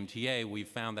fund the MTA, we've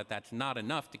found that that's not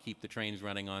enough to keep the trains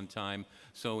running on time.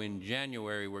 So in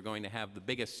January, we're going to have the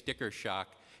biggest sticker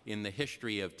shock in the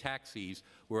history of taxis,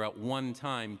 where at one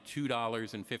time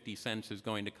 $2.50 is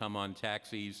going to come on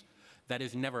taxis. That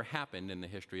has never happened in the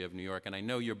history of New York, and I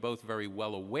know you're both very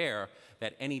well aware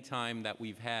that any time that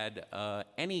we've had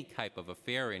any type of a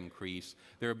fare increase,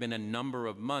 there have been a number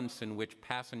of months in which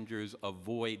passengers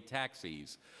avoid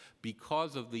taxis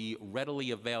because of the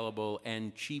readily available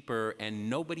and cheaper, and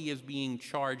nobody is being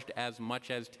charged as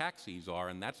much as taxis are,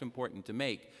 and that's important to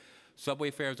make. Subway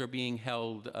fares are being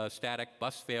held static,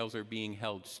 bus fares are being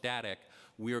held static.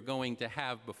 We are going to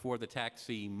have, before the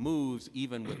taxi moves,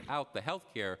 even without the health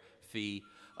care fee,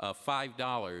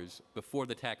 $5 before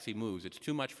the taxi moves. It's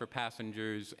too much for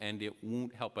passengers, and it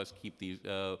won't help us keep these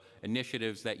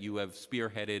initiatives that you have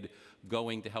spearheaded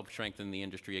going to help strengthen the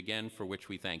industry again, for which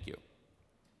we thank you.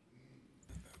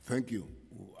 Thank you.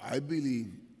 I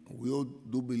believe, we all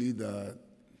do believe that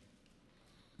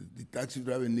The taxi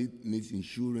driver needs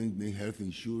insurance, needs health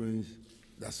insurance.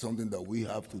 That's something that we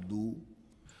have to do.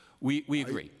 We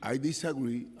agree. I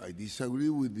disagree. I disagree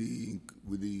with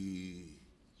the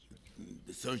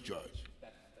surcharge.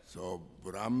 So,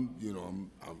 but I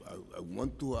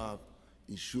want to have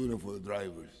insurance for the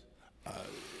drivers,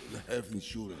 the health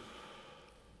insurance.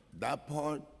 That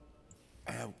part,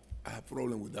 I have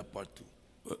problem with that part too.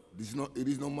 It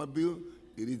is not my bill.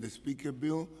 It is the speaker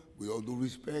bill. With all due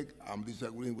respect, I'm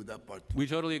disagreeing with that part too. We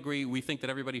totally agree. We think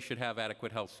that everybody should have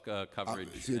adequate health coverage.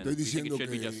 Sí, and estoy we think it diciendo should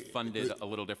be que- just funded a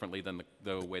little differently than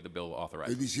the way the bill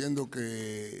authorizes. Estoy diciendo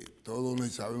que todos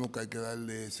sabemos que hay que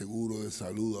darle seguro de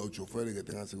salud a los choferes que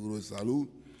tengan seguro de salud.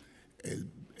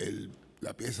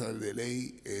 La pieza de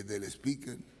ley es del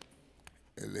speaker,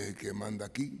 él es el que manda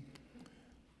aquí.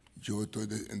 Yo estoy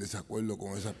en desacuerdo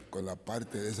con la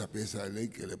parte de esa pieza de ley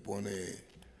que le pone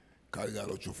carga a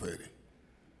los choferes.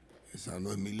 Esa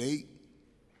no es mi ley,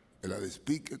 es la de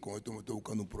speaker. Con esto me estoy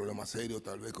buscando un problema serio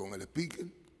tal vez con el speaker,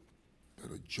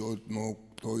 pero yo no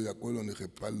estoy de acuerdo ni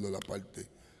respaldo la parte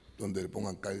donde le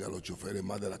pongan carga a los choferes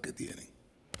más de las que tienen.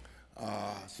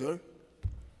 Sir?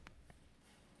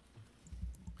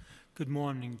 Good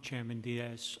morning, Chairman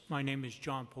Diaz. My name is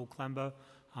John Poclemba.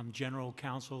 I'm General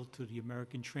Counsel to the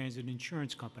American Transit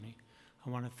Insurance Company. I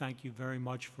want to thank you very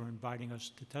much for inviting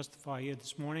us to testify here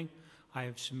this morning. I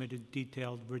have submitted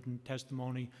detailed written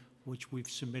testimony, which we've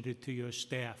submitted to your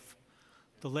staff.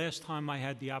 The last time I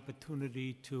had the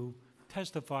opportunity to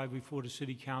testify before the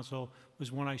City Council was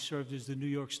when I served as the New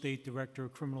York State Director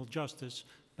of Criminal Justice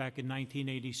back in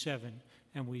 1987,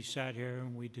 and we sat here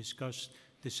and we discussed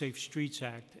the Safe Streets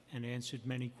Act and answered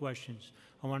many questions.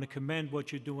 I want to commend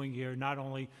what you're doing here, not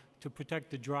only to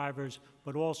protect the drivers,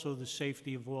 but also the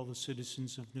safety of all the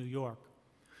citizens of New York.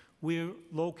 We're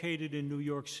located in New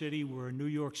York City. We're a New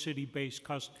York City-based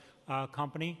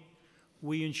company.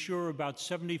 We insure about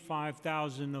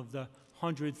 75,000 of the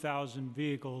 100,000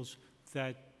 vehicles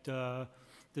that the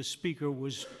speaker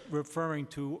was referring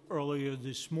to earlier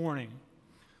this morning.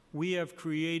 We have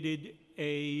created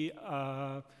a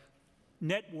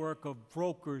network of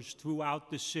brokers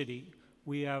throughout the city.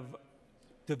 We have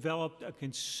developed a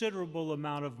considerable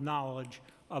amount of knowledge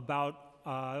about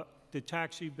the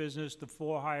taxi business, the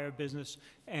For-Hir business,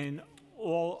 and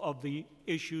all of the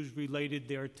issues related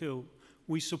thereto.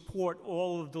 We support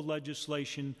all of the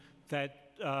legislation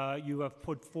that you have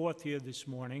put forth here this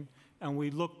morning, and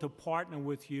we look to partner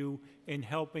with you in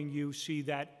helping you see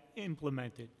that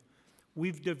implemented.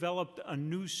 We've developed a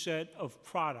new set of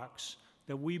products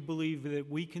that we believe that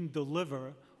we can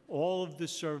deliver all of the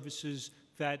services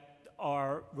that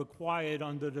are required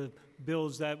under the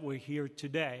bills that we're here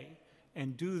today,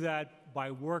 and do that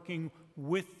by working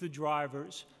with the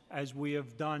drivers as we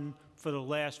have done for the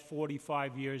last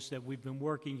 45 years that we've been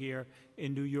working here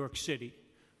in New York City.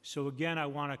 So again, I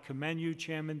want to commend you,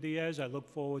 Chairman Diaz. I look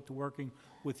forward to working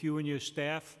with you and your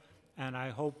staff, and I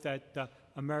hope that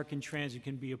American Transit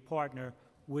can be a partner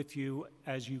with you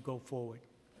as you go forward.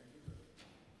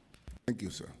 Thank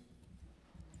you, sir.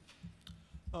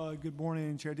 Good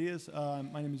morning, Chair Diaz.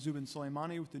 My name is Zubin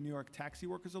Soleimani with the New York Taxi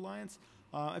Workers Alliance.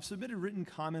 I've submitted written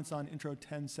comments on Intro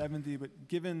 1070, but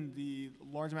given the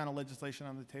large amount of legislation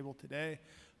on the table today,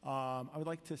 I would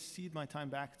like to cede my time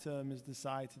back to Ms.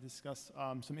 Desai to discuss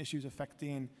some issues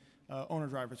affecting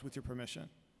owner-drivers, with your permission.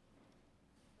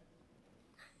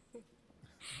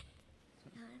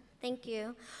 Thank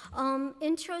you.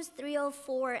 Intros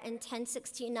 304 and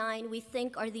 1069, we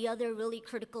think, are the other really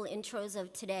critical intros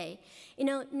of today. You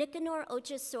know, Nicanor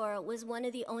Ochasor was one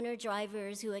of the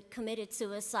owner-drivers who had committed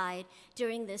suicide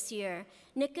during this year.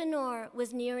 Nicanor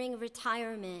was nearing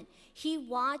retirement. He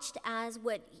watched as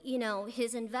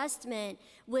his investment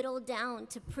whittled down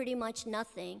to pretty much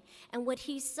nothing. And what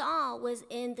he saw was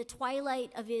in the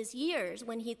twilight of his years,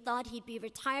 when he thought he'd be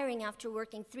retiring after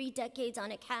working 3 decades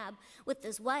on a cab with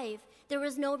his wife, there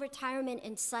was no retirement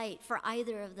in sight for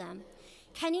either of them.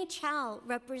 Kenny Chow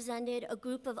represented a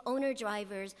group of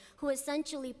owner-drivers who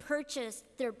essentially purchased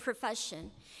their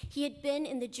profession. He had been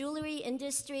in the jewelry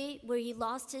industry where he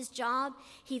lost his job.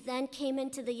 He then came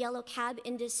into the yellow cab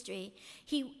industry.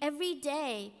 Every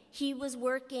day he was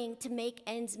working to make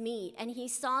ends meet, and he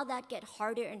saw that get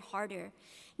harder and harder.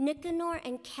 Nicanor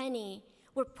and Kenny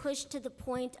were pushed to the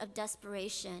point of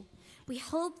desperation. We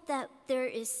hope that there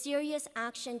is serious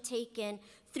action taken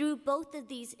through both of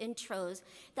these intros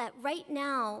that right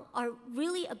now are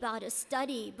really about a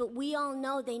study, but we all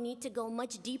know they need to go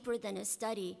much deeper than a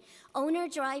study.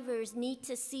 Owner-drivers need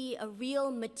to see a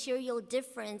real material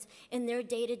difference in their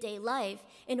day-to-day life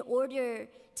in order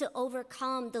to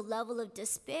overcome the level of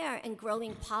despair and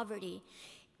growing poverty.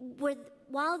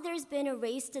 while there's been a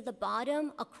race to the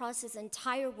bottom across this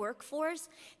entire workforce,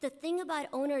 the thing about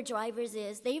owner-drivers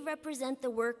is they represent the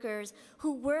workers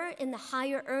who were in the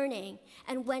higher earning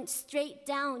and went straight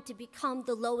down to become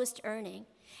the lowest earning.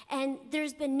 And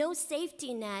there's been no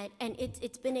safety net, and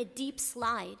it's been a deep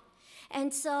slide.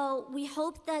 And so we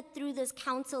hope that through this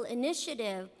council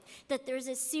initiative, that there's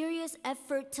a serious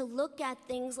effort to look at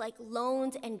things like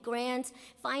loans and grants,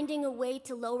 finding a way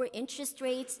to lower interest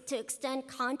rates, to extend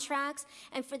contracts,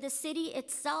 and for the city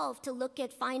itself to look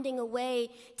at finding a way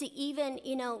to even,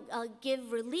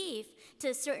 give relief to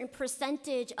a certain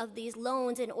percentage of these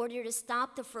loans in order to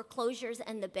stop the foreclosures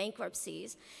and the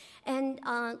bankruptcies. And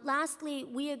lastly,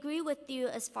 we agree with you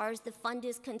as far as the fund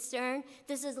is concerned.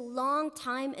 This is a long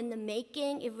time in the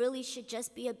making. It really should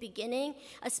just be a beginning,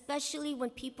 especially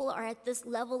when people are at this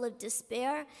level of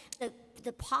despair.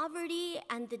 The poverty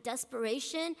and the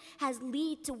desperation has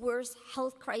led to worse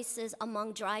health crisis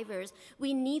among drivers.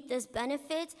 We need this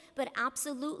benefit, but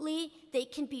absolutely they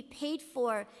can be paid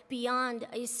for beyond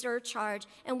a surcharge.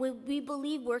 And we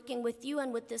believe working with you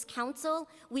and with this council,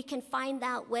 we can find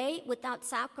that way without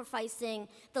sacrificing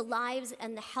the lives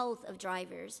and the health of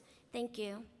drivers. Thank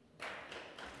you.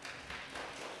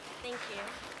 Thank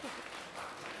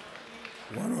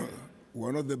you.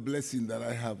 One of the blessings that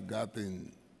I have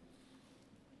gotten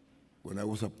when I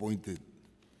was appointed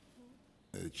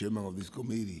chairman of this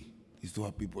committee is to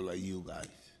have people like you guys.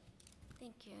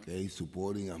 Thank you. Okay,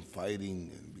 supporting and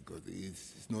fighting, and because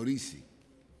it's not easy.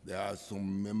 There are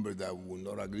some members that will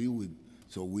not agree with,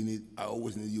 so I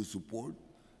always need your support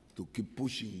to keep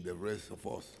pushing the rest of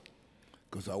us,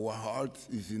 because our heart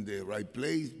is in the right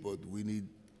place, but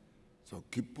so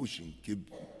keep pushing,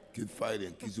 keep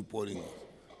fighting, keep supporting us.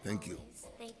 Thank you.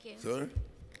 Thank you. Sir?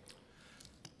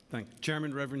 Thank you.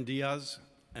 Chairman Reverend Diaz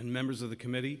and members of the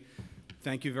committee,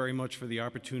 thank you very much for the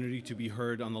opportunity to be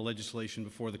heard on the legislation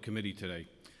before the committee today.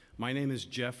 My name is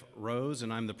Jeff Rose,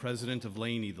 and I'm the president of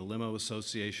Laney, the Limo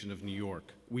Association of New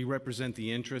York. We represent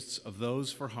the interests of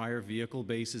those for-hire vehicle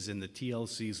bases in the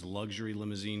TLC's luxury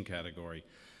limousine category.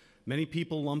 Many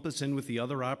people lump us in with the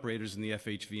other operators in the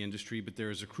FHV industry, but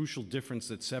there is a crucial difference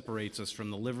that separates us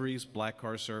from the liveries, black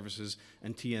car services,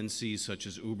 and TNCs such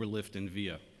as Uber, Lyft, and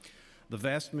Via. The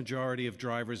vast majority of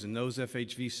drivers in those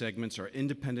FHV segments are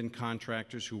independent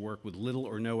contractors who work with little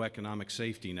or no economic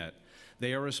safety net.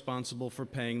 They are responsible for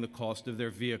paying the cost of their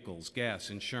vehicles, gas,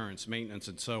 insurance, maintenance,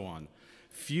 and so on.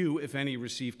 Few, if any,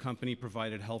 receive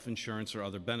company-provided health insurance or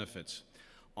other benefits.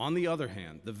 On the other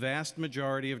hand, the vast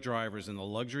majority of drivers in the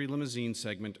luxury limousine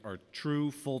segment are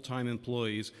true full-time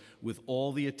employees with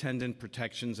all the attendant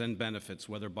protections and benefits,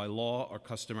 whether by law or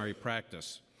customary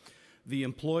practice. The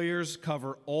employers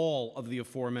cover all of the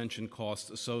aforementioned costs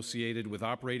associated with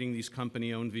operating these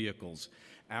company-owned vehicles.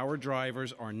 Our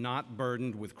drivers are not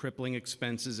burdened with crippling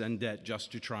expenses and debt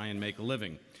just to try and make a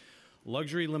living.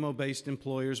 Luxury limo-based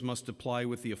employers must comply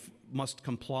with the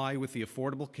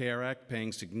Affordable Care Act,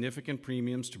 paying significant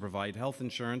premiums to provide health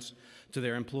insurance to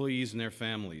their employees and their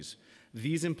families.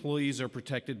 These employees are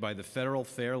protected by the Federal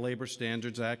Fair Labor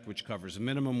Standards Act, which covers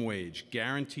minimum wage,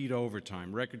 guaranteed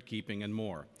overtime, record keeping, and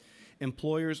more.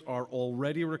 Employers are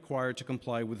already required to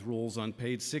comply with rules on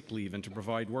paid sick leave and to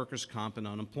provide workers' comp and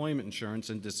unemployment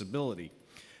insurance and disability.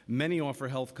 Many offer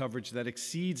health coverage that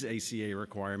exceeds ACA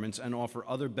requirements and offer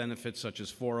other benefits such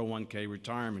as 401k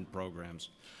retirement programs.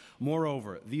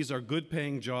 Moreover, these are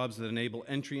good-paying jobs that enable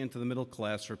entry into the middle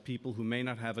class for people who may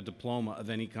not have a diploma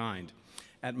of any kind.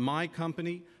 At my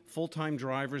company, full-time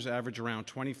drivers average around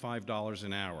 $25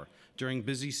 an hour. During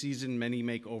busy season, many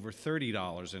make over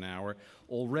 $30 an hour.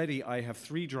 Already, I have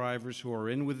 3 drivers who are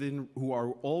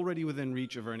already within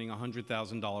reach of earning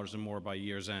 $100,000 or more by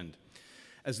year's end.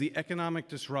 As the economic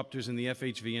disruptors in the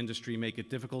FHV industry make it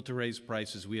difficult to raise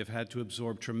prices, we have had to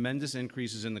absorb tremendous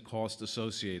increases in the cost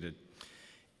associated.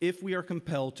 If we are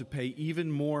compelled to pay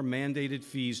even more mandated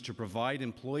fees to provide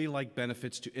employee-like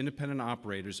benefits to independent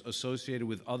operators associated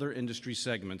with other industry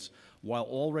segments, while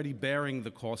already bearing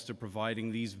the cost of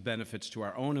providing these benefits to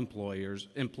our own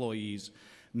employees,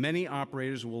 many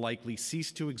operators will likely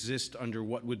cease to exist under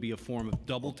what would be a form of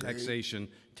double taxation,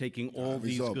 taking all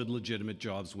these good legitimate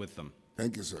jobs with them.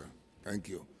 Thank you, sir. Thank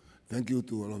you. Thank you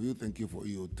to all of you. Thank you for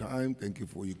your time. Thank you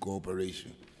for your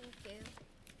cooperation.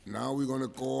 Now we're going to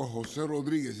call Jose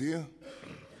Rodriguez here.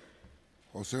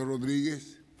 Jose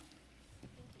Rodriguez.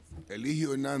 Eligio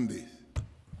Hernández.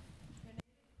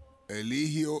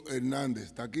 Eligio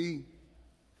Hernández. ¿Está aquí?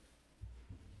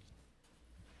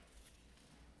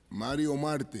 Mario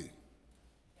Marte.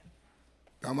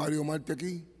 ¿Está Mario Marte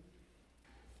aquí?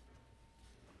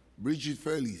 Bridget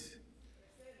Félix.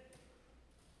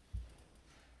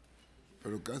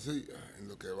 Pero casi en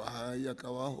lo que baja ahí acá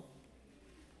abajo.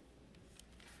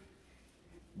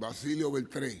 Basilio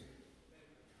Beltré.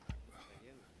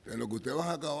 En lo que usted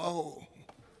baja acá abajo.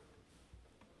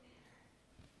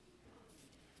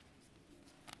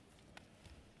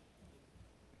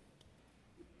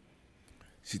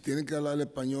 Si tienen que hablar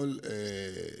español,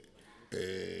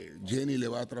 Jenny le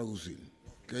va a traducir.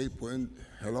 Okay, pueden.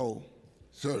 Hello,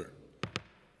 sir.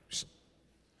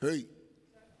 Hey.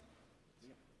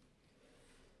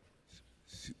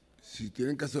 Si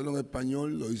tienen que hacerlo en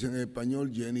español, lo dicen en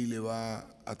español, Jenny le va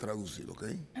a traducir, ¿ok?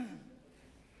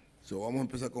 So, vamos a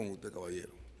empezar con usted,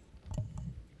 caballero.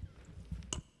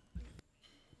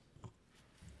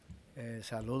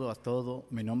 Saludos a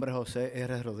todos. Mi nombre es José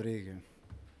R. Rodríguez.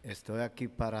 Estoy aquí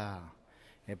para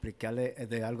explicarle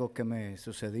de algo que me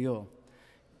sucedió,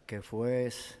 que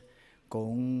fue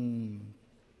con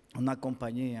una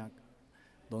compañía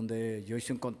donde yo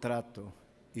hice un contrato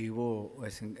y hubo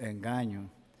engaño.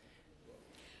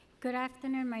 Good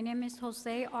afternoon. My name is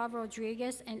Jose R.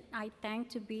 Rodriguez, and I thank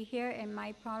to be here. And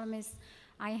my problem is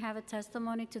I have a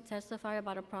testimony to testify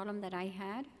about a problem that I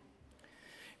had.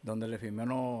 Donde le firmé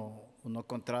unos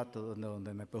contratos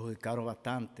donde me perjudicaron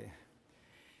bastante.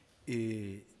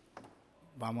 Y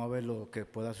vamos a ver lo que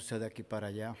pueda suceder aquí para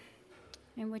allá.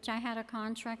 In which I had a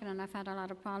contract, and I've had a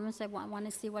lot of problems. I want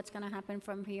to see what's going to happen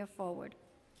from here forward.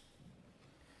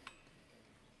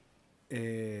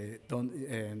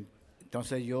 Entonces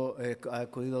yo he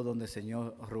acudido donde el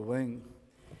señor Rubén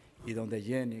y donde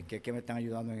Jenny, que me están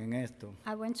ayudando en esto.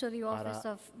 I went to the office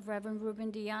of Reverend Ruben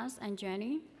Diaz and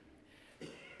Jenny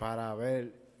para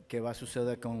ver qué va a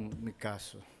suceder con mi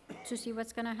caso. to see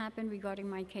what's going to happen regarding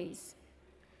my case.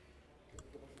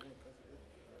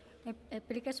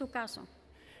 Explique su caso.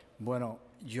 Bueno,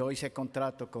 yo hice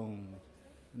contrato con,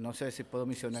 no sé si puedo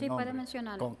mencionar Sí, el nombre, puede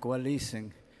mencionarlo. con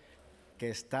Coalition, que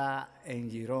está en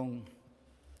Girón,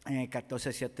 en el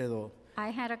 1472. I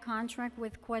had a contract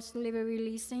with Quest Delivery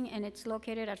Leasing, and it's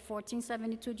located at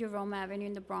 1472 Jerome Avenue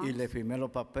in the Bronx. Y le firmé los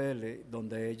papeles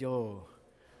donde ellos,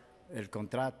 el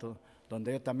contrato,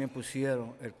 donde ellos también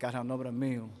pusieron el carro a nombre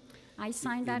mío. I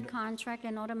signed that contract,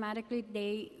 and automatically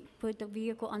they put the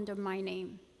vehicle under my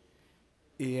name.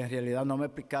 Y en realidad no me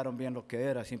explicaron bien lo que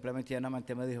era, simplemente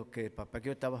llanamente me dijo que el papel que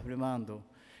yo estaba firmando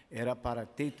era para el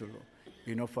título,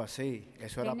 y no fue así,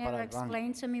 eso They era never para el banco.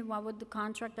 explained to me what was the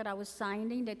contract that I was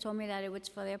signing. They told me that it was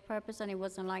for their purpose, and it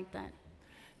wasn't like that.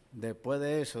 Después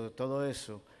de eso, de todo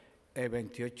eso, el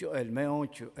 28, el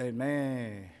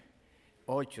mes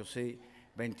 8, sí,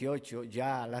 28,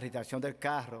 ya la registración del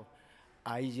carro,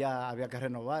 ahí ya había que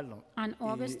renovarlo. On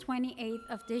August 28th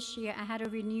of this year, I had to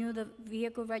renew the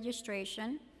vehicle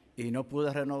registration. Y no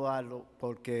pude renovarlo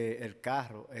porque el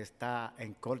carro está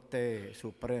en Corte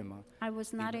Suprema. I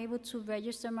was not able to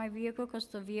register my vehicle because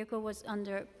the vehicle was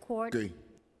under court. Okay.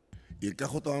 ¿Y el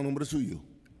carro estaba a nombre suyo?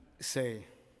 Sí.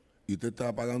 ¿Y usted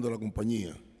estaba pagando a la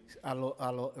compañía?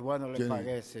 Bueno, le Jenny,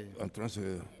 pagué, sí.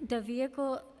 Entonces, The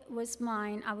vehicle was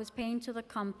mine. I was paying to the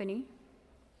company.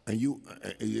 and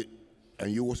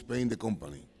you was paying the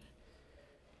company.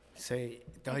 Sí.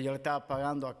 Entonces yo le estaba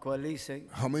pagando a Coalition.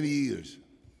 How many years?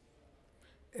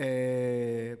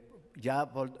 Ya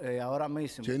ahora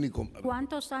mismo. Jenny,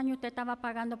 ¿Cuántos años usted estaba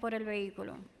pagando por el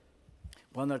vehículo?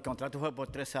 Bueno, el contrato fue por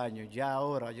 3 años. Ya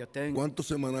ahora yo tengo. ¿Cuánto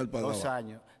semanal pagaba? 2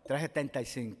 años.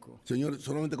 375. Señor,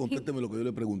 solamente contésteme lo que yo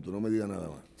le pregunto, no me diga nada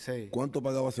más. Sí. ¿Cuánto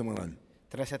pagaba semanal?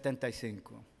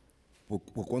 375.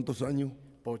 ¿Por cuántos años?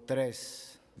 Por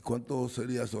 3. ¿Cuánto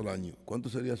sería eso al año? ¿Cuánto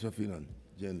sería eso al final,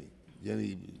 Jenny?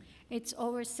 It's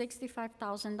over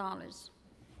 $65,000.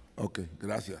 Ok,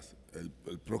 gracias.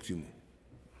 El próximo.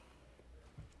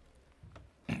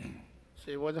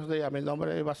 Sí, buenos días. Mi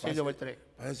nombre es Basilio Beltré.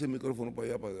 Pase el micrófono para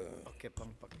allá.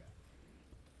 Vamos para acá.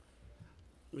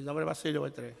 Mi nombre es Basilio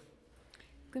Beltré.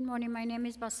 Good morning. My name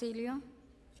is Basilio.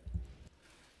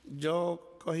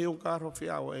 Yo cogí un carro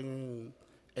fiado en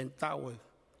Tower.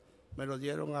 Me lo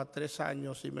dieron a 3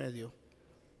 años y medio.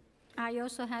 I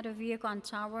also had a vehicle on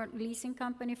Tower Leasing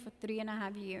Company for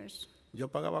 3.5 years. Yo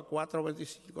pagaba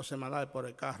 $4.25 semanal por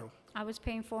el carro. I was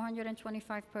paying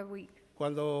 $425 per week.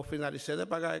 Cuando finalicé de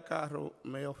pagar el carro,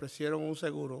 me ofrecieron un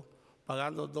seguro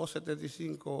pagando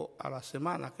 $275 a la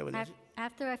semana. Que venía,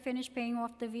 After I finished paying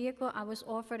off the vehicle, I was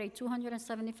offered a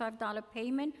 $275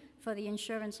 payment for the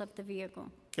insurance of the vehicle,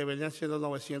 que venían siendo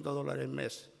 $900 al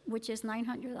mes. which is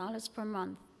 $900 per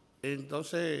month.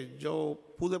 Entonces yo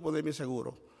pude poner mi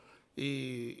seguro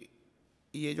y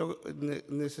ellos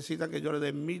necesitan que yo le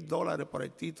dé $1,000 por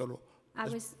el título. I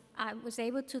I was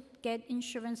able to get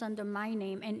insurance under my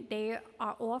name, and they're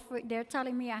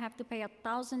telling me I have to pay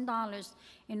 $1,000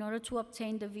 in order to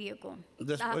obtain the vehicle.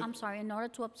 I'm sorry, in order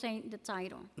to obtain the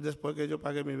title. Después que yo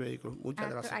pagué mi vehículo. Muchas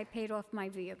After gracias. I paid off my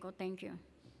vehicle, thank you.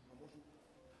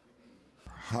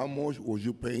 How much was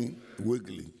you paying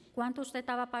weekly? ¿Cuánto usted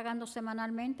estaba pagando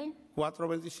semanalmente?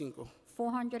 $4.25.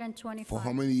 $425. For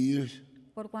how many years?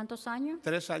 ¿Por cuántos años?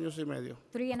 3 años y medio.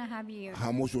 3.5 years.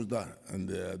 How much was that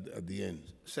at the end?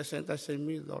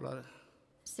 $66,000.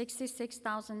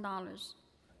 $66,000.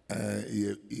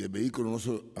 Y el vehículo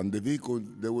and the vehicle,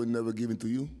 they were never given to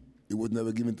you? It was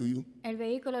never given to you? ¿El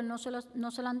vehículo no se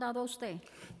lo han dado a usted?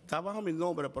 Está bajo mi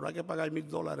nombre, pero hay que pagar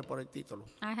 $1,000 por el título.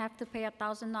 I have to pay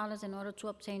 $1,000 in order to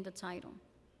obtain the title.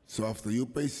 So after you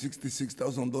pay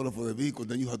 $66,000 for the vehicle,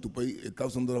 then you have to pay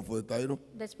 $1,000 for the title?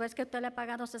 Después que usted le ha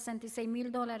pagado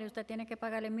 $66,000, usted tiene que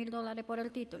pagarle $1,000 por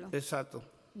el título. Exacto.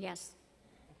 Yes.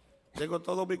 Tengo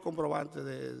todos mis comprobantes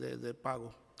de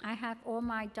pago. I have all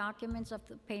my documents of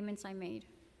the payments I made.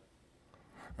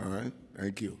 All right,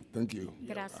 thank you, thank you.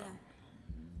 Gracias.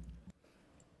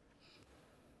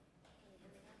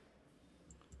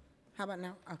 How about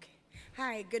now? Okay.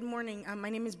 Hi, good morning. My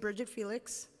name is Bridget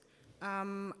Felix.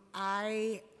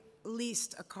 I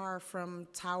leased a car from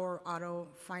Tower Auto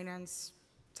Finance,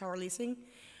 Tower Leasing.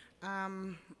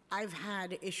 I've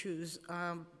had issues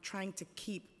trying to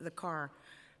keep the car.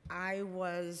 I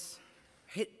was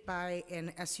hit by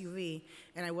an SUV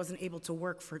and I wasn't able to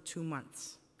work for 2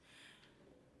 months.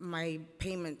 My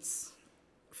payments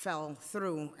fell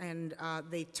through and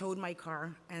they towed my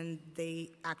car and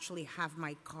they actually have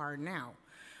my car now.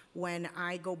 When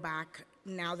I go back,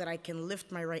 now that I can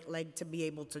lift my right leg to be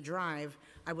able to drive,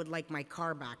 I would like my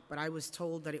car back, but I was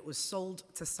told that it was sold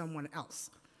to someone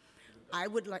else. I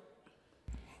would like...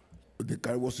 The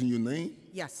car was in your name?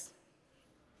 Yes.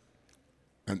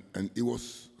 And it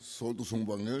was sold to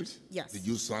someone else? Yes. Did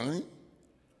you sign?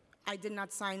 I did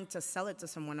not sign to sell it to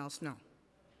someone else, no.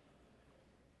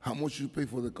 How much you pay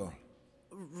for the car?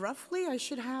 Roughly, I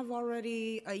should have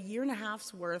already a year and a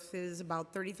half's worth is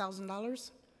about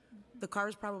 $30,000. The car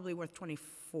is probably worth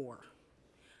 24.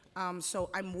 So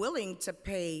I'm willing to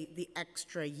pay the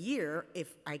extra year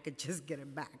if I could just get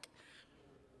it back.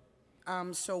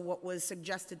 So what was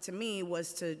suggested to me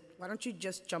was why don't you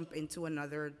just jump into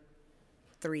another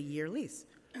 3-year lease?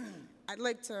 I'd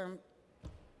like to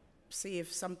see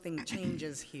if something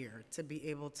changes here to be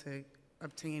able to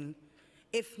obtain,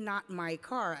 if not my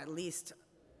car, at least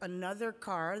another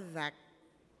car that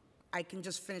I can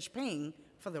just finish paying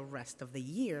for the rest of the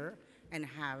year and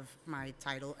have my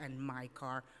title and my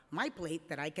car, my plate,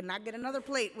 that I cannot get another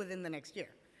plate within the next year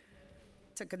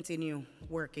to continue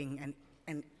working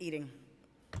and eating.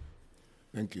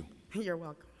 Thank you. You're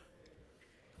welcome.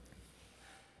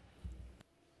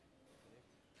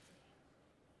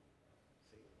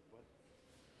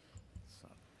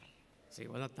 Sí,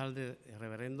 buenas tardes,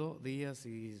 Reverendo Díaz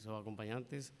y sus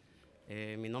acompañantes.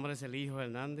 Mi nombre es Eligio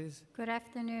Hernández. Good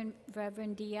afternoon,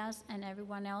 Reverend Diaz and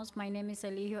everyone else. My name is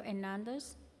Eligio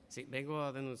Hernandez. Sí, vengo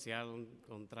a denunciar un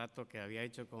contrato que había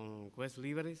hecho con Quest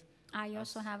Libres. I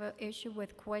also have an issue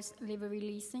with Quest Livery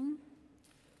Leasing.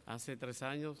 Hace 3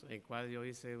 años, el cual yo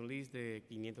hice un lease de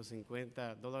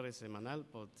 $550 semanal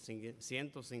por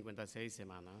 156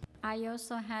 semanas. I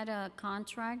also had a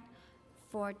contract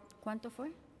for, ¿cuánto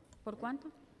fue? ¿Por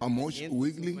cuánto? How much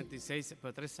weekly? 156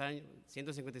 por 3 años,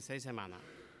 156 semanas.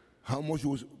 How much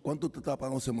 ¿cuánto te está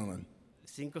pagando semanal?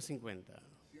 550.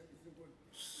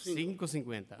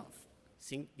 550.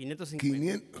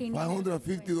 $550.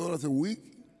 $550 a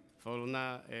week? Por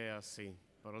una, sí.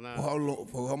 Por una.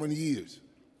 For how many years?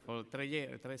 Por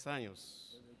 3 años.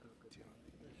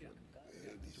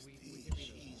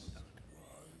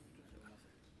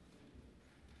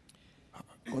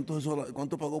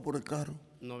 ¿Cuánto pagó por el carro?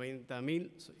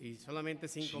 90,000 y solamente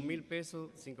 $5,000 pesos,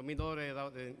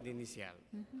 $5,000 de inicial.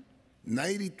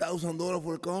 $90,000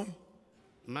 for a car?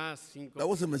 Más 5. That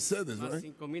was a Mercedes, más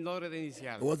right? $5,000 de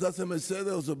inicial. Was that a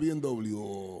Mercedes or a BMW?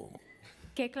 Or...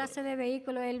 ¿Qué clase de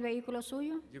vehículo es el vehículo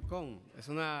suyo? Yukon. Es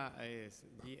una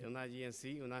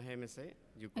GMC, una GMC.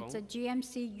 Yukon. It's a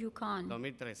GMC Yukon.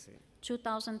 2013.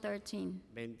 2013.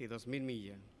 22,000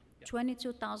 millas.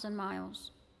 22,000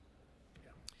 miles.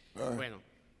 Bueno,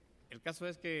 el caso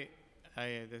es que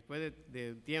después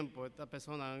de tiempo, estas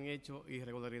personas han hecho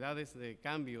irregularidades de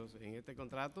cambios en este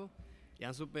contrato y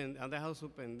han dejado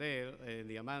suspender el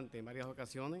diamante en varias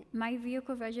ocasiones. My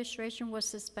vehicle registration was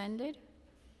suspended.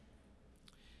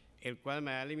 El cual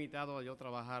me ha limitado a yo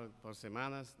trabajar por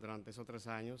semanas durante esos 3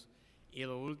 años. Y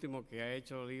lo último que ha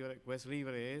hecho Quest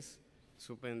Libre es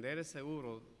suspender el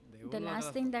seguro de The una de last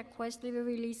las thing that Quest Living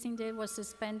Releasing did was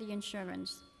suspend the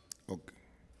insurance. Ok.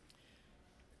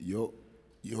 Yo,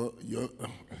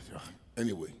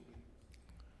 anyway,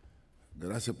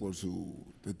 gracias por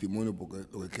su testimonio, porque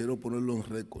lo que quiero ponerlo en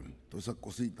récord, todas esas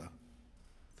cositas,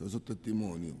 todos esos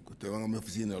testimonios, que ustedes van a mi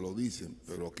oficina, lo dicen,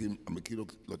 pero aquí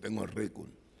lo tengo en récord.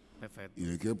 Perfecto. Y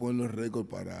le quiero ponerlo en récord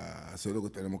para hacer lo que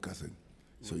tenemos que hacer.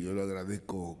 So, yo le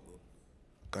agradezco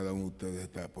a cada uno de ustedes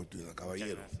esta oportunidad,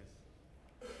 caballero. Gracias.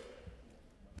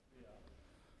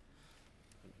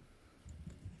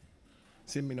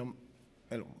 Sí, mi nombre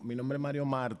es Mario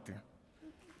Marte.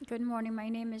 Good morning,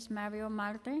 my name is Mario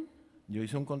Marte. Yo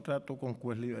hice un contrato con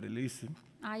Quest Living Releasing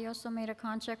I also made a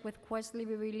contract with Quest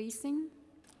Living Releasing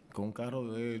con un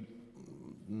carro de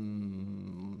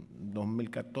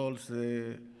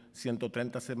 2014,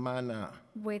 130 semanas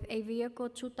with a vehicle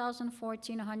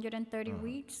 2014, 130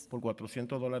 weeks, por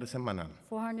 $400 semanal.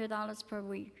 $400 per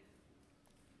week.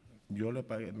 Yo le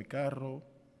pagué mi carro.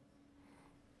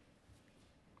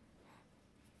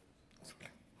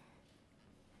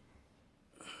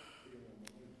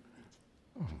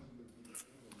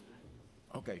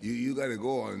 Okay. You got to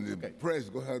go on the press.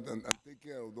 Go ahead and take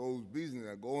care of those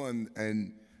business. Go and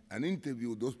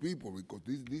interview those people because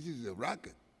this is a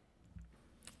racket.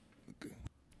 Okay.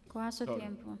 Coja su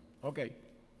tiempo. Okay.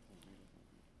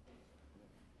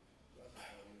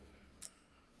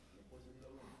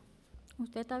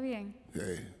 ¿Usted está bien?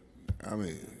 Hey, I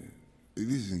mean, this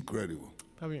is incredible.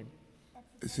 Está bien.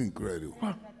 It's incredible.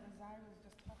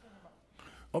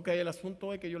 Ok, el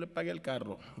asunto es que yo le pagué el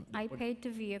carro. I paid the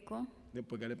vehicle.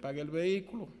 Después que le pagué el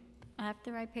vehículo,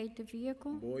 After I paid the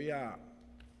vehicle, voy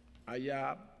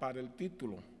allá para el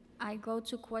título. I go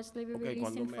to Quest Living Ok,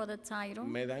 cuando Releasing for the title.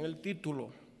 me dan el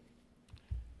título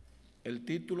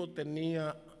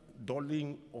tenía 2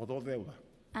 liens o 2 deudas.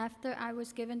 After I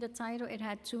was given the title, it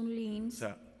had 2 liens O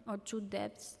sea, or 2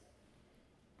 debts.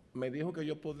 Me dijo que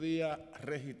yo podía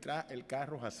registrar el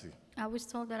carro así. I was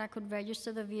told that I could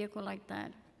register the vehicle like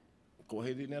that.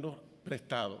 Cogí dinero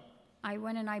prestado. I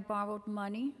went and I borrowed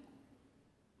money.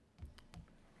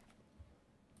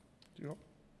 Yo.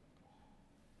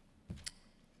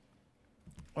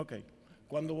 Ok.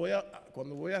 Cuando voy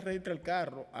a registrar el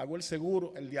carro, hago el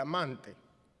seguro, el diamante.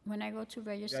 When I go to Y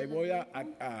register ahí the voy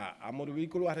vehicle, a motor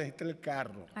vehículo a registrar el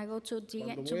carro. I go to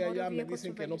Cuando to voy motor allá me vehicle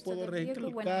dicen to que no register puedo the registrar vehicle.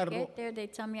 el When I carro get there, they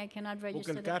tell me I cannot porque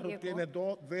register el the carro vehicle tiene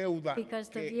 2 deudas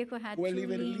because the vehicle had que 2 Quest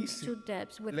Living liens, 2 Releasing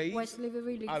debts with le Quest hizo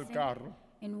Living al Releasing carro.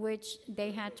 in which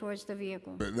they had towards the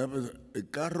vehicle. El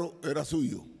carro era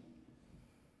suyo.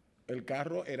 El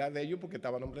carro era de ellos porque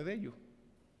estaba a nombre de ellos.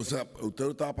 O sea, usted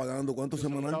lo estaba pagando ¿cuánto Yo se lo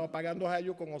semanal? estaba pagando a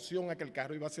ellos con opción a que el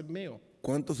carro iba a ser mío.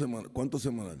 ¿Cuánto semanal?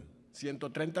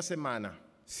 130 semanas.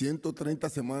 130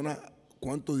 semanas,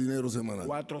 ¿cuánto dinero semanal?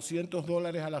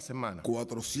 $400 a la semana.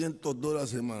 $400 a la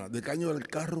semana. ¿De qué año era el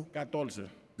carro? 14.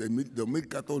 De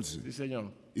 2014. Sí,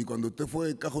 señor. Y cuando usted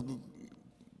fue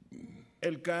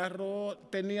El carro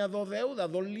tenía 2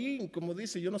 deudas, 2 liens, como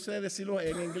dice, yo no sé decirlo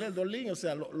en inglés, 2 liens, o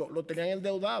sea, lo tenían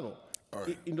endeudado.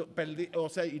 Y no, perdí, o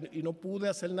sea, y no pude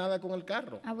hacer nada con el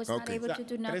carro. I was not able to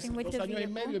do nothing with 2 the años y medio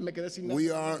y vehicle. me quedé sin we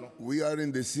nada. are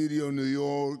in the city of New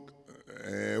York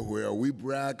where we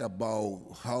brag about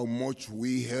how much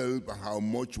we help and how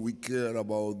much we care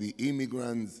about the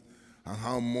immigrants and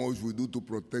how much we do to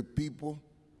protect people.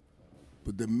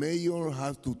 But the mayor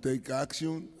has to take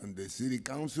action, and the city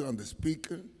council and the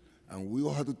speaker, and we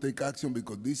all have to take action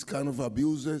because this kind of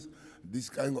abuses, this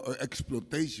kind of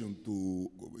exploitation to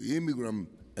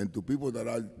immigrants and to people that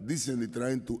are decently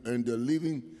trying to earn their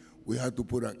living, we have to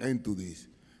put an end to this.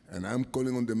 And I'm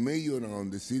calling on the mayor and on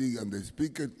the city and the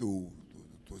speaker to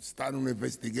start an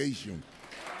investigation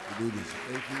to do this.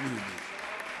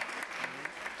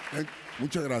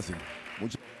 Muchas gracias.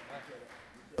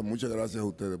 Muchas gracias a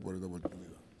ustedes por esta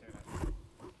oportunidad.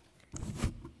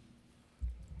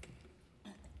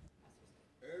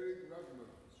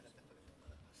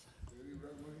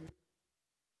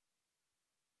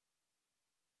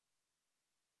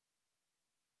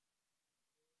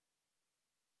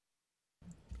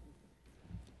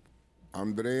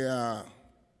 Andrea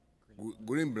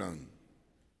Greenbrand.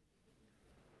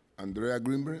 Andrea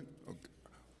Greenbrand? Okay.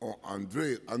 Oh,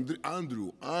 Andrew.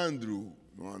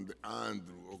 No,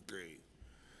 Andrew, okay.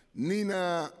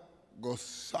 Nina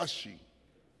Gosashi,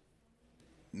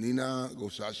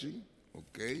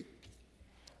 okay.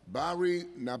 Barry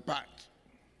Napach,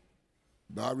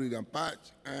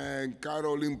 and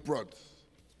Caroline Protz.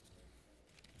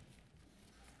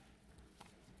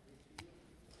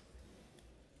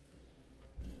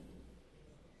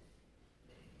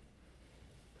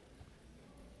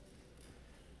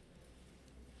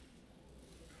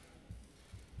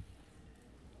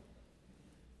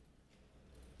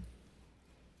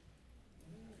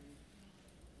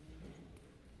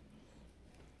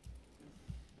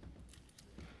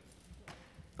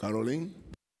 Caroline?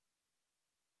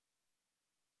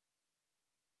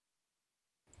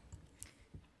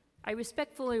 I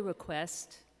respectfully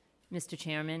request, Mr.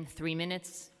 Chairman, 3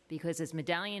 minutes, because as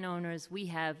medallion owners, we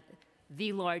have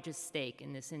the largest stake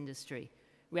in this industry,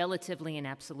 relatively and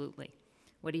absolutely.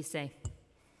 What do you say?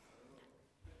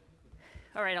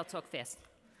 All right, I'll talk fast.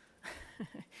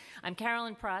 I'm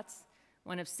Carolyn Protz,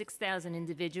 one of 6,000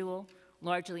 individual,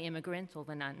 largely immigrant,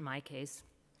 although not in my case,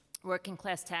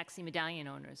 working-class taxi medallion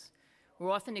owners. We're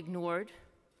often ignored.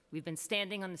 We've been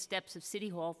standing on the steps of City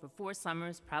Hall for 4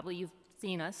 summers. Probably you've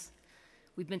seen us.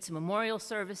 We've been to memorial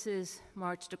services,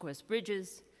 marched across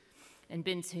bridges, and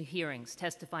been to hearings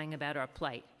testifying about our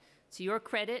plight. To your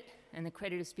credit, and the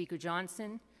credit of Speaker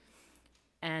Johnson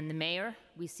and the mayor,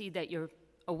 we see that you're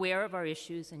aware of our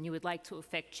issues and you would like to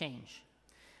effect change.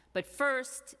 But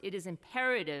first, it is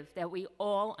imperative that we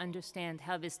all understand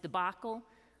how this debacle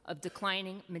of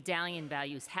declining medallion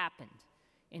values happened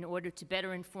in order to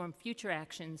better inform future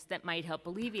actions that might help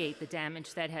alleviate the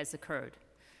damage that has occurred.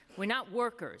 We're not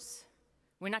workers.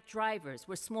 We're not drivers.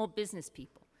 We're small business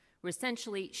people. We're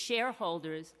essentially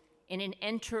shareholders in an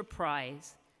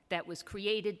enterprise that was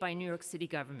created by New York City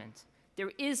government.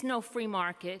 There is no free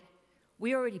market.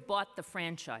 We already bought the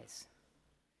franchise.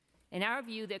 In our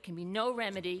view, there can be no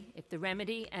remedy if the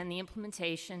remedy and the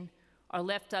implementation are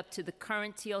left up to the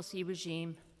current TLC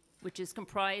regime, which is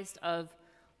comprised of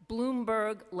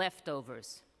Bloomberg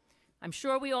leftovers. I'm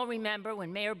sure we all remember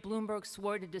when Mayor Bloomberg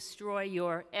swore to destroy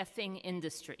your effing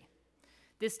industry.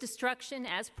 This destruction,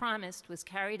 as promised, was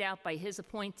carried out by his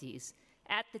appointees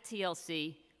at the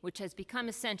TLC, which has become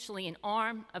essentially an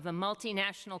arm of a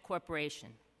multinational corporation.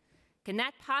 Can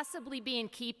that possibly be in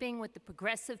keeping with the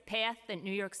progressive path that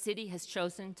New York City has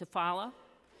chosen to follow?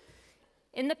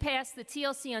 In the past, the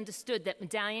TLC understood that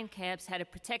medallion cabs had a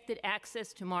protected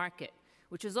access to market,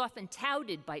 which was often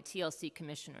touted by TLC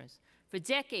commissioners. For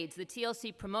decades, the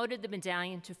TLC promoted the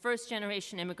medallion to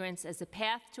first-generation immigrants as a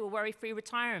path to a worry-free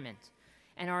retirement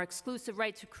and our exclusive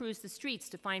right to cruise the streets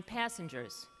to find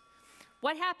passengers.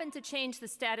 What happened to change the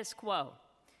status quo?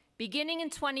 Beginning in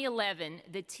 2011,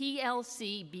 the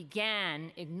TLC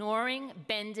began ignoring,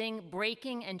 bending,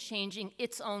 breaking, and changing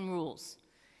its own rules.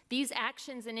 These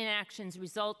actions and inactions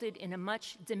resulted in a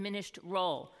much diminished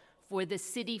role for the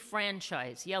city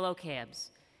franchise, yellow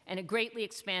cabs, and a greatly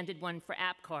expanded one for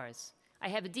app cars. I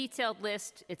have a detailed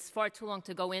list. It's far too long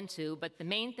to go into, but the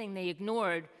main thing they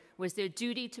ignored was their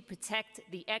duty to protect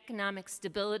the economic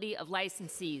stability of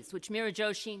licensees, which Mira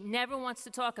Joshi never wants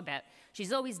to talk about.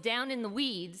 She's always down in the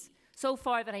weeds, so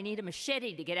far that I need a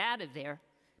machete to get out of there,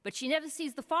 but she never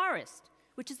sees the forest,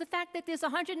 which is the fact that there's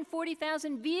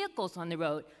 140,000 vehicles on the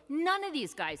road. None of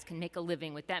these guys can make a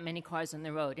living with that many cars on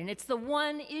the road, and it's the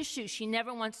one issue she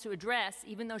never wants to address,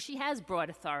 even though she has broad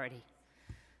authority.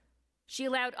 She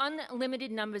allowed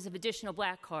unlimited numbers of additional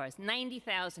black cars,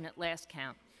 90,000 at last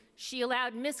count. She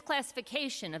allowed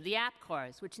misclassification of the app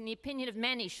cars, which in the opinion of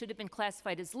many should have been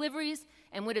classified as liveries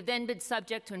and would have then been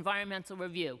subject to environmental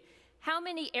review. How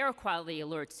many air quality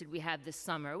alerts did we have this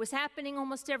summer? It was happening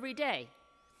almost every day.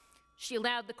 She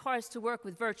allowed the cars to work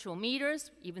with virtual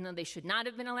meters, even though they should not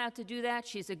have been allowed to do that.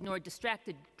 She's ignored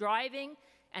distracted driving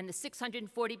and the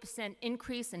 640%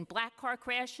 increase in black car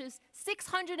crashes.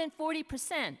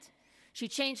 640%. She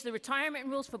changed the retirement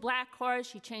rules for black cars.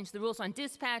 She changed the rules on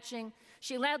dispatching.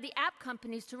 She allowed the app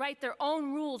companies to write their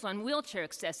own rules on wheelchair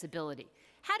accessibility.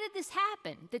 How did this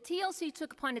happen? The TLC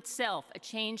took upon itself a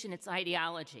change in its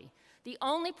ideology. The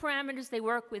only parameters they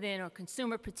work within are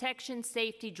consumer protection,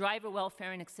 safety, driver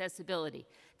welfare, and accessibility.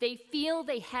 They feel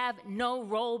they have no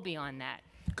role beyond that.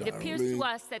 It appears to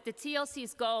us that the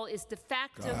TLC's goal is de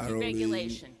facto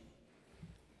deregulation.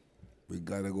 We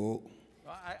gotta go.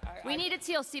 We need a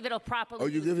TLC that'll properly Oh,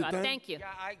 you do give the it job. time? Thank you. Yeah,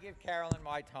 I give Carolyn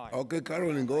my time. Okay,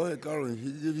 Carolyn, go ahead, Carolyn.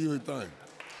 He give you her time.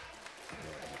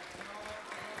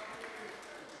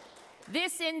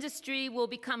 This industry will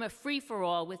become a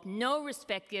free-for-all with no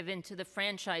respect given to the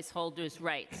franchise holders'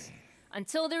 rights.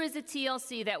 Until there is a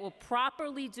TLC that will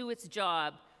properly do its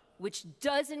job, which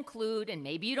does include, and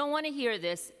maybe you don't want to hear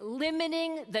this,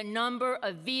 limiting the number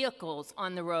of vehicles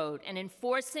on the road and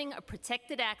enforcing a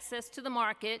protected access to the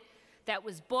market that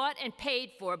was bought and paid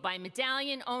for by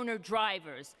medallion owner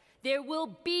drivers, there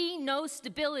will be no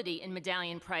stability in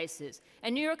medallion prices,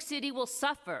 and New York City will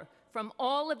suffer from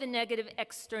all of the negative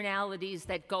externalities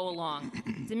that go along.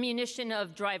 Diminution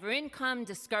of driver income,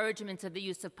 discouragement of the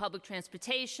use of public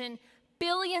transportation,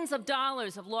 billions of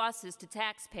dollars of losses to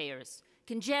taxpayers,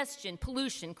 congestion,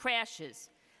 pollution, crashes.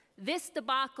 This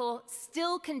debacle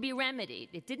still can be remedied.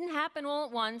 It didn't happen all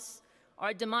at once.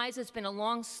 Our demise has been a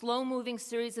long, slow-moving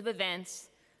series of events.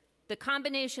 The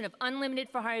combination of unlimited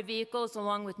for-hire vehicles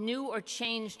along with new or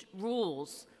changed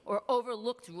rules or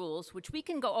overlooked rules, which we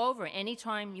can go over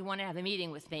anytime you want to have a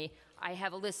meeting with me, I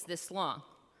have a list this long,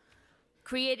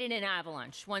 created an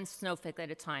avalanche, one snowflake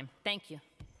at a time. Thank you.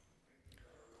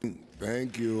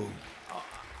 Thank you.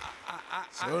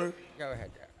 Sir? Go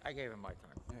ahead. I gave him my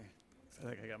time.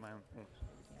 I think I got my own.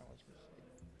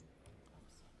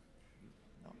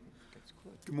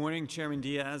 Good morning, Chairman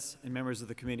Diaz and members of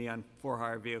the Committee on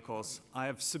For-Hire Vehicles. I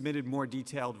have submitted more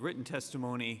detailed written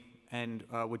testimony and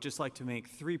would just like to make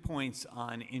 3 points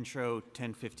on Intro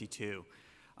 1052.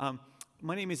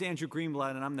 My name is Andrew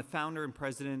Greenblatt, and I'm the founder and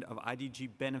president of IDG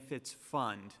Benefits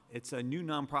Fund. It's a new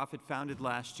nonprofit founded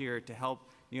last year to help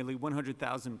nearly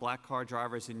 100,000 black car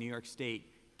drivers in New York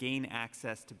State gain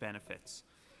access to benefits.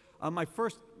 My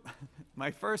first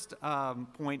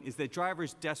point is that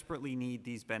drivers desperately need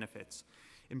these benefits.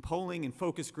 In polling and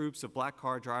focus groups of black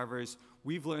car drivers,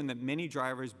 we've learned that many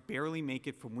drivers barely make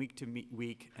it from week to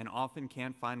week and often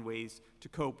can't find ways to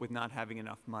cope with not having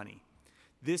enough money.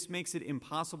 This makes it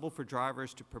impossible for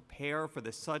drivers to prepare for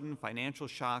the sudden financial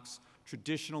shocks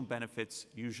traditional benefits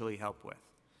usually help with.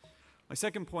 My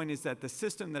second point is that the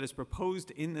system that is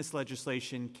proposed in this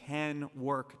legislation can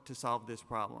work to solve this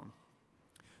problem.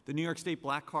 The New York State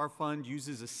Black Car Fund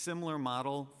uses a similar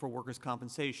model for workers'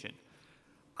 compensation.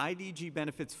 IDG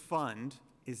Benefits Fund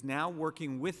is now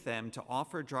working with them to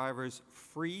offer drivers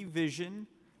free vision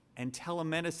and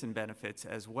telemedicine benefits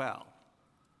as well.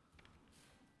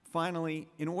 Finally,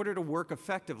 in order to work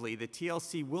effectively, the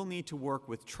TLC will need to work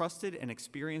with trusted and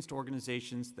experienced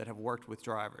organizations that have worked with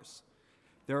drivers.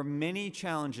 There are many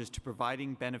challenges to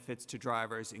providing benefits to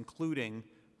drivers, including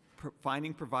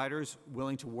finding providers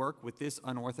willing to work with this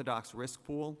unorthodox risk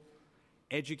pool,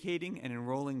 educating and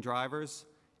enrolling drivers,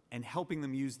 and helping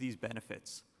them use these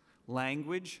benefits.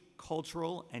 Language,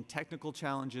 cultural, and technical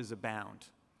challenges abound.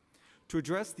 To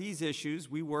address these issues,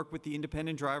 we work with the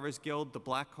Independent Drivers Guild, the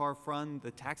Black Car Fund,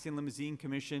 the Taxi and Limousine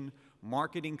Commission,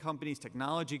 marketing companies,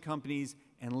 technology companies,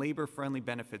 and labor-friendly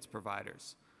benefits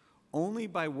providers. Only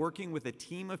by working with a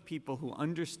team of people who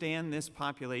understand this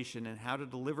population and how to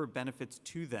deliver benefits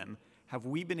to them have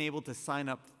we been able to sign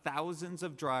up thousands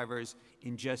of drivers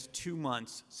in just 2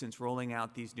 months since rolling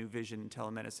out these new vision and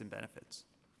telemedicine benefits.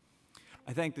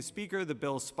 I thank the Speaker, the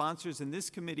bill's sponsors, and this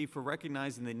committee for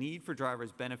recognizing the need for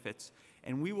drivers' benefits,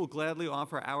 and we will gladly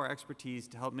offer our expertise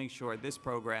to help make sure this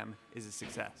program is a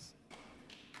success.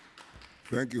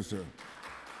 Thank you, sir.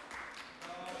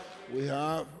 We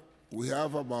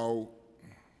have about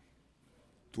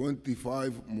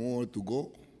 25 more to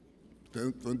go,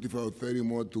 25 or 30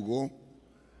 more to go,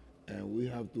 and we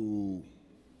have to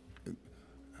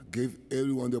give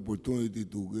everyone the opportunity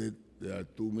to get their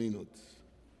 2 minutes.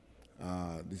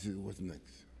 This is what's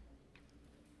next.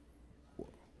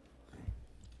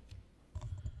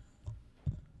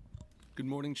 Good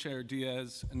morning, Chair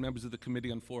Diaz and members of the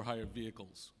Committee on For-Hire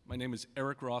Vehicles. My name is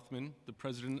Eric Rothman, the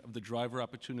president of the Driver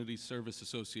Opportunity Service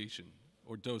Association,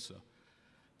 or DOSA.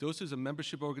 DOSA is a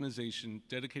membership organization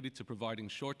dedicated to providing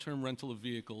short-term rental of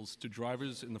vehicles to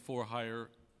drivers in the for-hire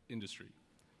industry.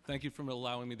 Thank you for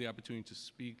allowing me the opportunity to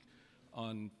speak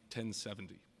on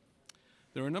 1070.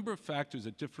 There are a number of factors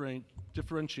that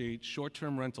differentiate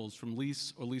short-term rentals from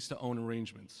lease or lease-to-own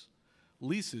arrangements.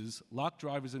 Leases lock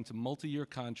drivers into multi-year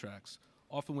contracts,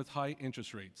 often with high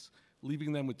interest rates,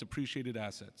 leaving them with depreciated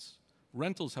assets.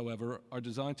 Rentals, however, are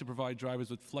designed to provide drivers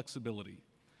with flexibility.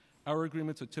 Our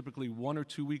agreements are typically 1 or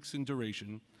 2 weeks in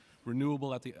duration,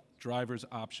 renewable at the driver's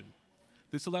option.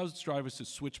 This allows drivers to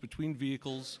switch between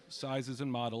vehicles, sizes,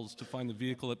 and models to find the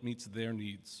vehicle that meets their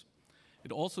needs.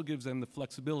 It also gives them the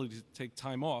flexibility to take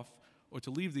time off or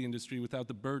to leave the industry without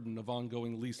the burden of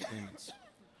ongoing lease payments.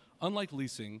 Unlike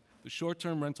leasing, the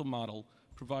short-term rental model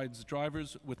provides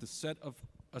drivers with a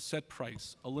set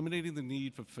price, eliminating the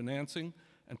need for financing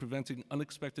and preventing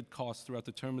unexpected costs throughout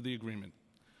the term of the agreement.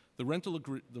 The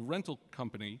rental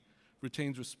company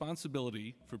retains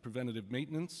responsibility for preventative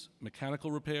maintenance,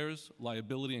 mechanical repairs,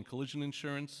 liability and collision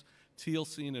insurance,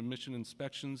 TLC and emission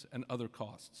inspections, and other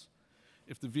costs.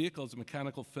 If the vehicle has a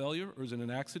mechanical failure or is in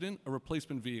an accident, a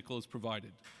replacement vehicle is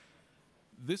provided.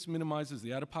 This minimizes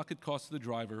the out-of-pocket cost of the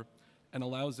driver and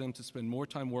allows them to spend more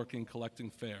time working collecting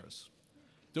fares.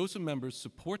 DOSA members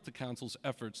support the Council's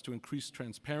efforts to increase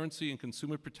transparency and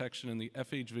consumer protection in the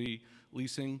FHV,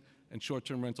 leasing, and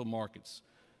short-term rental markets.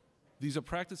 These are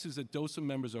practices that DOSA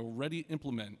members already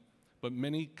implement, but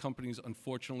many companies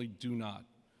unfortunately do not.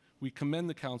 We commend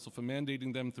the Council for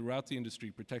mandating them throughout the industry,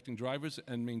 protecting drivers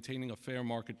and maintaining a fair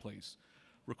marketplace.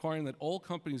 Requiring that all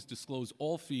companies disclose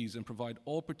all fees and provide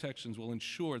all protections will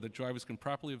ensure that drivers can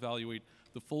properly evaluate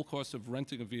the full cost of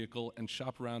renting a vehicle and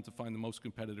shop around to find the most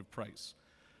competitive price.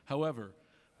 However,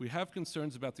 we have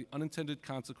concerns about the unintended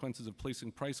consequences of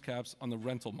placing price caps on the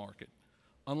rental market.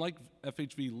 Unlike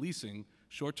FHV leasing,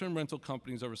 short-term rental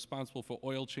companies are responsible for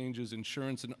oil changes,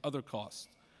 insurance, and other costs.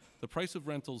 The price of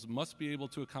rentals must be able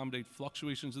to accommodate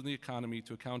fluctuations in the economy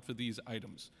to account for these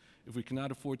items. If we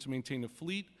cannot afford to maintain a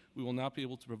fleet, we will not be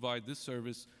able to provide this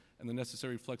service and the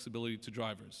necessary flexibility to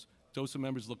drivers. DOSA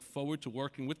members look forward to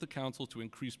working with the Council to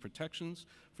increase protections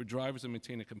for drivers and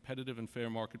maintain a competitive and fair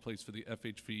marketplace for the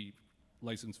FHV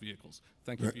licensed vehicles.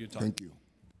 Thank you for your time. Thank you.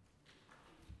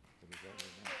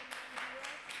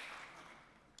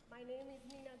 My name is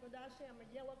Nina Godashi. I'm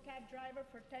a yellow cab driver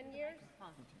for 10 years.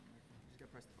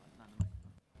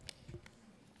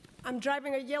 I'm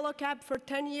driving a yellow cab for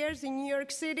 10 years in New York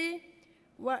City.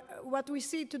 What we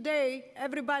see today,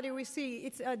 everybody we see,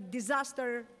 it's a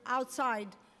disaster outside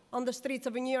on the streets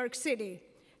of New York City.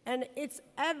 And it's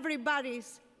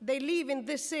everybody's, they live in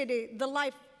this city, the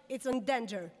life is in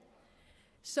danger.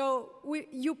 So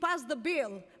you pass the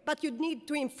bill, but you need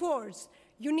to enforce.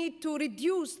 You need to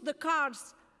reduce the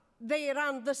cars they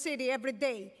run the city every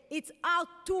day. It's out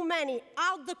too many,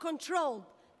 out the control.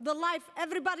 The life,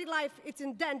 everybody's life, it's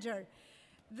in danger.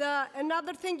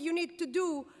 Another thing you need to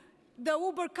do, the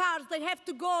Uber cars, they have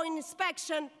to go in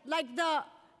inspection like the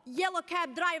yellow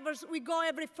cab drivers, we go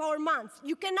every 4 months.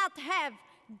 You cannot have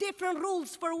different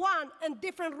rules for one and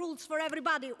different rules for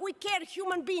everybody. We care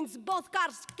human beings, both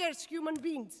cars care human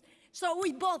beings. So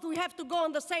we have to go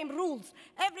on the same rules.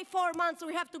 Every 4 months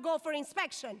we have to go for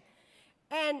inspection.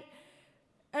 And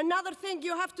another thing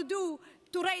you have to do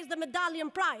to raise the medallion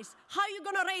price. How are you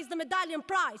gonna raise the medallion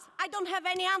price? I don't have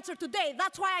any answer today.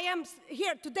 That's why I am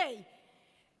here today.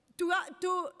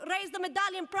 To raise the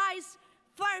medallion price,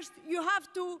 first you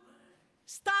have to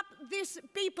stop these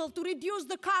people to reduce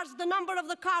the number of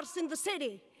the cars in the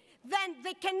city. Then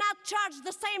they cannot charge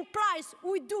the same price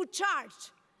we do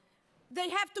charge. They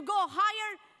have to go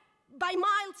higher by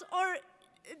miles or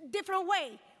different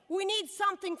way. We need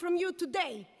something from you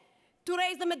today to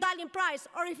raise the medallion price,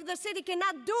 or if the city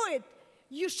cannot do it,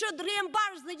 you should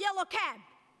reimburse the yellow cab,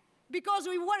 because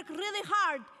we work really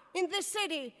hard in this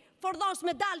city for those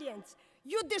medallions.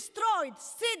 You destroyed,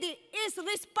 city is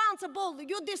responsible,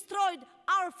 you destroyed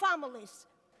our families.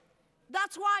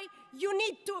 That's why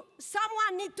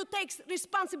someone needs to take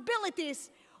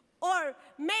responsibilities or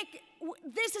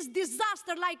this is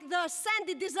disaster like the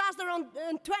Sandy disaster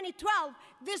in 2012,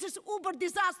 this is Uber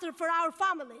disaster for our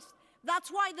families.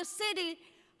 That's why the city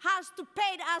has to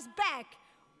pay us back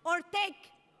or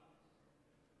take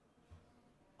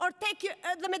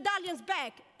the medallions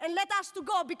back and let us to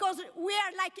go, because we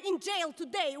are like in jail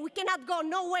today. We cannot go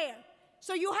nowhere.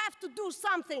 So you have to do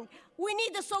something. We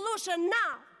need a solution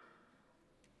now.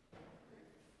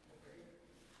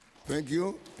 Thank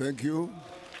you. Thank you.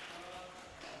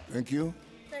 Thank you.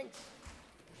 Thanks.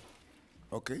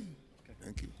 Okay.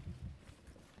 Thank you.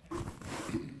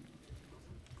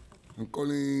 I'm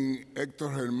calling Hector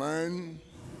Germán.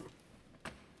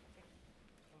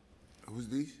 Who's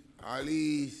this?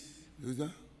 Alice. Who's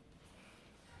that?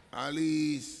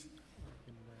 Alice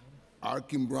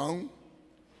Arkin Brown.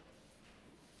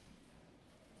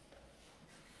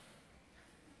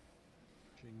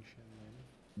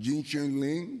 Jin Shen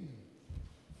Lin.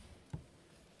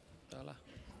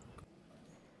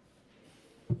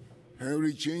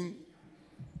 Henry Chen.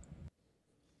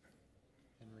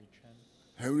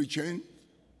 Henry Chen.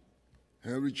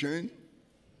 Henry Chen.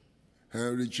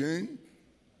 Henry Chen.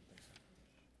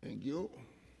 Thank you.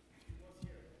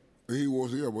 He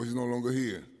was here, but he's no longer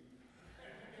here.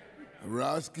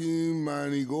 Raskin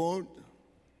Manigold.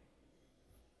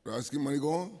 Raskin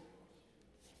Manigold.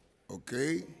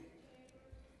 Okay.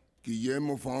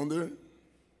 Guillermo Founder.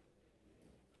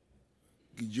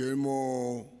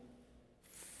 Guillermo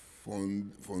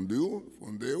Fondeu.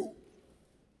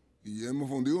 Guillermo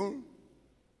Fondeu.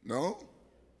 No?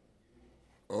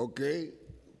 Okay.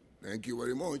 Thank you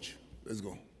very much. Let's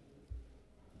go.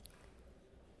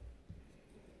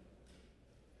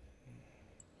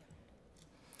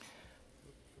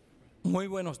 Muy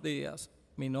buenos días.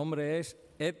 Mi nombre es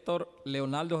Héctor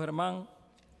Leonardo Germán,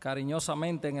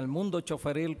 cariñosamente en el mundo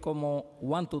choferil como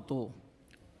 122.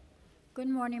 Good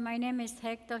morning. My name is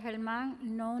Hector Germán,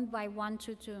 known by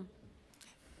 122.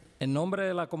 En nombre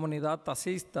de la comunidad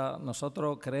taxista,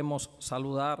 nosotros queremos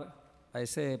saludar a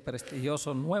ese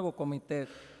prestigioso nuevo comité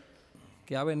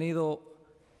que ha venido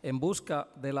en busca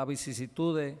de las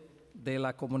vicisitudes de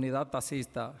la comunidad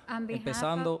taxista,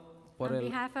 empezando por On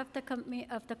behalf of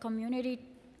the community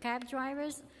cab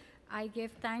drivers. I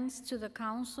give thanks to the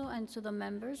council and to the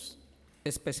members.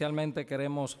 Especialmente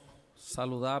queremos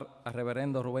saludar a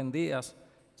Reverendo Rubén Díaz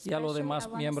y a los demás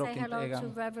miembros que I want to say hello to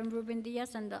integran Reverend Ruben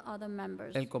Diaz and the other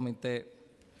members. el Comité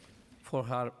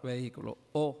For-Hir Vehículo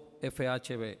o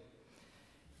FHV.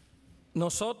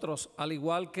 Nosotros, al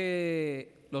igual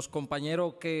que los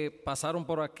compañeros que pasaron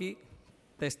por aquí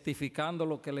testificando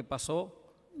lo que le pasó,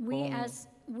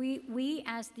 We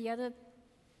as the other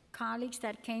colleagues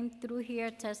that came through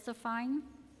here testifying,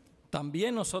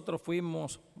 también nosotros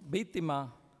fuimos víctimas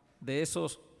de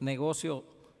esos negocios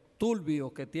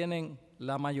turbios que tienen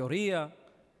la mayoría,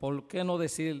 por qué no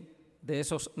decir de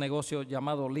esos negocios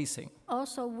llamados leasing.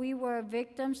 also we were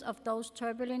victims of those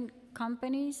turbulent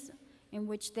companies in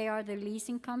which they are the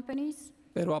leasing companies.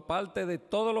 Pero aparte de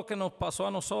todo lo que nos pasó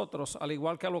a nosotros, al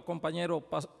igual que a los compañeros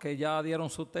que ya dieron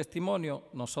su testimonio,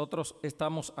 nosotros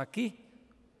estamos aquí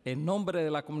en nombre de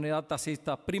la comunidad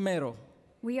taxista primero.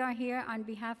 We are here on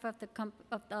behalf of the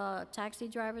taxi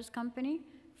drivers company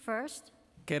first.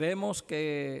 Queremos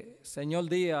que, señor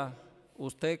Díaz,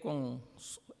 usted con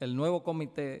el nuevo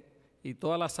comité y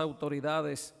todas las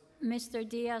autoridades Mr.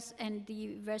 Diaz and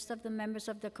the rest of the members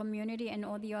of the community and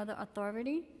all the other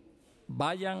authority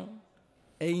vayan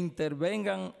e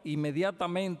intervengan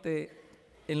inmediatamente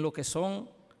en lo que son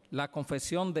la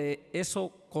confesión de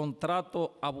esos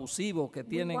contratos abusivos que we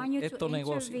tienen want you estos to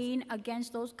negocios. intervene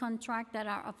against those contracts that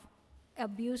are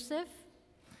abusive.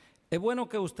 Es bueno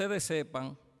que ustedes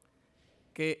sepan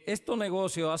que estos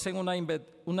negocios hacen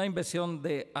una inversión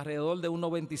de alrededor de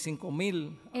unos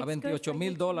 $25,000 a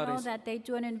 $28,000 that they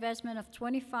do an investment of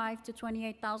 $25,000 to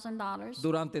 $28,000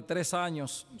 durante 3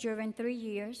 años, during 3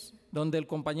 years, donde el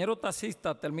compañero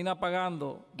taxista termina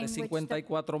pagando de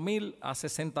 $54,000 a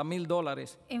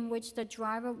 $60,000, in which the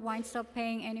driver winds up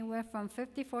paying anywhere from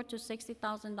 $54,000 to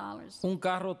 $60,000. un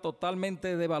carro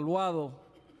totalmente devaluado,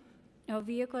 A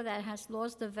vehicle that has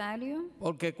lost the value.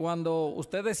 porque cuando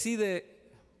usted decide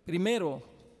primero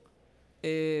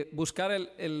buscar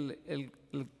el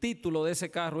título de ese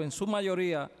carro, en su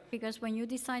mayoría, Because when you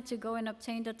decide to go and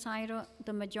obtain the title,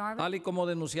 the majority, tal y como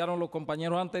denunciaron los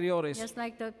compañeros anteriores, just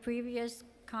like the previous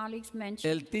colleagues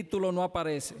mentioned, el título no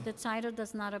aparece. the title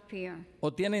does not appear.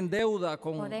 O tienen deuda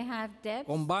Or they have debts,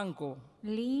 con banco,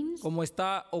 liens, como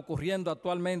está ocurriendo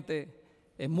actualmente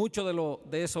en muchos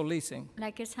de esos leasing.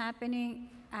 like it's happening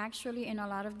actually in a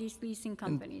lot of these leasing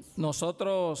companies.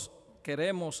 Nosotros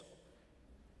queremos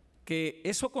que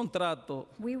esos contratos,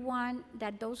 We want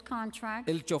that those contracts,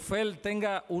 el chofer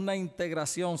tenga una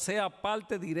integración, sea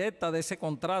parte directa de ese that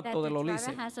contrato the de los driver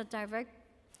leasing. has a direct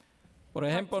Por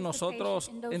ejemplo, participation nosotros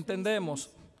in those entendemos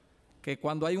que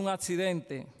cuando hay un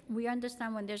accidente We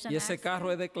understand when there's an y ese accident,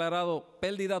 carro es declarado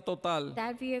pérdida total,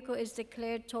 that vehicle is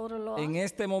declared total loss. en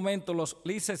este momento los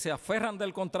leases se aferran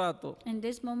del contrato In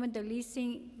this moment, the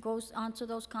leasing goes onto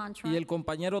those contracts. y el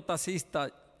compañero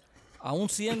taxista, aún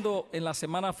siendo en la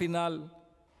semana final,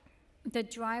 The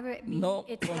driver, no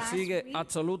it's last consigue week,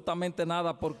 absolutamente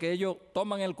nada porque ellos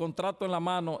toman el contrato en la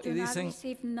mano y do not dicen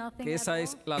receive nothing que at esa all,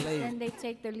 es la then ley. they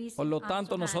take the leasing Por lo onto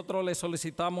tanto, hand. nosotros le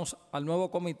solicitamos al nuevo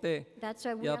comité That's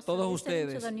why we y a are todos soliciting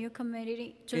to ustedes the new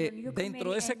committee, to que the new dentro committee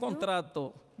de ese and you,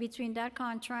 contrato between that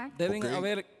contract, deben Ok.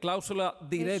 haber cláusula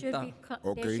there should directa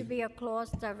be there should be a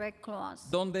clause, direct clause.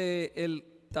 donde el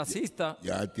taxista,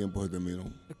 Ya el tiempo se terminó.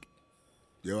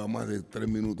 Lleva más de 3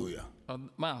 minutos ya.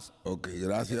 más, Ok,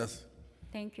 gracias.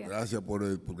 Thank you. Gracias por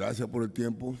el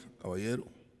tiempo, caballero.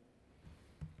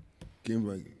 ¿Quién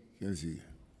sigue?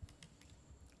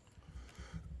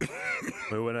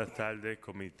 Muy buenas tardes,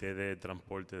 Comité de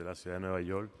Transporte de la Ciudad de Nueva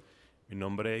York. Mi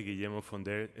nombre es Guillermo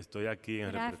Fonder. Estoy aquí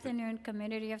en Good afternoon,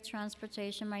 Committee of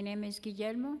Transportation. My name is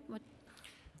Guillermo.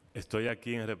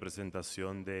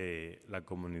 representación de la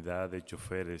comunidad de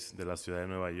choferes de la Ciudad de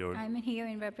Nueva York. I'm here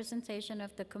in representation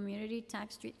of the community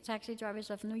taxi drivers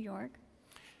of New York.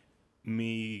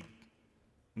 Mi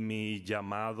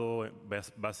llamado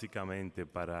básicamente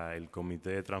para el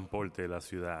Comité de Transporte de la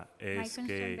ciudad My es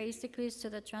concern basically is to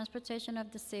the transportation of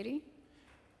the city.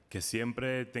 que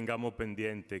siempre tengamos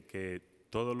pendiente que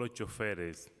todos los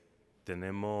choferes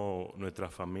tenemos nuestra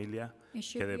familia It que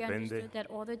should be depende understood that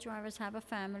all the drivers have a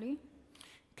family,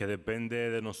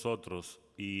 de nosotros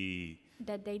y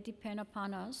that they depend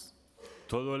upon us.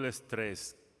 todo el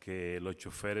estrés que los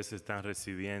choferes están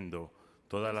recibiendo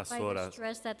todas las Despite the horas,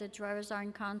 stress that the drivers are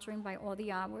encountering by all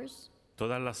the hours,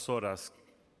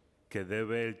 que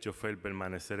debe el chofer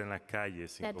permanecer en las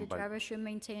calles that the driver should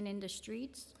maintain in the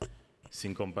streets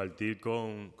sin compartir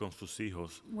con sus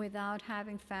hijos. without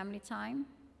having family time.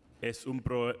 Es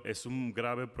un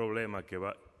grave problema que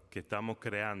estamos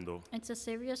creando It's a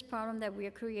serious problem that we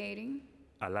are creating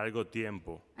a largo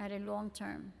tiempo. at a long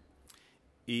term.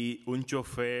 Y un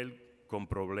chofer con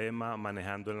problemas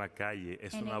manejando en la calle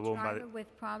es And una a bomba driver with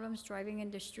problems driving in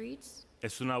the streets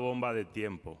es una bomba de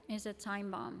tiempo. is a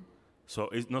time bomb. So,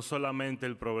 no solamente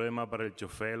el problema para el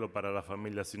chofer o para la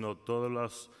familia, sino todas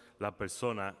las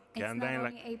personas que It's andan not en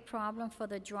la only a problem for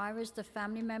the drivers, the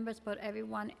family members, but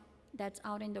everyone that's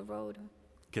out in the road.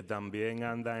 que también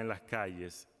andan en las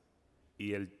calles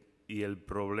y el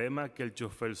problema que el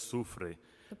chofer sufre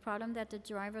The problem that the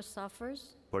driver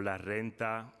suffers por la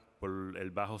renta, por el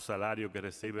bajo salario que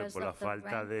recibe, because por la of the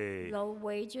falta rent, de low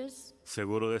wages,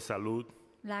 seguro de salud,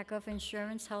 lack of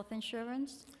insurance, health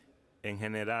insurance, en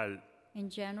general, in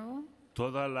general,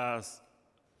 todos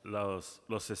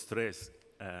los estrés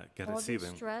que all the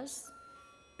reciben stress.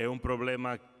 es un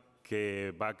problema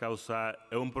que va a causar,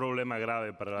 es un problema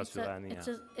grave para la ciudadanía.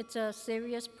 It's a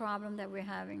serious problem that we're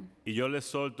having. Y yo le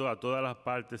exhorto a todas las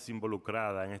partes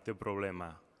involucradas en este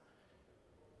problema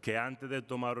que antes de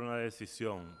tomar una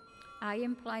decisión, I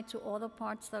imply to all the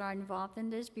parts that are involved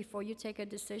in this, before you take a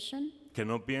decision, que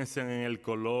no piensen en el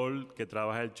color que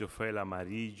trabaja el chofer,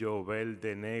 amarillo,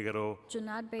 verde, negro, do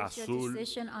not base your azul.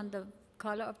 decision on the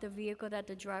color of the vehicle that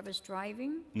the driver is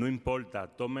driving. No importa,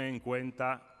 tomen en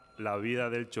cuenta la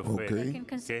vida del chofer, Okay.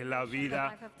 que es la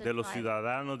vida de los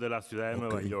ciudadanos de la ciudad de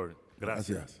Nueva York.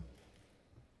 Gracias.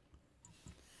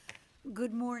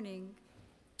 Good morning.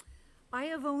 I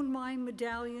have owned my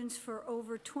medallions for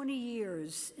over 20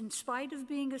 years. In spite of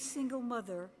being a single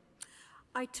mother,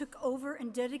 I took over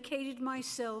and dedicated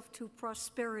myself to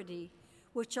prosperity,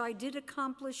 which I did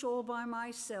accomplish all by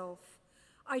myself.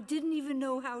 I didn't even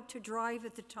know how to drive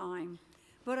at the time,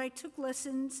 but I took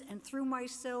lessons and threw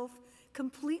myself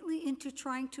completely into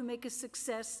trying to make a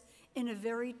success in a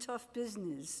very tough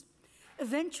business.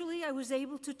 Eventually, I was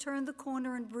able to turn the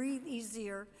corner and breathe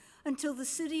easier until the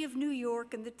city of New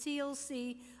York and the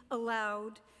TLC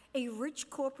allowed a rich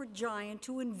corporate giant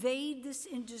to invade this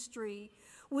industry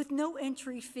with no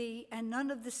entry fee and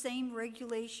none of the same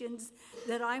regulations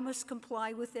that I must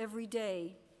comply with every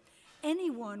day.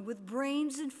 Anyone with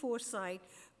brains and foresight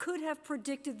could have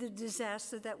predicted the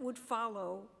disaster that would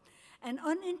follow, an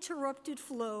uninterrupted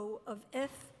flow of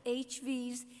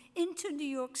FHVs into New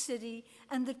York City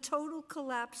and the total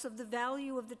collapse of the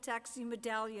value of the taxi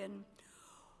medallion.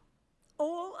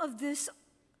 All of this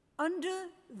under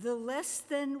the less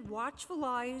than watchful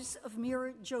eyes of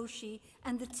Meera Joshi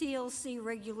and the TLC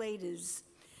regulators.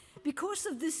 Because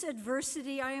of this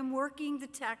adversity, I am working the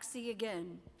taxi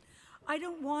again. I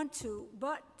don't want to,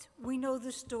 but we know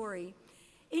the story.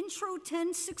 Intro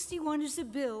 1061 is a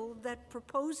bill that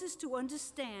proposes to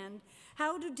understand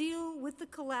how to deal with the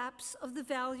collapse of the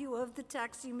value of the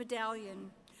taxi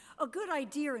medallion. A good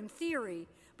idea in theory,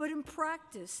 but in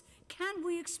practice, can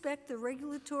we expect the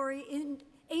regulatory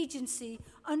agency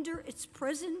under its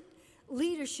present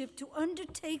leadership to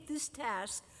undertake this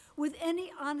task with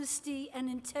any honesty and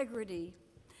integrity?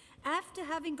 After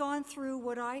having gone through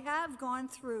what I have gone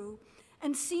through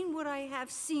and seen what I have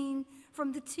seen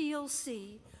from the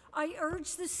TLC, I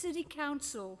urge the City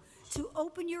Council to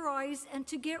open your eyes and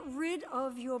to get rid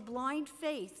of your blind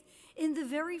faith in the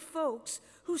very folks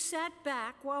who sat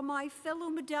back while my fellow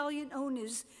medallion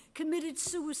owners committed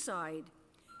suicide.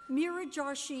 Meera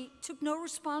Joshi took no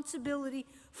responsibility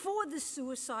for the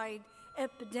suicide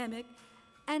epidemic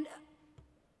and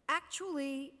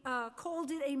actually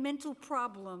called it a mental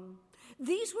problem.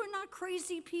 These were not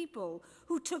crazy people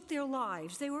who took their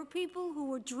lives. They were people who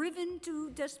were driven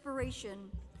to desperation.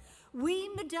 We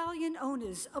medallion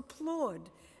owners applaud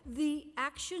the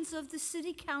actions of the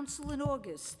City Council in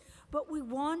August, but we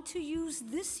want to use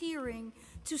this hearing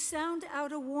to sound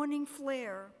out a warning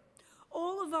flare.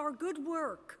 All of our good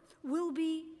work will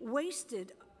be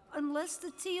wasted unless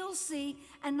the TLC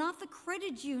and not the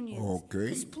credit unions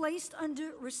is placed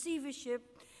under receivership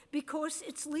because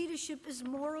its leadership is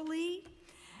morally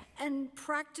and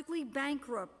practically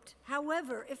bankrupt.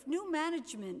 However, if new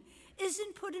management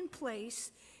isn't put in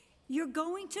place, you're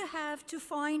going to have to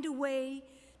find a way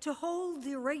to hold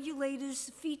the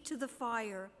regulators' feet to the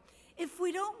fire. If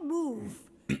we don't move,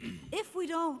 if we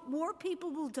don't, more people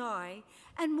will die,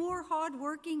 and more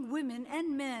hardworking women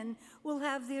and men will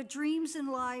have their dreams and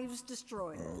lives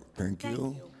destroyed. Thank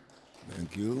you.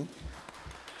 Thank you.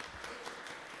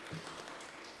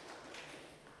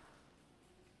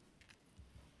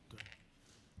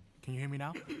 Can you hear me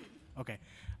now? Okay.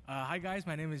 Hi guys,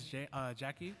 my name is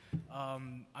Jackie.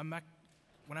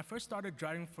 When I first started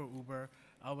driving for Uber,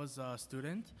 I was a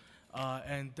student,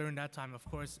 and during that time, of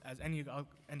course, as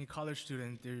any college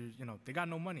student, they got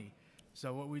no money.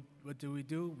 So what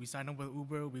do? We signed up with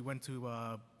Uber. We went to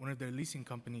one of their leasing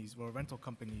companies or rental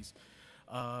companies.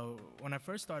 When I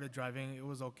first started driving, it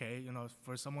was okay. You know,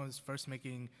 for someone who's first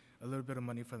making a little bit of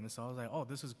money for themselves, like, oh,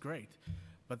 this is great.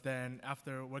 But then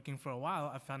after working for a while,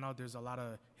 I found out there's a lot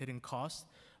of hidden costs.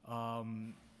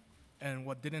 And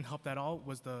what didn't help at all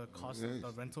was the cost of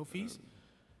the rental fees.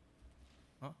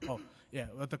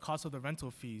 With the cost of the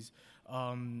rental fees.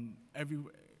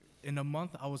 In a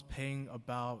month, I was paying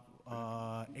about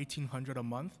 $1,800 a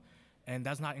month, and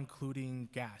that's not including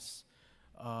gas.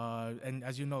 And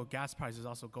as you know, gas prices is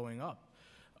also going up.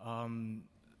 And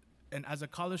as a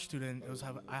college student,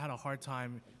 I had a hard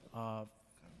time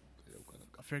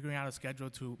figuring out a schedule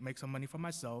to make some money for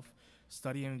myself,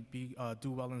 study and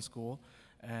do well in school,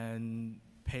 and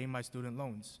pay my student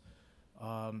loans.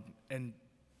 And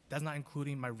that's not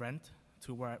including my rent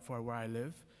for where I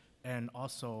live, and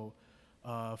also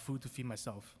food to feed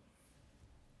myself.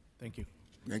 Thank you.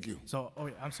 Thank you. So,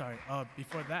 I'm sorry.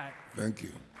 Before that. Thank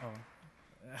you.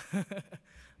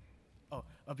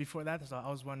 Before that, so I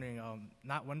was wondering,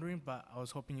 not wondering, but I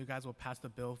was hoping you guys will pass the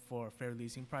bill for fair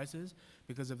leasing prices,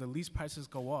 because if the lease prices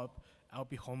go up, I'll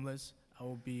be homeless, I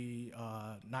will be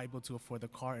not able to afford the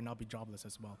car, and I'll be jobless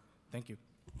as well. Thank you.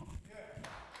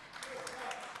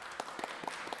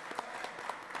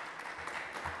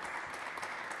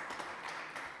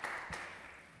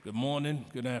 Good morning,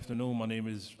 good afternoon. My name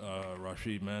is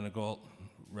Rashid Manigault,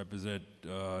 represent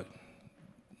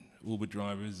Uber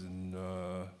drivers and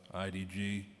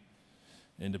IDG,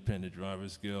 Independent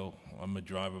Drivers Guild. I'm a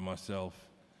driver myself,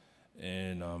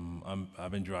 and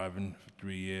I've been driving for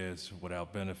 3 years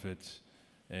without benefits,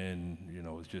 and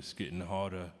it's just getting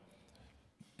harder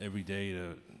every day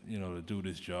to to do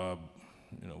this job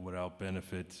without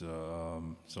benefits.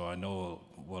 So I know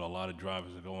what a lot of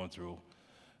drivers are going through.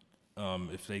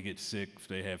 If they get sick, if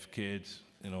they have kids,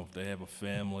 if they have a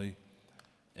family,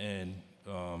 and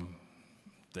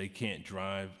they can't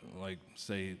drive, like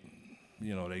say,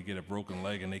 they get a broken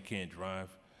leg and they can't drive,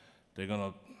 they're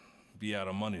gonna be out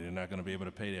of money. They're not gonna be able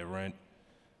to pay their rent,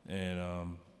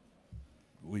 and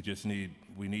we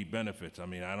need benefits. I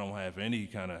mean, I don't have any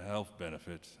kind of health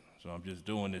benefits, so I'm just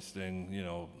doing this thing,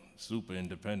 super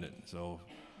independent. So,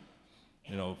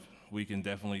 if we can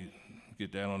definitely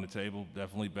get that on the table,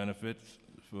 definitely benefits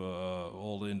for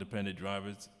all the independent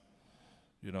drivers.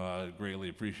 I greatly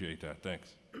appreciate that.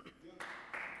 Thanks.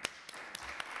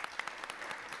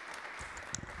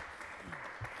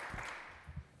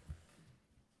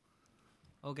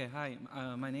 Okay, hi.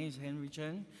 My name is Henry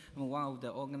Chen. I'm one of the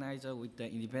organizers with the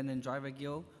Independent Driver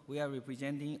Guild. We are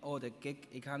representing all the gig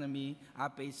economy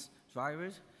app-based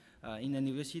drivers in the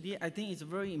New York City. I think it's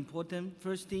very important,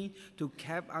 first thing, to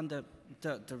cap on the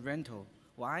rental.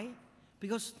 Why?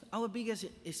 Because our biggest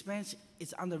expense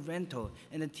is on the rental,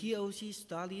 and the TLC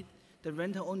studied the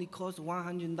rental only costs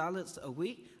 $100 a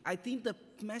week. I think the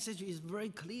message is very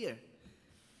clear.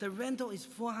 The rental is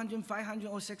 $400, $500,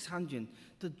 or $600.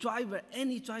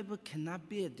 Any driver cannot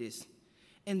bear this.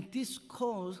 And this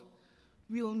cost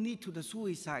will lead to the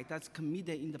suicide that's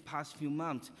committed in the past few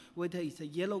months, whether it's a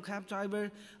yellow cab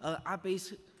driver,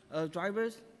 app-based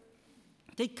drivers.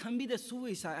 They commit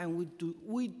suicide, and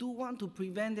we do want to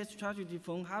prevent this tragedy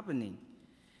from happening.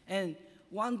 And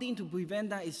one thing to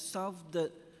prevent that is solve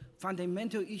the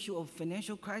fundamental issue of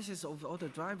financial crisis of all the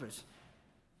drivers.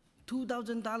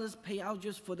 $2,000 payout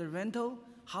just for the rental,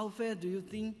 how fair do you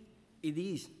think it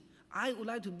is? I would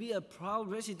like to be a proud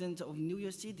resident of New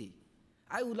York City.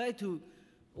 I would like to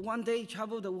one day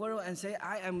travel the world and say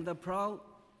I am the proud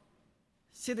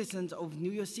citizens of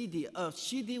New York City, a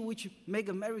city which make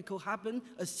a miracle happen,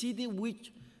 a city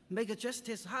which make a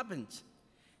justice happen.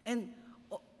 And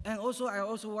also, I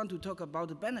also want to talk about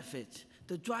the benefits.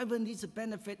 The driver needs a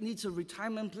benefit, needs a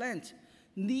retirement plan,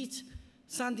 needs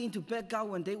something to back out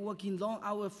when they work in long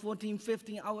hours, 14,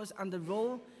 15 hours on the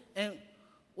road, and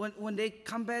when they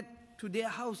come back to their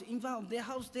house, in front of their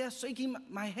house, they are shaking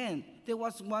my hand. There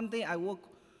was one day I worked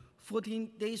 14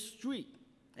 days straight,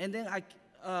 and then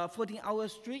 14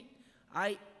 hours straight,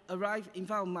 I arrived in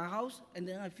front of my house, and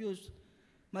then I feel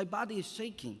my body is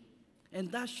shaking. And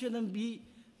that shouldn't be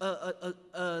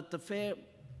the fair,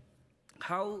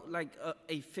 how like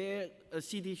a fair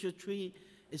city should treat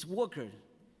its workers.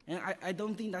 And I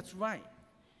don't think that's right.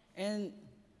 And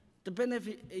the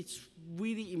benefit is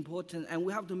really important, and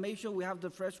we have to make sure we have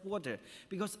the fresh water,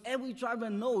 because every driver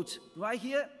knows right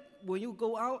here, when you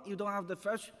go out, you don't have the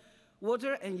fresh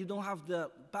water and you don't have the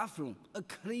bathroom, a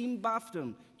clean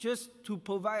bathroom, just to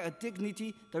provide a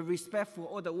dignity, the respect for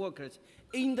all the workers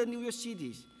in the New York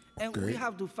cities. And we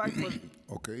have to fight for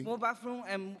more bathroom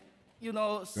and,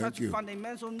 such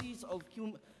fundamental needs of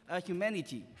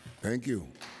humanity. Thank you.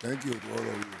 Thank you to all of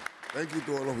you. Thank you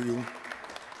to all of you.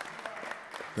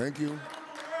 Thank you.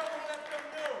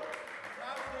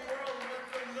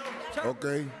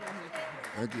 Okay,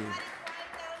 thank you.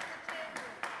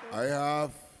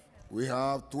 We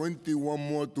have 21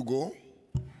 more to go.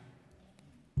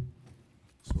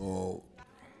 So,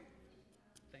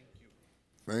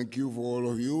 thank you for all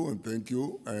of you, and thank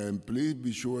you. And please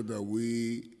be sure that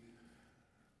we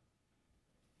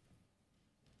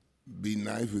be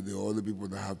nice with the other people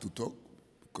that have to talk,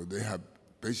 because they have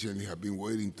patiently have been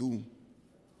waiting too.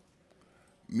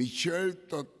 Michelle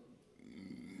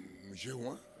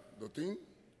what? Dotin?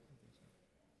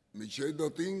 Michelle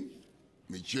Dotin?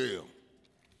 Michelle.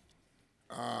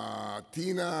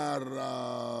 Tina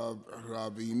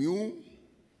Ravinu.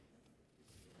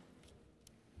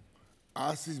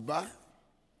 Asisba.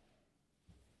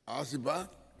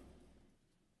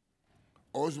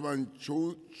 Osman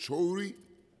Chouri.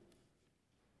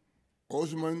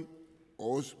 Osman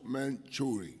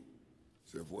Chouri.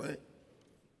 Se fue.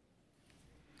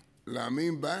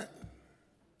 Lamin Ba.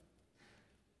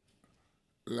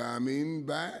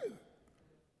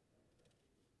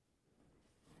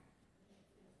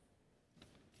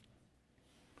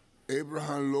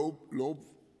 Abraham Loeb.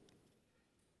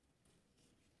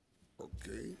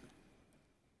 Okay.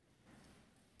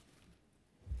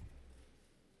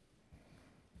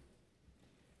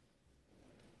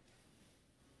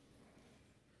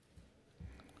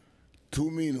 Two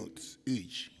minutes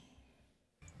each.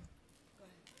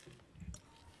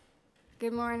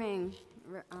 Good morning,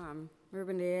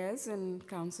 Ruben Diaz and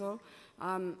Council.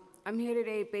 I'm here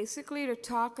today basically to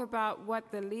talk about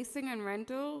what the leasing and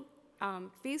rental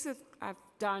fees have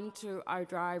done to our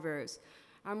drivers.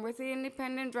 I'm with the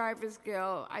Independent Drivers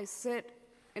Guild. I sit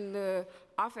in the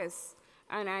office,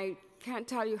 and I can't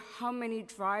tell you how many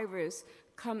drivers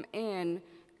come in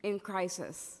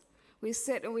crisis. We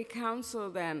sit and we counsel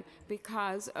them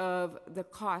because of the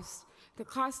cost. The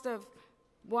cost of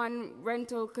one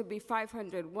rental could be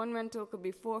 $500, one rental could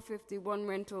be $450, one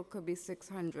rental could be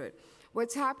 $600.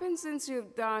 What's happened since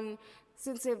they've done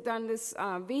this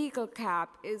vehicle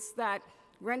cap is that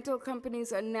rental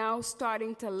companies are now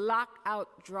starting to lock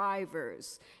out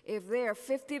drivers. If they're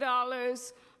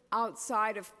 $50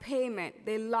 outside of payment,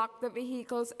 they lock the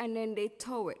vehicles and then they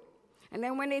tow it. And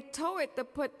then when they tow it, they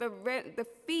put the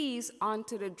fees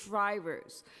onto the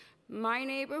drivers. My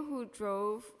neighbor who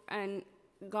drove and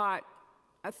got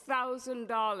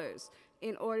 $1,000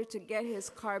 in order to get his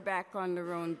car back on the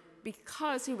road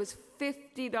because he was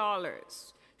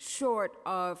 $50 short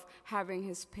of having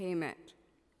his payment.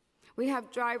 We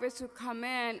have drivers who come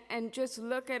in and just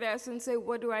look at us and say,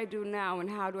 what do I do now and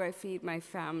how do I feed my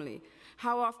family?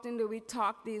 How often do we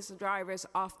talk these drivers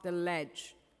off the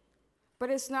ledge? But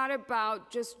it's not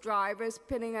about just drivers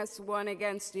pitting us one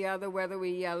against the other, whether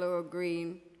we're yellow or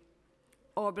green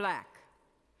or black.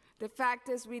 The fact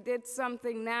is we did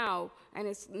something now, and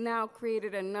it's now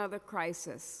created another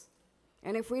crisis.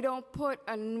 And if we don't put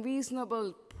a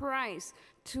reasonable price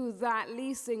to that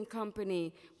leasing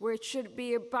company, where it should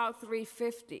be about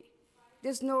 $350,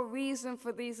 there's no reason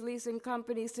for these leasing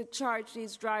companies to charge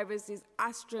these drivers these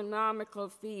astronomical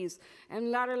fees,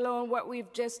 and let alone what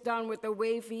we've just done with the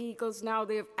wave vehicles. Now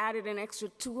they've added an extra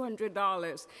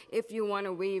 $200 if you want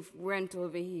to waive rental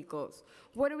vehicles.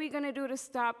 What are we going to do to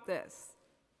stop this?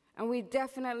 And we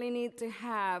definitely need to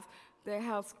have the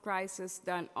health crisis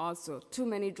done also. Too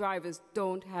many drivers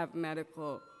don't have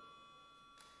medical.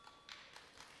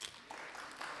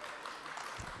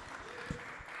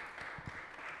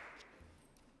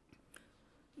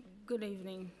 Good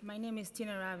evening. My name is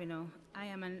Tina Ravino. I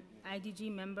am an IDG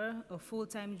member, a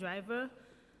full-time driver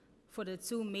for the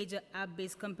two major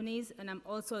app-based companies, and I'm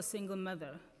also a single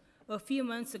mother. A few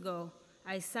months ago,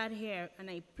 I sat here and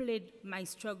I played my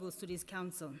struggles to this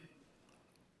council.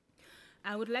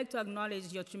 I would like to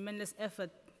acknowledge your tremendous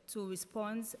effort to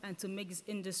respond and to make this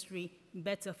industry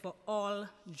better for all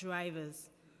drivers.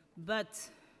 But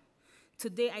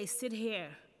today I sit here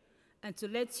and to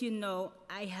let you know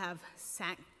I have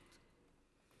sacked.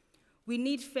 We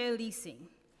need fair leasing.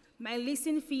 My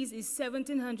leasing fees is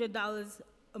 $1,700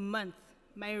 a month.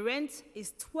 My rent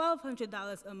is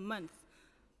 $1,200 a month,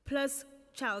 plus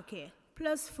childcare,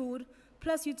 plus food,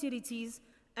 plus utilities,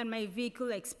 and my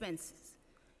vehicle expenses.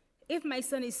 If my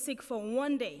son is sick for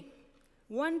one day,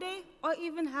 or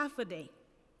even half a day,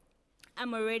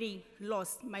 I'm already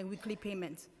lost my weekly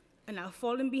payment, and I've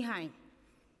fallen behind.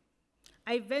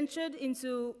 I ventured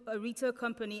into a retail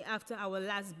company after our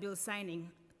last bill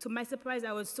signing. To my surprise,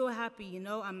 I was so happy, you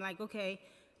know. I'm like, okay,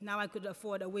 now I could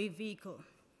afford a wave vehicle.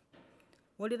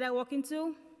 What did I walk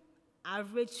into?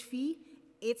 Average fee,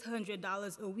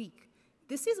 $800 a week.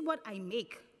 This is what I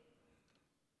make.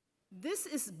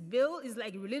 This bill is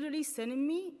like literally sending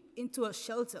me into a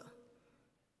shelter.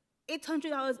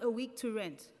 $800 a week to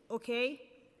rent, okay?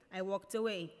 I walked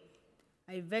away.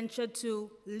 I ventured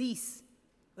to lease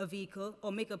a vehicle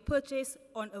or make a purchase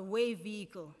on a way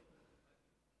vehicle.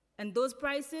 And those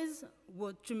prices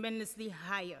were tremendously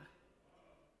higher.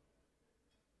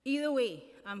 Either way,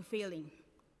 I'm failing.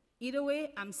 Either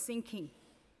way, I'm sinking.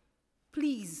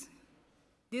 Please,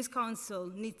 this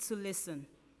council needs to listen.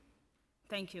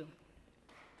 Thank you.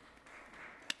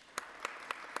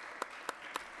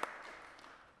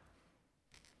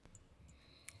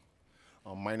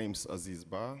 My name's Aziz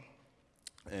Ba,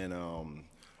 and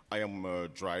I am a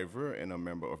driver and a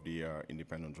member of the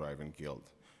Independent Driving Guild.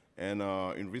 And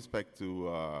in respect to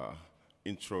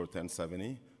Intro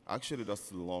 1070, actually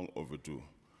that's long overdue.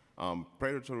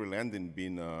 Predatory lending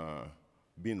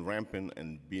been rampant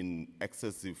and been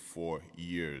excessive for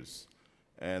years.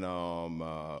 And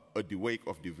at the wake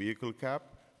of the vehicle cap,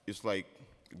 it's like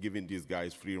giving these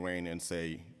guys free rein and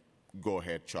say, go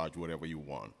ahead, charge whatever you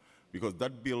want. Because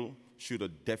that bill should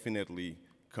have definitely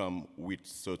come with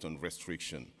certain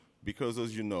restriction. Because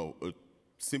as you know, a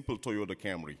simple Toyota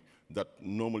Camry that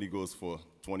normally goes for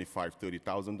 $25,000,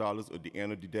 $30,000, at the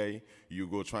end of the day, you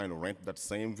go trying to rent that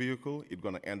same vehicle, it's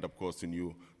gonna end up costing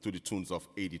you to the tunes of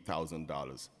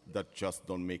 $80,000. That just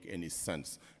don't make any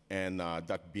sense. And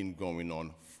that's been going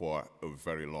on for a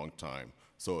very long time.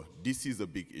 So this is a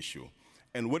big issue.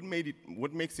 And what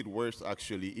makes it worse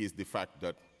actually is the fact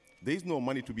that there's no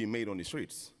money to be made on the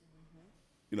streets.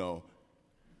 You know,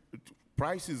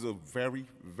 prices are very,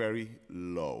 very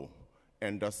low,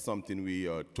 and that's something we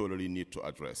totally need to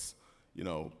address. You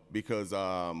know, because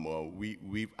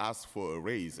we've asked for a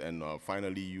raise, and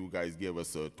finally you guys gave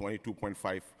us a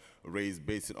 22.5 raise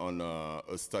based on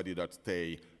a study that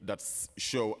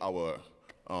show our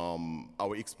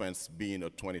expense being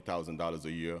at $20,000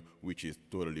 a year, which is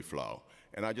totally flawed.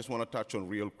 And I just want to touch on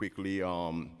real quickly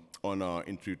on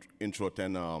Intro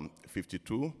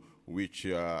 1052, which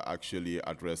actually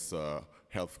address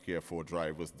health care for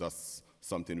drivers. That's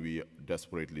something we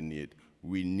desperately need.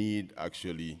 We need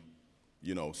actually,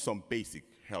 you know, some basic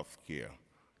health care.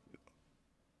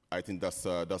 I think that's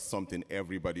something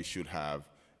everybody should have.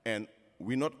 And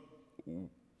we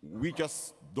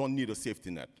just don't need a safety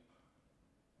net.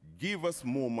 Give us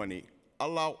more money,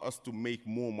 allow us to make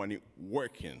more money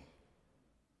working,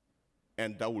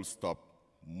 and that will stop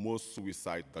most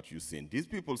suicide that you've seen. These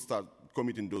people start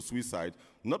committing those suicides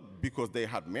not because they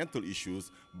had mental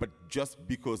issues, but just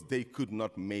because they could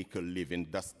not make a living.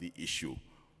 That's the issue.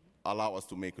 Allow us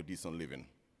to make a decent living,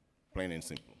 plain and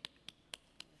simple.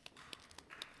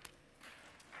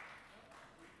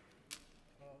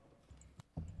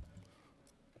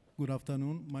 Good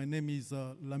afternoon. My name is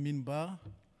Lamin Ba.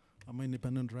 I'm an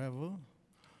independent driver.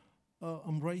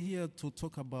 I'm right here to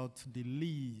talk about the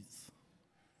lease.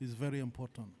 It's very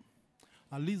important.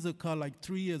 I lease a car like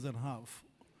 3 years and a half.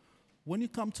 When you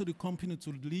come to the company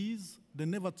to lease, they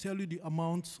never tell you the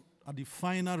amount at the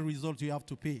final result you have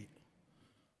to pay.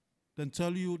 Then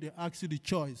they ask you the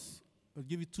choice. They'll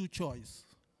give you two choices.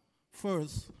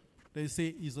 First, they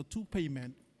say it's a two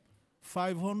payment,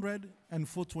 $500 and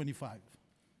 $425.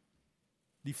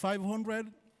 The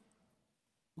 $500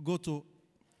 go to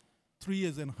 3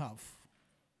 years and a half.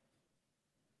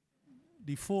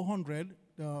 The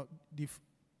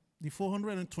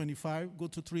 $425 go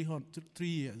to 3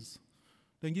 years.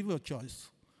 Then give you a choice.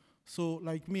 So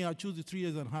like me, I choose the 3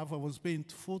 years and a half. I was paying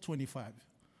 $425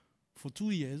 for 2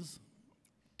 years.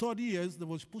 Third years, they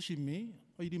was pushing me.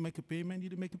 Oh, you didn't make a payment. You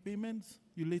didn't make a payment.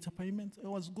 You later payment. I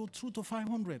was go through to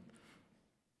 $500.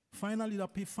 Finally, I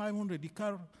pay $500. The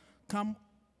car come.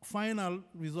 Final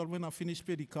result when I finish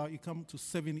pay the car, it come to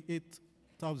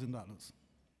 $78,000.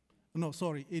 No,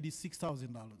 sorry,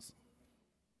 $86,000.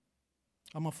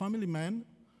 I'm a family man.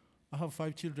 I have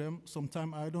 5 children.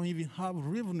 Sometimes I don't even have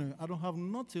revenue. I don't have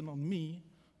nothing on me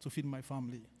to feed my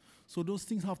family. So those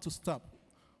things have to stop.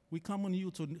 We come on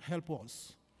you to help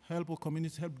us, help our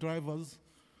community, help drivers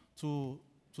to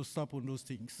stop on those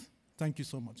things. Thank you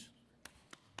so much.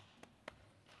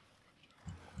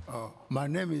 My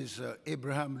name is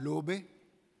Abraham Lobe.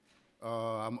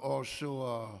 I'm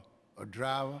also a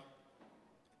driver.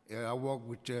 I work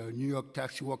with the New York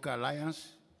Taxi Worker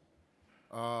Alliance.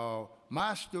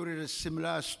 My story is a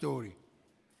similar story,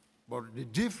 but the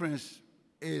difference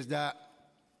is that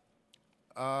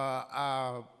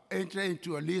I entered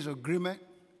into a lease agreement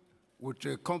with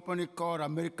a company called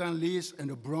American Lease in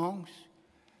the Bronx.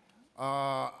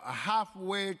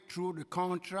 Halfway through the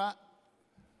contract,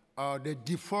 they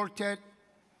defaulted,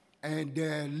 and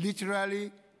they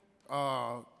literally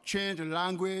changed the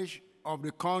language of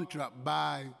the contract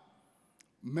by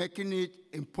making it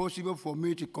impossible for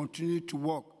me to continue to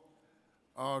work.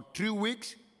 3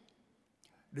 weeks.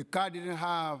 The car didn't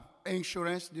have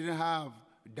insurance, didn't have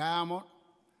diamond,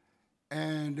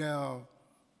 and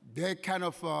they kind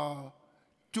of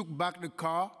took back the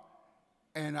car,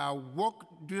 and I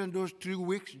worked during those 3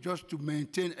 weeks just to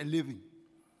maintain a living.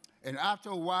 And after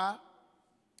a while,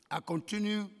 I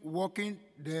continued working.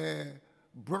 They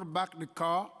brought back the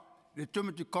car. They told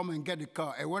me to come and get the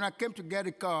car. And when I came to get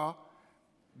the car,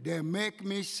 they make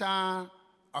me sign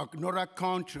another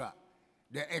contract.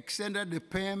 They extended the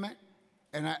payment,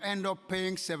 and I ended up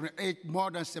paying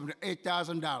more than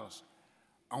 $78,000.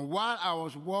 And while I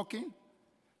was working,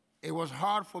 it was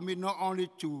hard for me not only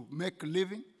to make a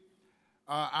living.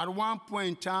 At one point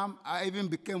in time, I even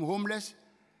became homeless,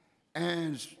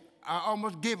 and I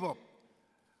almost gave up.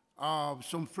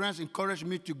 Some friends encouraged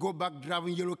me to go back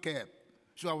driving yellow cab.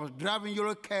 So I was driving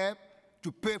yellow cab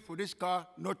to pay for this car,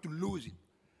 not to lose it.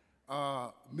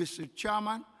 Mr.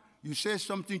 Chairman, you said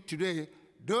something today.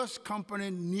 Those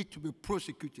companies need to be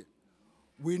prosecuted.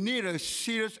 We need a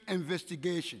serious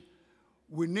investigation.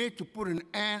 We need to put an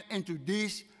end into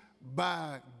this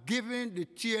by giving the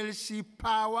TLC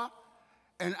power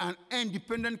and an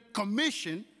independent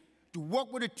commission to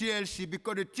work with the TLC,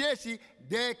 because the TLC,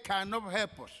 they cannot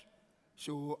help us.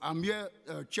 So I'm here,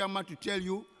 Chairman, to tell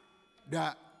you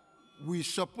that we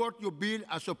support your bill.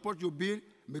 I support your bill.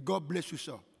 May God bless you,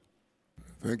 sir.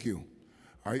 Thank you.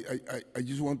 I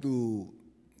just want to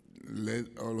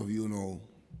let all of you know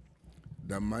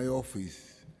that my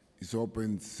office is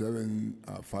open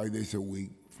 5 days a week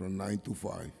from 9 to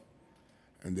 5.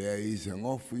 And there is an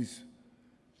office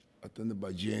attended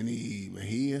by Jenny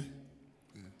Mejia.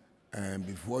 And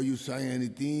before you sign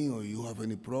anything or you have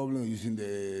any problem using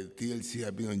the TLC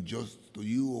have been unjust to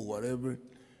you or whatever,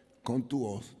 come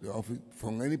to us, the office,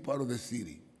 from any part of the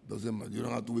city. Doesn't matter. You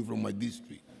don't have to be from my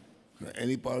district. From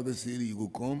any part of the city, you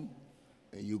could come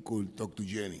and you could talk to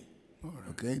Jenny. Right.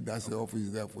 Okay? That's the office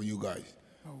there for you guys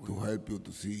to help you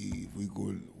to see if we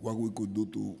could, what we could do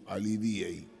to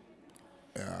alleviate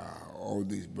all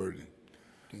this burden.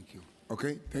 Thank you.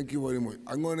 Okay? Thank you very much.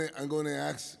 I'm gonna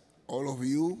ask all of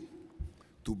you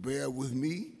to bear with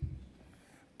me.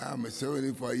 I'm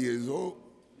 75 years old,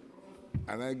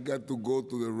 and I got to go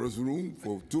to the restroom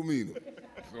for 2 minutes.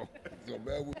 So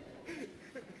bear with me.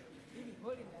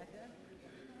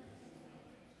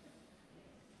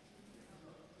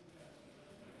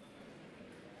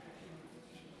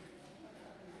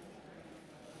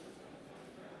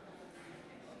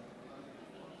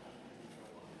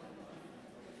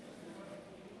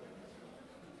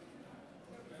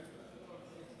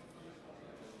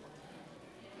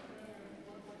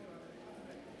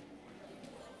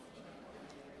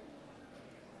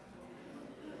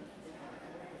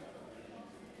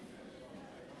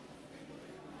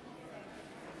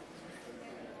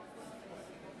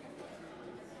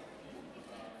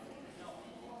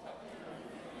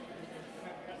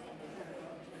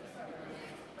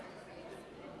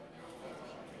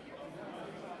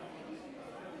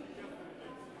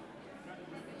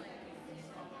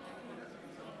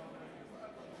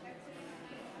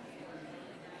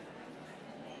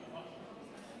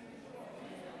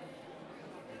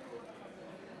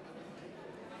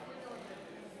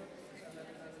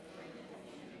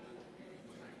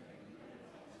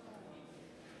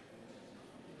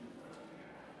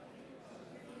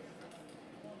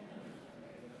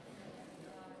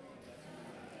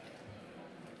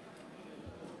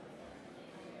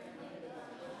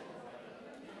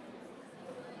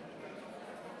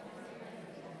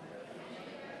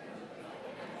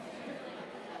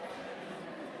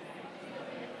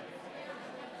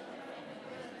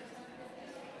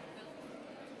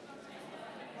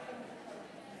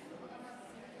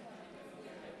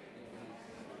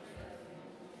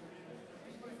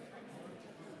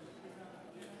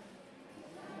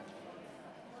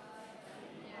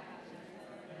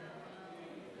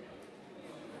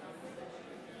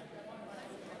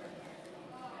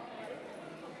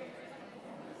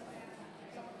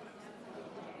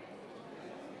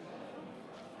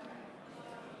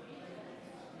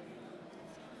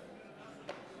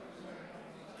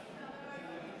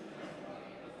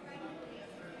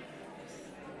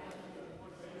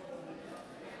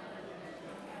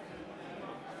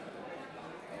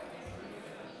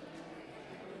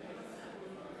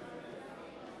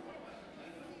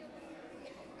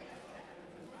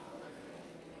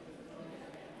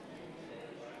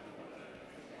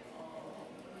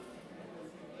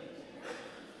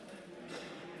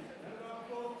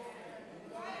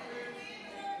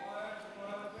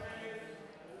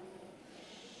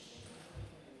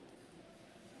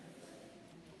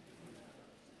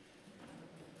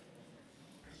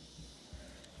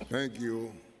 Thank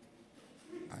you.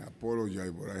 I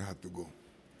apologize, but I have to go.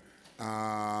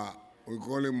 We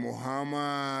call him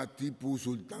Muhammad Tipu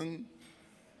Sultan.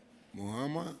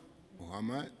 Muhammad?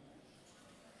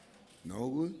 No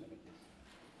good?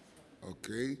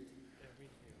 Okay.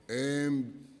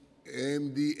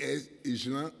 MDS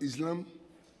Islam.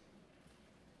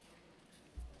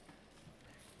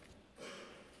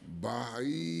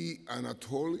 Bahai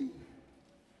Anatoly.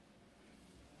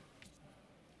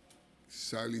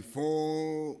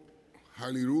 Salifo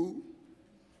Haliru.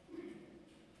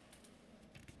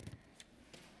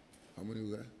 How many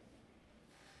we got?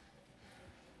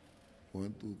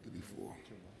 1, 2, 3,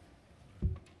 4.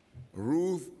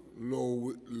 Ruth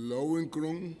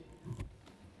Lowenkron.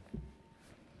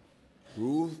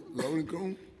 Ruth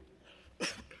Lowenkron.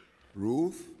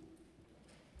 Ruth.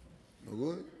 No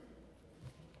good?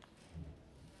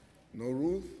 No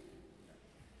Ruth?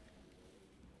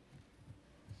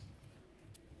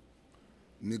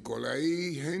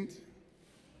 Nikolai Hent.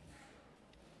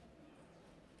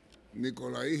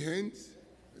 Nikolai Hent.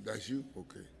 That's you?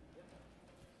 Okay.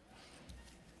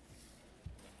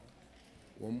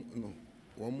 One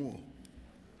more.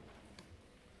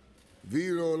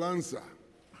 Viro Lanza.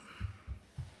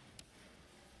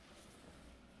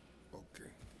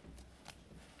 Okay.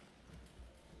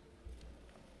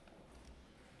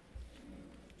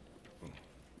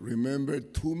 Remember,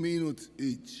 2 minutes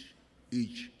each.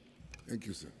 Thank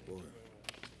you, sir. Go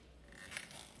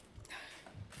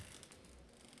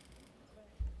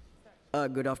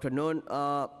ahead. Good afternoon.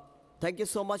 Thank you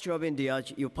so much, Robin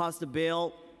Diaz. You passed a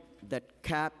bill that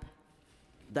capped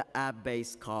the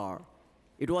app-based car.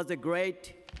 It was a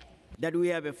great that we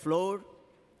have a floor,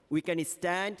 we can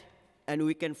stand, and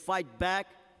we can fight back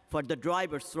for the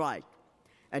driver's right.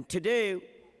 And today,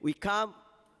 we come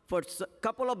for a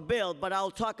couple of bills, but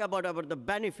I'll talk about the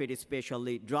benefit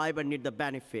especially. Driver need the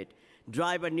benefit.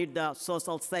 Driver need the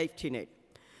social safety net.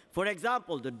 For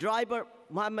example, the driver,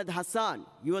 Muhammad Hassan,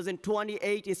 he was in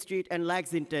 28th Street and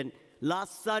Lexington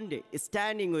last Sunday,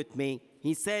 standing with me.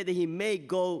 He said he may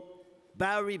go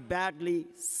very badly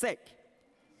sick.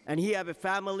 And he have a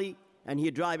family, and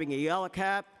he driving a yellow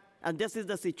cab. And this is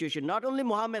the situation. Not only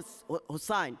Muhammad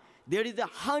Hussain, there is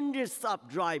hundreds of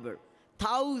drivers,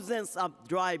 thousands of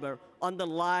drivers on the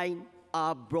line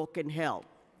of broken health.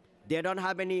 They don't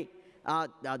have any,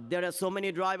 there are so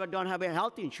many drivers don't have a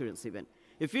health insurance even.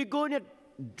 If you go in a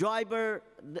driver,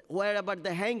 wherever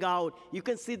they hang out, you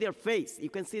can see their face, you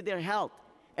can see their health,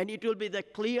 and it will be the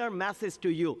clear message to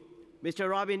you. Mr.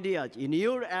 Robin Diaz, in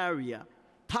your area,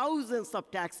 thousands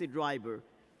of taxi drivers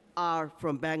are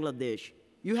from Bangladesh.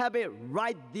 You have a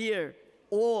right there,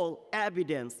 all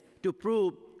evidence to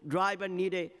prove driver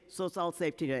need a social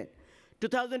safety net.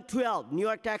 2012, New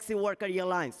York Taxi Worker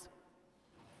Alliance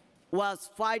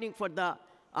was fighting for the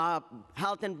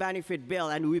health and benefit bill,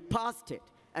 and we passed it.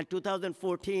 And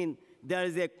 2014, there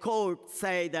is a court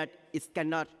say that it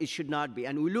should not be,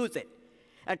 and we lose it.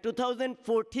 And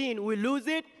 2014, we lose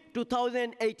it.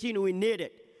 2018, we need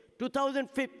it.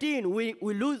 2015, we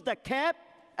lose the cap,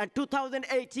 and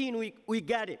 2018, we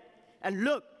get it. And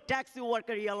look, Taxi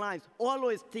Worker Alliance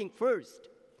always think first.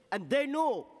 And they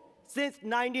know since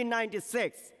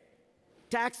 1996,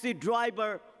 taxi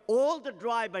driver, all the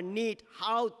driver need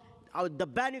how the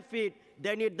benefit,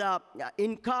 they need the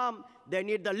income, they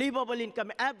need the livable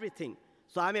income, everything.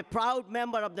 So I'm a proud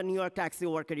member of the New York Taxi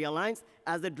Worker Alliance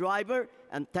as a driver,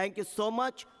 and thank you so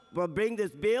much for bringing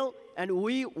this bill, and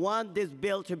we want this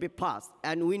bill to be passed.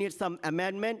 And we need some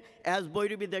amendment, as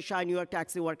Boyrubi Desai, New York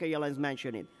Taxi Worker Alliance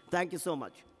mentioned it. Thank you so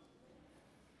much.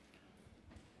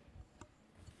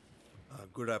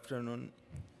 Good afternoon.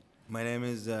 My name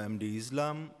is MD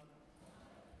Islam,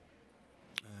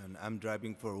 and I'm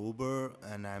driving for Uber,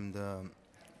 and I'm the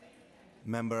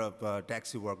member of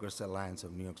Taxi Workers Alliance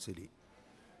of New York City.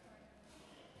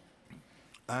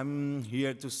 I'm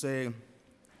here to say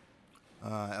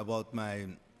about my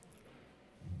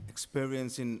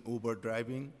experience in Uber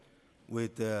driving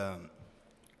with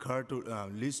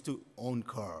lease to own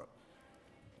car.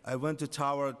 I went to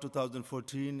Tower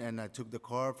 2014, and I took the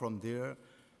car from there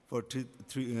for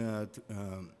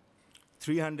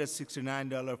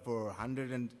 $369 for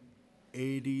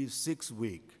 186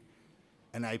 weeks.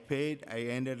 And I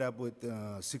ended up with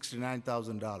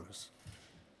 $69,000.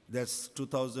 That's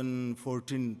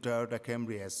 2014 Toyota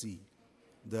Camry SE.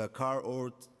 The car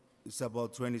worth is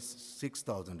about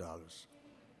 $26,000.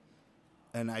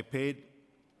 And I paid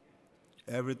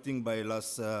everything by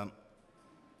last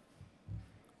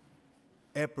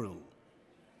April.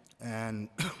 And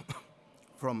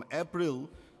from April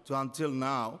to until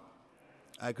now,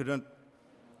 I couldn't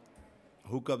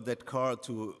hook up that car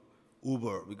to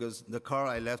Uber because the car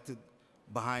I left it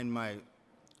behind my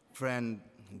friend's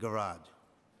garage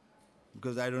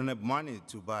because I don't have money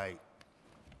to buy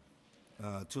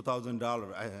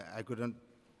 $2,000. I couldn't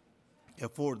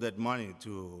afford that money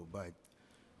to buy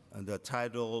the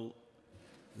title,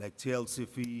 like TLC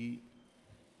fee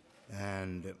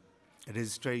and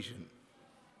registration.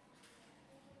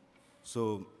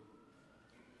 So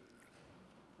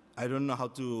I don't know how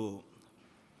to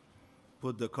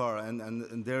put the car,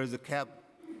 and there is a cap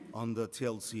on the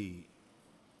TLC,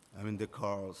 I mean the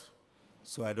cars.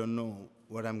 So I don't know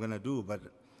what I'm gonna do, but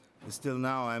still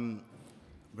now I'm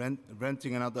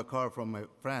renting another car from my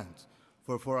friends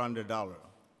for $400.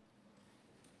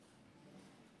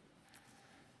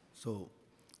 So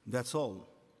that's all.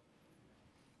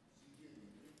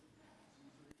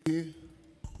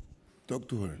 Talk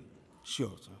to her.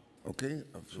 Sure, sir. Okay?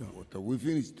 After we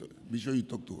finish, be sure you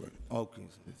talk to her. Okay,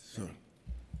 sir.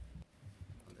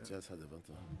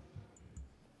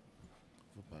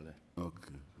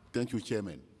 Okay. Thank you,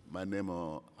 Chairman. My name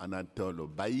is Anatole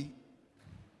Bayi.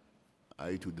 I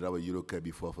used to drive a Eurocab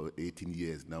before for 18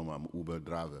 years. Now I'm Uber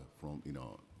driver from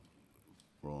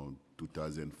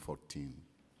 2014.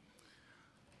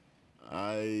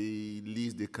 I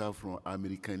leased the car from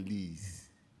American Lease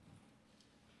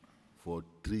for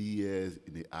 3 years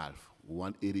and a half,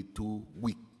 182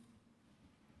 weeks.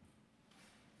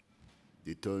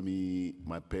 They told me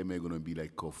my payment gonna be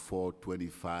like a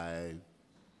 425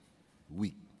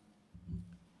 week.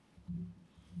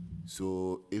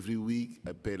 So every week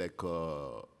I pay like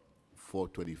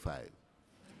 $425.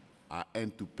 I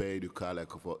end to pay the car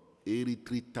like for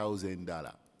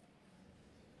 $83,000.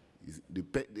 They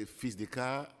fix the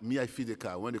car. Me, I fix the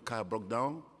car. When the car broke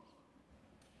down,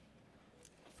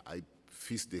 I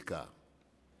fix the car.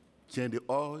 Change the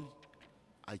oil,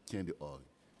 I change the oil.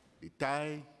 The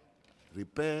tire,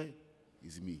 repair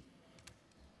is me.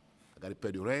 I got to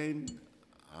pay the rent.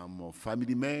 I'm a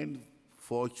family man,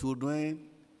 4 children.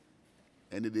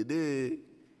 End of the day,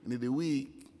 end of the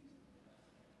week,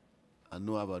 I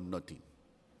know about nothing.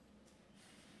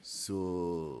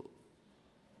 So,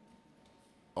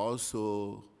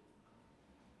 also,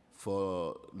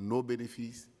 for no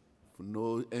benefits, for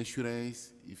no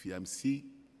insurance, if I'm sick,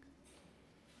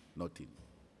 nothing.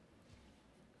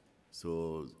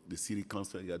 So the city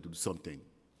council got to do something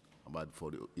about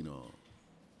for the,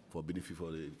 for benefit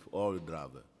for all the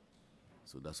drivers.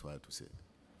 So that's what I have to say.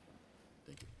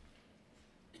 Thank you.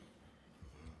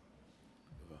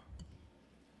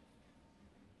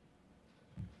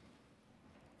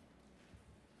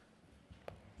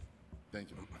 Thank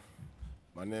you.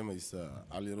 My name is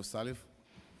Ali Salif.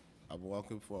 I'm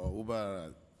working for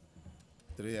Uber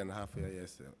 3.5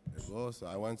 years ago. So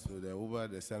I went to the Uber,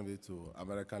 they sent me to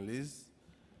American Lease.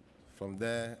 From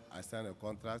there, I signed a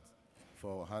contract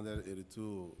for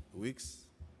 182 weeks.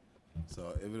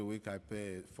 So every week I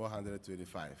pay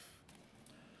 $425.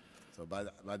 So by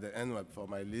the end for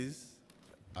my lease,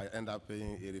 I end up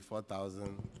paying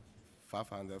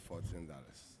 $84,514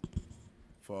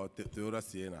 for Toyota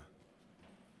Sienna.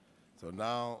 So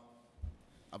now,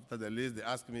 after the lease, they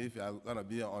asked me if I'm gonna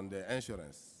be on the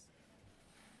insurance.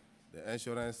 The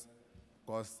insurance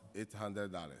costs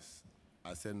 $800.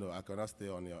 I said, no, I cannot stay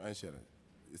on your insurance.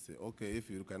 He said, okay,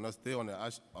 if you cannot stay on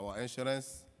our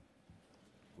insurance,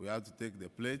 we have to take the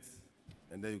plate,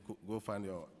 and then you go find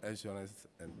your insurance.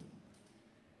 And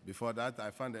before that, I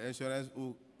found the insurance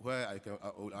where I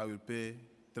will pay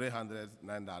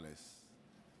 $309.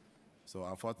 So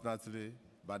unfortunately,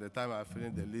 by the time I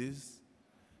finish the lease,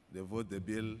 they vote the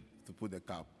bill to put the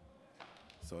cap.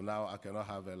 So now I cannot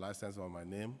have a license on my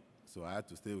name, so I had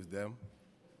to stay with them.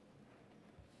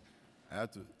 I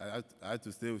had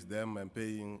to stay with them and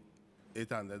paying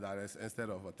 $800 instead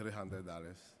of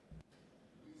 $300.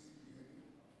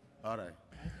 All right.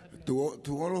 To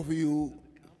all of you,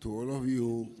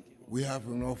 we have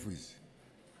an office,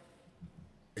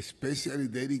 especially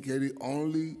dedicated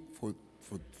only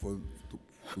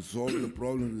to solve the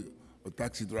problem of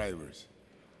taxi drivers.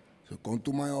 So come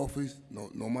to my office,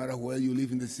 no matter where you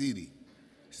live in the city.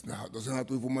 It doesn't have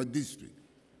to be from my district.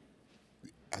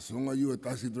 As long as you're a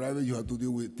taxi driver, you have to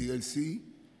deal with TLC,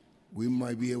 we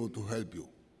might be able to help you.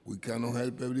 We cannot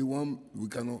help everyone. We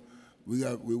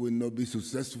will not be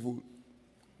successful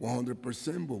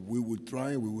 100%, but we will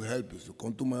try and we will help you. So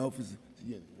come to my office.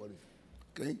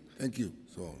 Okay, thank you.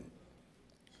 So.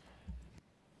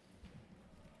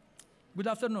 Good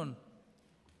afternoon.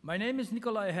 My name is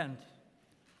Nikolai Hand.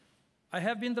 I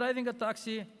have been driving a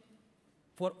taxi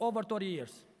for over 30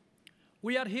 years.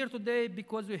 We are here today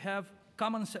because we have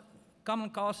common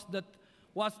cause that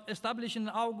was established in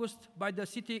August by the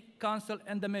City Council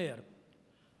and the Mayor.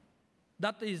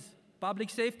 That is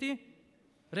public safety,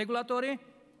 regulatory,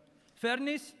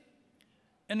 fairness,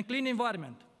 and clean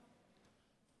environment.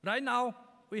 Right now,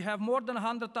 we have more than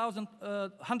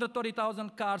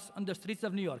 130,000 cars on the streets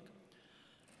of New York.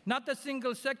 Not a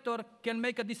single sector can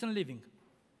make a decent living.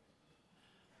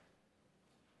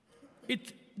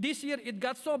 This year, it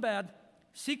got so bad,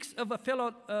 6 of the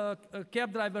fellow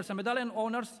cab drivers and medallion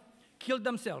owners killed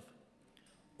themselves.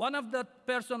 One of the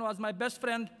person was my best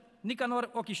friend, Nicanor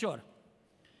Okishore.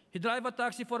 He drove a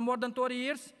taxi for more than 20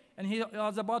 years, and he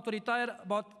was about to retire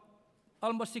about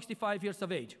almost 65 years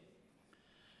of age.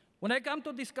 When I come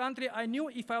to this country, I knew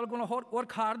if I was going to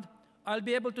work hard, I'll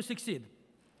be able to succeed.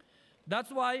 That's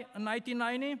why in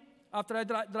 1990, after I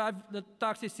drive the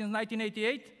taxi since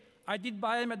 1988, I did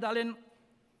buy a medallion,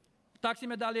 taxi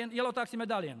medallion, yellow taxi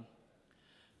medallion.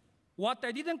 What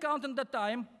I didn't count at the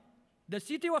time, the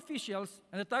city officials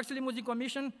and the Taxi Limousine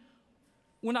Commission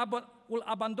will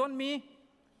abandon me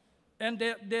and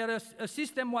their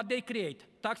system, what they create,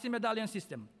 taxi medallion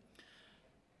system.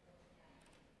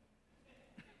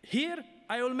 Here,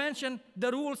 I will mention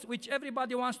the rules which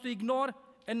everybody wants to ignore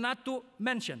and not to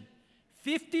mention.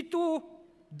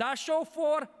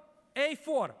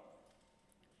 52-04A4.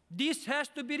 This has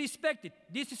to be respected.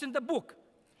 This is in the book.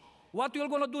 What we're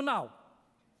going to do now?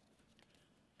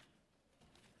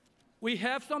 We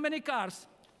have so many cars.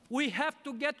 We have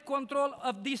to get control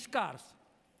of these cars,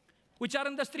 which are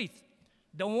in the streets.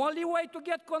 The only way to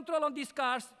get control on these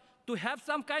cars, to have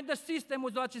some kind of system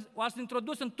which was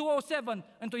introduced in 2007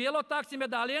 into yellow taxi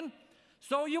medallion,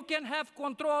 so you can have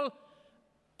control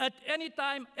at any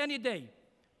time, any day.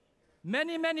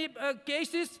 Many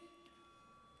cases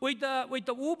with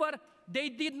the Uber, they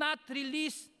did not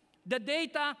release the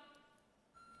data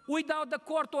without the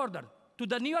court order to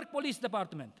the New York Police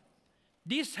Department.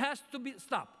 This has to be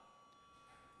stopped.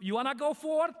 You want to go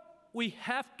forward? We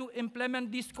have to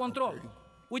implement this control. Okay.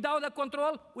 Without the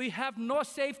control, we have no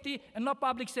safety and no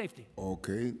public safety.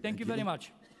 Okay. Thank you very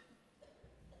much.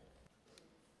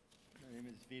 My name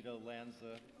is Vito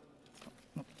Lanza.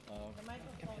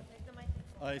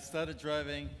 I started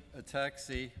driving a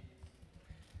taxi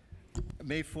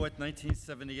May 4th,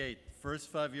 1978. First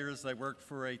 5 years, I worked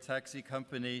for a taxi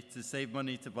company to save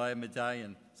money to buy a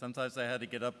medallion. Sometimes I had to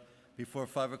get up before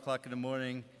 5 o'clock in the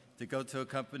morning to go to a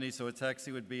company so a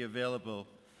taxi would be available.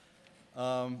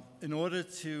 In order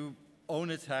to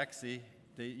own a taxi,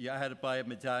 I had to buy a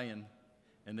medallion.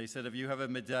 And they said, if you have a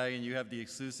medallion, you have the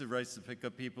exclusive rights to pick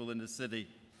up people in the city.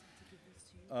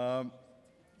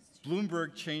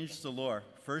 Bloomberg changed the law.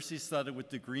 First, he started with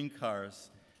the green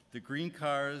cars. The green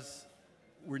cars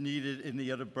were needed in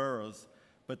the other boroughs,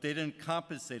 but they didn't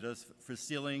compensate us for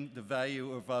stealing the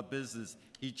value of our business.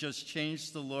 He just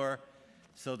changed the law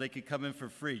so they could come in for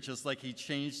free, just like he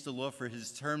changed the law for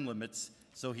his term limits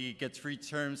so he gets free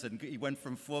terms, and he went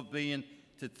from $4 billion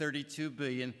to $32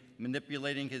 billion,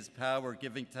 manipulating his power,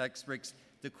 giving tax breaks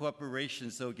to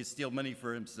corporations so he could steal money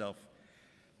for himself.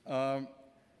 The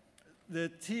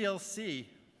TLC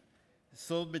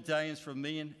sold medallions for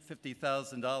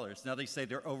 $1,050,000. Now they say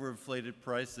they're overinflated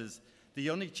prices. The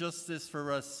only justice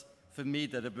for us, for me,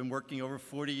 that have been working over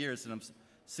 40 years, and I'm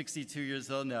 62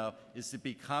 years old now, is to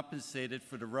be compensated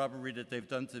for the robbery that they've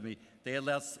done to me. They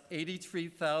allowed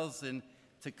 83,000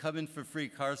 to come in for free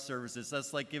car services.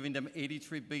 That's like giving them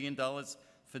 $83 billion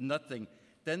for nothing.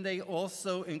 Then they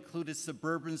also included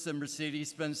Suburbans and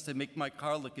Mercedes-Benz to make my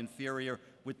car look inferior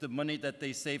with the money that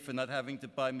they save for not having to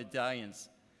buy medallions.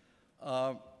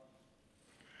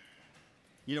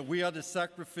 You know, we are the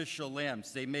sacrificial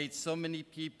lambs. They made so many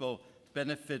people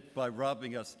benefit by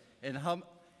robbing us. And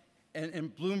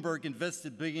Bloomberg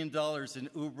invested $1 billion in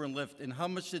Uber and Lyft. And how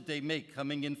much did they make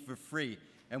coming in for free?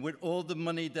 And with all the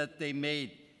money that they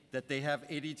made, that they have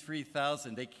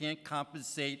 83,000, they can't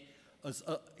compensate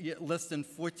less than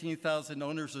 14,000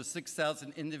 owners or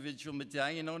 6,000 individual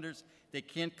medallion owners. They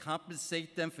can't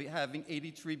compensate them for having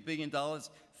 $83 billion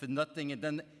for nothing.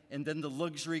 And then the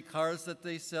luxury cars that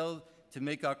they sell to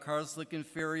make our cars look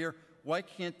inferior, why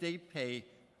can't they pay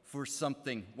for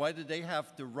something? Why do they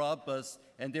have to rob us,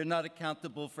 and they're not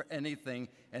accountable for anything,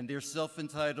 and they're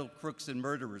self-entitled crooks and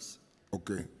murderers?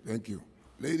 Okay, thank you.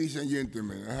 Ladies and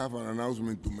gentlemen, I have an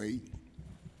announcement to make.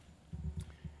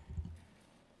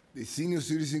 The Senior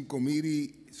Citizen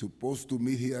Committee is supposed to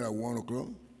meet here at 1 o'clock.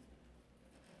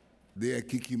 They are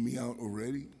kicking me out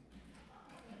already.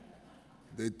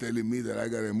 They're telling me that I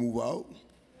gotta move out.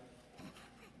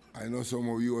 I know some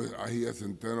of you are here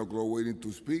since 10 o'clock waiting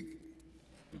to speak,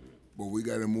 but we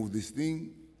gotta move this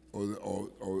thing, or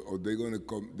they're gonna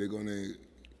come. They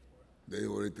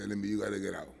already telling me you gotta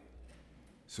get out.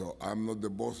 So I'm not the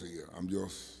boss here. I'm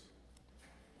just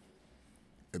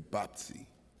a Pepsi.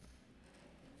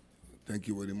 Thank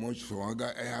you very much. So I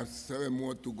have 7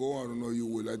 more to go. I don't know if you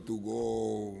would like to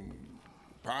go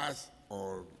fast,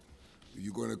 or if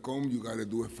you're gonna come, you gotta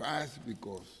do it fast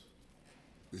because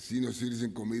the Senior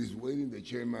Citizen Committee is waiting. The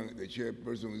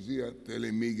chairperson is here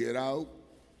telling me get out.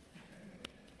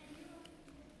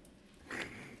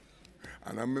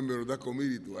 And I'm a member of that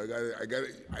committee too.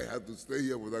 I have to stay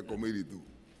here with that committee too.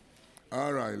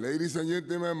 All right, ladies and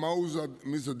gentlemen, Mr.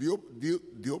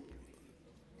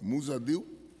 Musa Diop,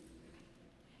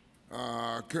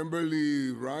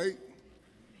 Kimberly Wright,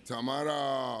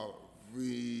 Tamara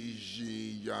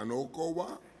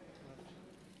Vijianokova,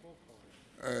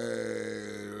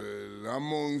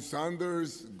 Ramon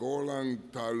Sanders, Golan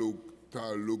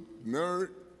Talukner,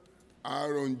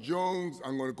 Aaron Jones,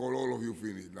 I'm going to call all of you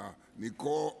finished now,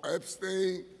 Nicole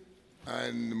Epstein,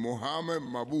 and Mohammed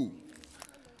Mabu.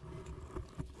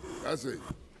 That's it.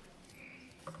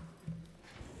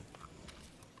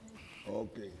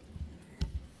 Okay.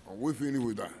 We finished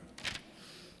with that.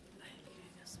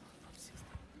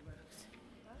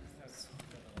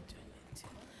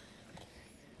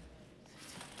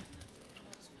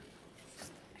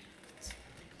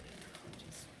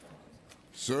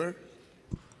 Sir?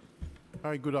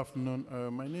 Hi, good afternoon.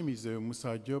 My name is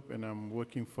Musa Diop, and I'm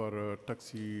working for a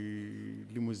taxi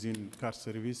limousine car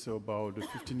service about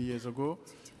 15 years ago.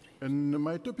 And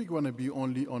my topic want to be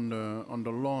only on the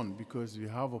loan, because we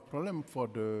have a problem for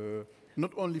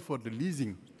not only for the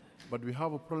leasing, but we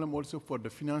have a problem also for the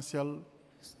financial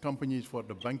companies, for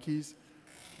the bankies.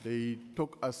 They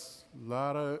took us a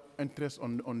lot of interest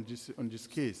on this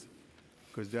case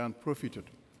because they aren't profited.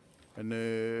 And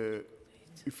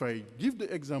if I give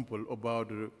the example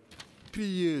about 3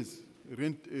 years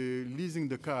leasing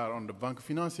the car on the bank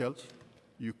financial,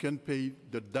 you can pay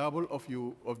the double of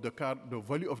the car, the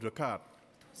value of the car.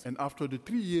 And after the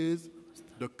 3 years,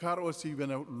 the car also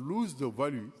gonna lose the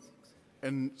value.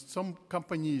 And some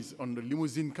companies on the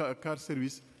limousine car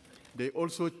service, they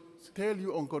also tell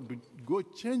you to go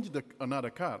change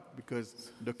another car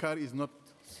because the car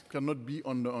cannot be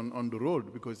on the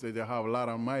road because they have a lot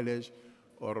of mileage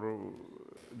or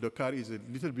the car is a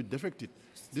little bit defective.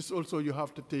 This also you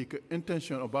have to take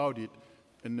intention about it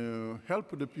and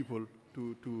help the people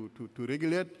to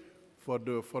regulate for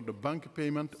the bank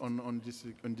payment on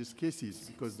these cases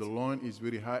because the loan is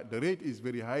very high, the rate is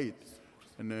very high,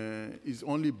 and is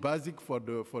only basic for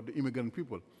the immigrant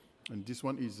people, and this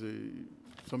one is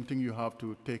something you have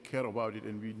to take care about it,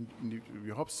 and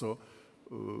we hope so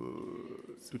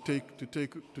to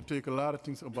take a lot of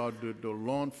things about the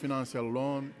loan, financial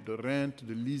loan, the rent,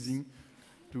 the leasing,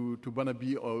 to gonna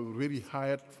be very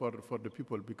high for the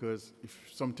people because if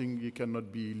something you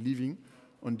cannot be living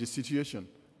on this situation,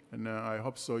 and I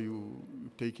hope so you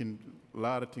taking a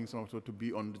lot of things also to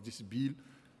be on this bill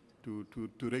to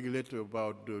regulate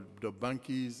about the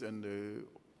bankies and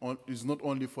it's not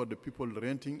only for the people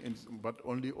renting but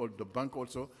only all the bank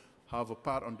also have a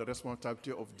part on the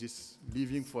responsibility of this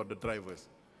living for the drivers.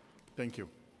 Thank you.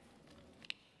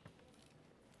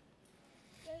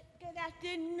 Good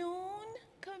afternoon,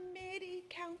 committee,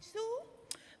 council.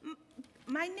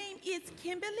 My name is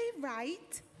Kimberly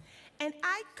Wright, and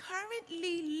I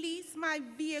currently lease my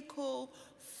vehicle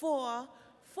for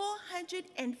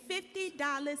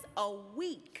 $450 a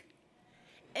week,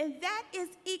 and that is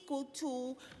equal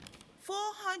to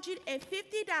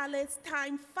 $450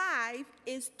 times 5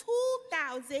 is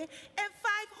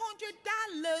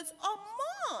 $2,500 a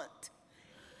month.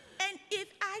 And if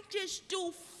I just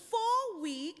do 4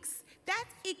 weeks,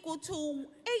 that's equal to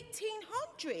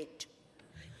 $1,800.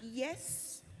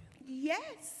 Yes,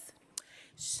 yes.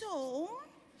 So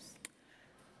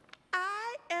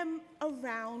I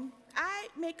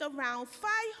make around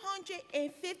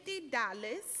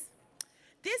 $550.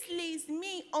 This leaves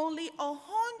me only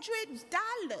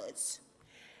 $100.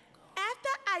 After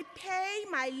I pay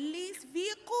my lease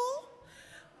vehicle,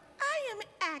 I am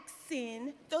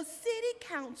asking the city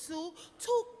council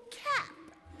to cap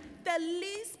the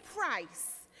lease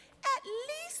price at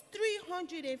least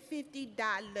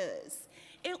 $350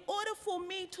 in order for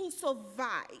me to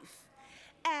survive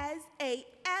as a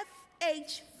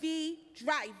FHV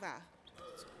driver.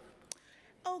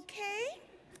 Okay?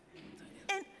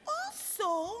 And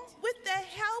also, with the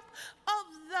help of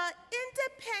the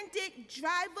independent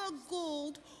driver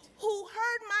Gould, who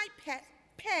heard my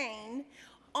pain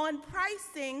on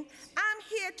pricing, I'm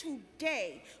here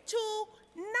today to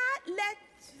not let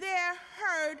their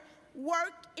herd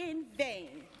work in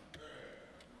vain.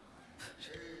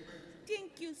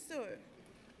 Thank you, sir.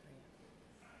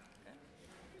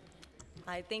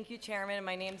 Hi, thank you, Chairman.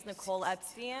 My name is Nicole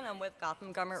Epstein. I'm with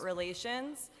Gotham Government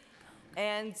Relations.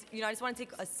 And I just want to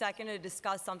take a second to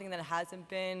discuss something that hasn't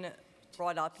been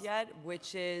brought up yet,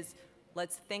 which is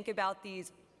let's think about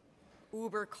these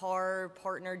Uber car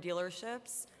partner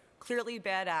dealerships. Clearly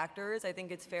bad actors, I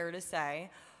think it's fair to say.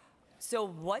 So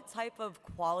what type of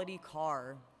quality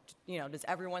car, does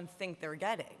everyone think they're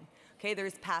getting? Okay,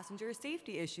 there's passenger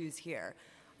safety issues here.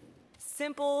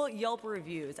 Simple Yelp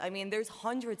reviews. I mean, there's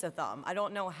hundreds of them. I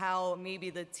don't know how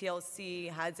maybe the TLC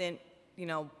hasn't,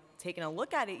 taken a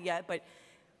look at it yet, but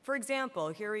for example,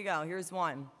 here we go. Here's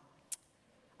one.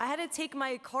 I had to take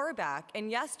my car back, and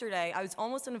yesterday I was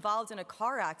almost involved in a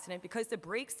car accident because the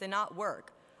brakes did not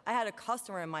work. I had a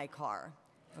customer in my car,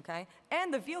 okay?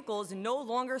 And the vehicle is no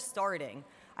longer starting.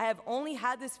 I have only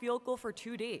had this vehicle for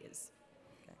 2 days.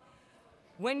 Okay.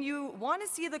 When you want to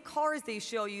see the cars they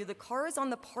show you, the cars on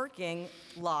the parking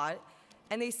lot,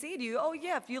 and they say to you, oh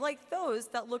yeah, if you like those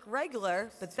that look regular,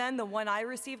 but then the one I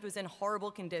received was in horrible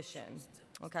condition,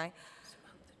 okay?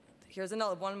 Here's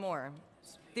one more.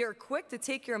 They're quick to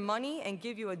take your money and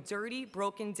give you a dirty,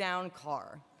 broken down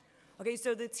car. Okay,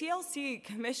 so the TLC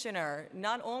commissioner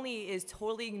not only is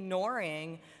totally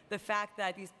ignoring the fact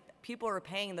that these people are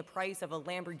paying the price of a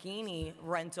Lamborghini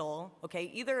rental, okay,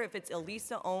 either if it's a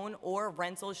lease-to-own or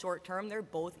rental short-term, they're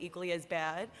both equally as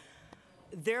bad.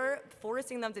 They're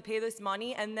forcing them to pay this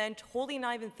money and then totally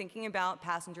not even thinking about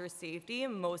passenger safety,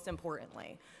 most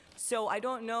importantly. So I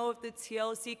don't know if the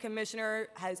TLC commissioner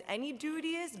has any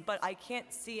duties, but I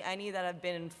can't see any that have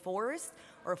been enforced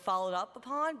or followed up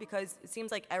upon because it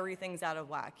seems like everything's out of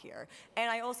whack here. And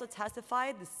I also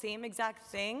testified the same exact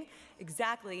thing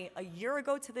exactly a year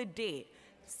ago to the date.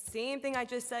 Same thing I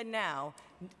just said now.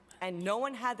 And no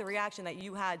one had the reaction that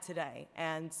you had today.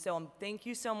 And so thank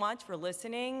you so much for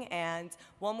listening. And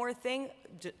one more thing,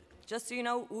 just so you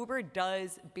know, Uber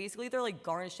does, basically they're like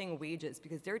garnishing wages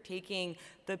because they're taking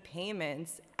the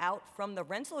payments out from the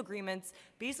rental agreements,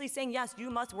 basically saying, yes,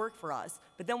 you must work for us.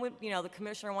 But then when, the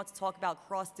commissioner wants to talk about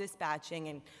cross-dispatching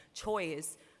and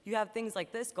choice, you have things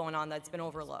like this going on that's been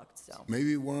overlooked, so.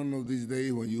 Maybe one of these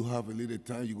days when you have a little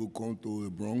time, you could come to the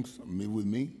Bronx and meet with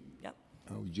me. Yep.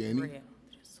 With Jenny. Great.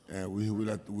 And we would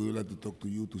like to talk to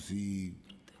you to see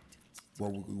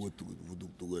what we could do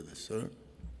together, sir.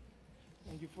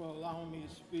 Thank you for allowing me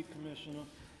to speak, Commissioner.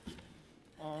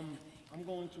 I'm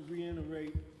going to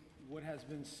reiterate what has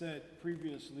been said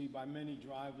previously by many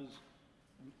drivers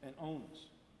and owners.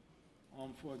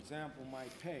 For example, my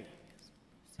pay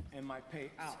and my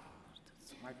pay out.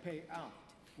 My pay out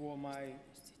for my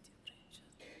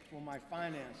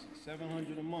finances,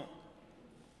 $700 a month,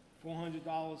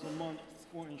 $400 a month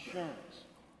for insurance,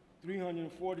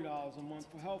 $340 a month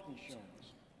for health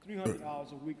insurance,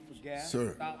 $300 a week for gas.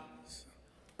 Sir,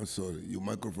 I'm sorry, your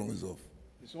microphone is off.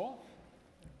 It's off.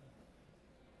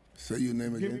 Say your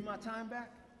name again. Give me my time back.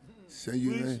 Say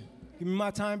your please. name. Give me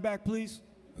my time back, please.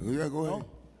 Yeah, go ahead. No?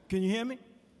 Can you hear me?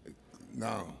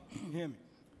 Now. You can hear me.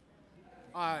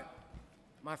 All right.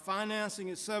 My financing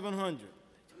is $700.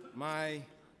 My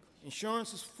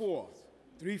insurance is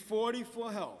 $340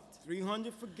 for health.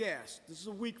 $300 for gas. This is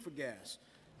a week for gas.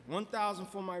 $1,000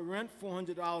 for my rent,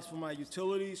 $400 for my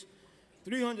utilities,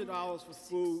 $300 for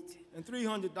food, and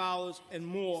 $300 and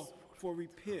more for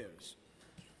repairs.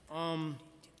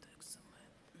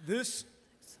 This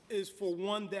is for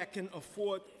one that can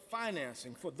afford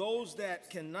financing. For those that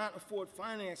cannot afford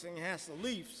financing and has to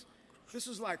lease, this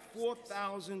is like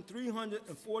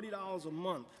 $4,340 a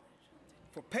month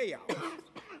for payout.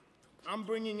 I'm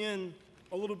bringing in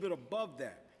a little bit above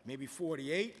that. Maybe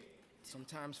 48,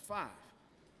 sometimes 5.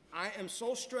 I am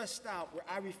so stressed out where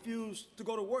I refuse to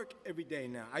go to work every day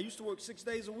now. I used to work 6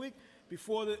 days a week.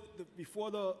 Before the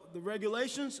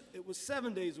regulations, it was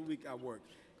 7 days a week I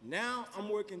worked. Now I'm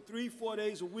working 3-4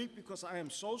 days a week because I am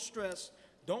so stressed,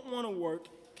 don't want to work,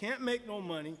 can't make no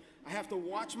money. I have to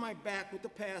watch my back with the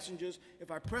passengers. If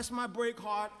I press my brake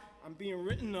hard, I'm being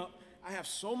written up. I have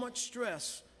so much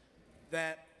stress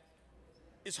that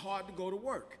it's hard to go to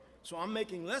work. So I'm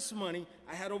making less money.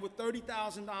 I had over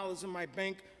 $30,000 in my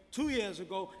bank 2 years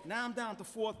ago. Now I'm down to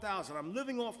 $4,000. I'm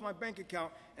living off my bank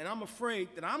account, and I'm afraid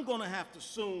that I'm going to have to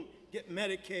soon get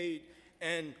Medicaid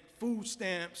and food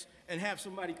stamps and have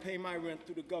somebody pay my rent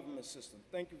through the government system.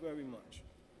 Thank you very much.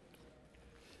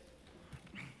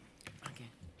 Okay.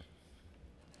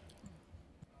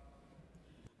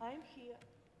 I'm here.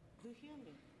 Do you hear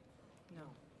me? No.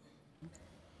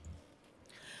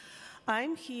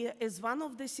 I'm here as one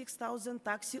of the 6,000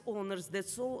 taxi owners that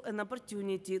saw an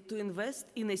opportunity to invest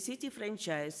in a city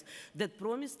franchise that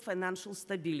promised financial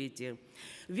stability.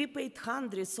 We paid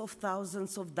hundreds of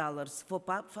thousands of dollars for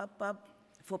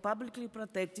publicly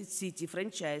protected city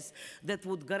franchise that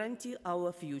would guarantee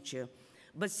our future.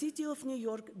 But City of New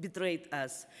York betrayed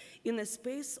us. In a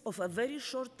space of a very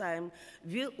short time,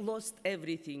 we lost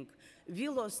everything. We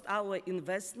lost our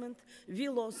investment, we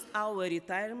lost our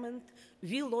retirement,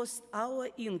 we lost our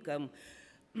income,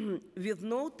 with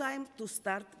no time to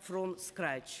start from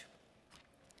scratch.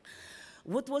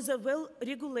 What was a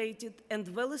well-regulated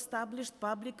and well-established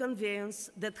public conveyance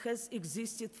that has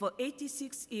existed for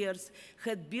 86 years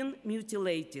had been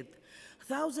mutilated.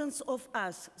 Thousands of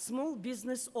us, small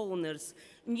business owners,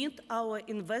 need our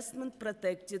investment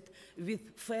protected with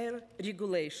fair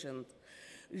regulation.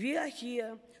 We are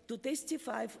here to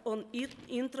testify on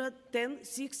Intra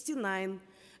 1069.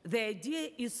 The idea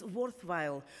is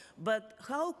worthwhile, but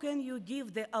how can you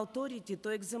give the authority to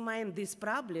examine this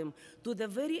problem to the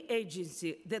very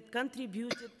agency that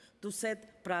contributed to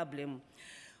said problem?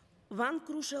 One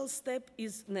crucial step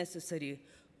is necessary.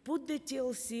 Put the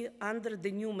TLC under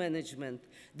the new management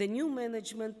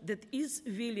that is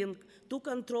willing to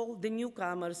control the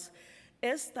newcomers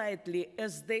as tightly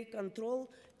as they control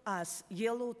us,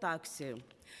 yellow taxi.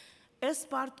 As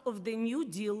part of the New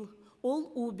Deal,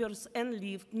 all Ubers and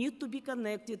Lyft need to be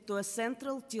connected to a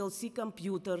central TLC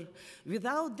computer.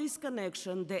 Without this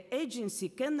connection, the agency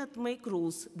cannot make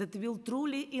rules that will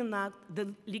truly enact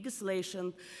the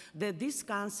legislation that this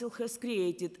council has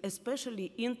created,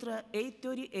 especially Intra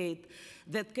 838,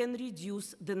 that can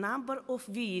reduce the number of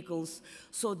vehicles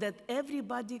so that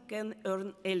everybody can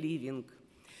earn a living.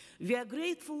 We are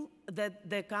grateful that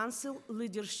the Council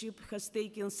leadership has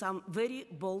taken some very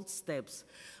bold steps,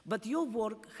 but your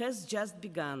work has just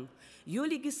begun. Your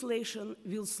legislation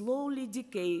will slowly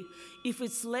decay if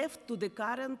it's left to the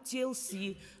current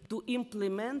TLC to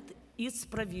implement its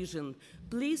provision.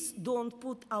 Please don't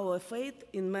put our faith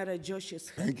in Mayor Josh's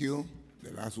hands. Thank you. The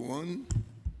last one.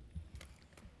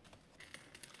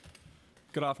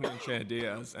 Good afternoon, Chair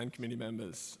Diaz and committee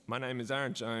members. My name is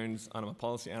Aaron Jones, and I'm a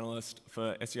policy analyst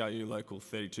for SEIU Local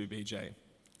 32BJ.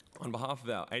 On behalf of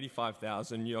our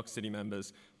 85,000 New York City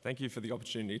members, thank you for the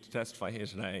opportunity to testify here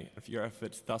today and for your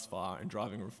efforts thus far in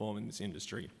driving reform in this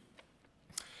industry.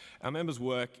 Our members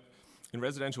work in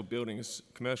residential buildings,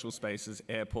 commercial spaces,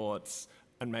 airports,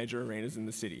 and major arenas in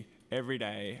the city. Every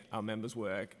day, our members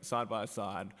work side by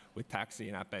side with taxi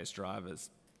and app-based drivers.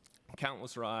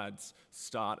 Countless rides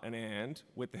start and end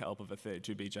with the help of a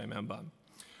 32BJ member.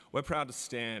 We're proud to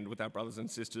stand with our brothers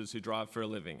and sisters who drive for a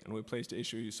living, and we're pleased to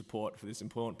issue you support for this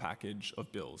important package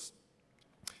of bills.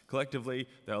 Collectively,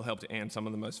 they'll help to end some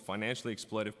of the most financially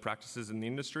exploitive practices in the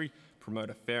industry, promote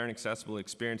a fair and accessible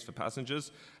experience for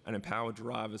passengers, and empower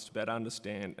drivers to better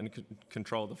understand and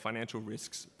control the financial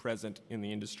risks present in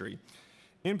the industry.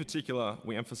 In particular,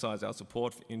 we emphasise our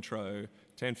support for Intro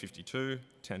 1052,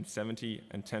 1070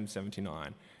 and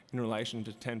 1079. In relation to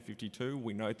 1052,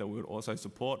 we note that we would also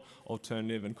support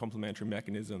alternative and complementary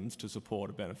mechanisms to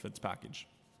support a benefits package.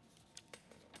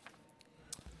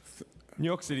 New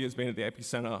York City has been at the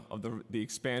epicenter of the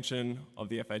expansion of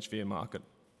the FHVA market.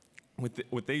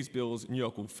 With these bills, New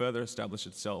York will further establish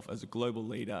itself as a global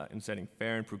leader in setting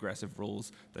fair and progressive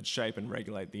rules that shape and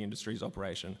regulate the industry's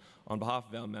operation. On behalf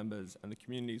of our members and the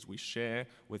communities we share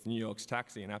with New York's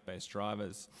taxi and app-based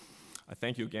drivers, I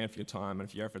thank you again for your time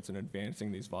and for your efforts in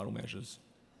advancing these vital measures.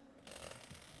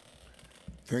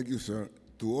 Thank you, sir.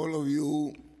 To all of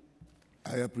you,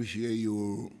 I appreciate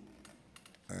your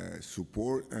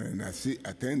support and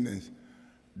attendance.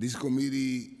 This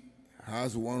committee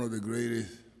has one of the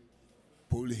greatest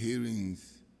public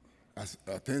hearings as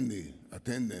attending.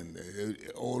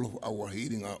 All of our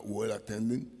hearings are well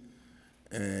attended.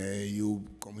 You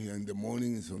come here in the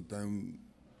morning, and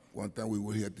one time we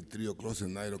were here at 3 o'clock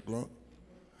and 9 o'clock.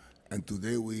 And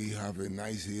today we have a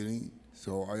nice hearing.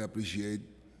 So I appreciate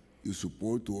your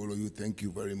support. To all of you, thank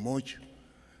you very much.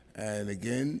 And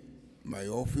again, my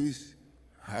office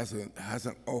has an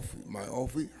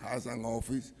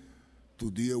office to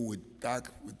deal with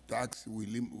taxi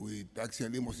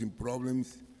and limousine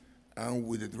problems and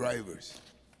with the drivers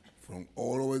from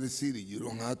all over the city. You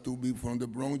don't have to be from the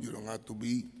Bronx. You don't have to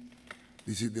be.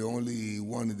 This is the only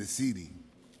one in the city.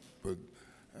 But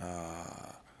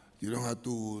you don't have to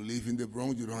live in the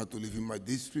Bronx. You don't have to live in my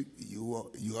district.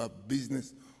 You have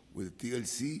business with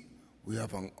TLC. We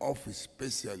have an office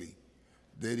specially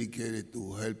dedicated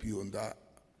to help you on that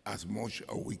as much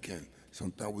as we can.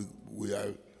 Sometimes we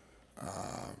are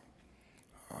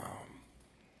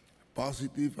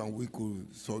positive and we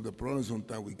could solve the problem.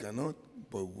 Sometimes we cannot,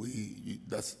 but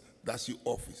that's your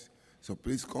office. So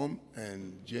please come,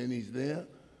 and Jenny is there,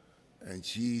 and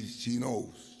she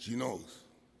knows.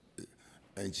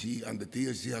 And the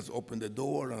TLC has opened the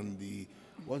door, and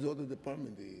what's the other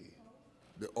department?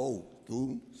 The O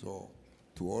too. So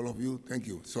To all of you, thank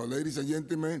you. So, ladies and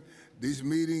gentlemen, this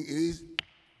meeting is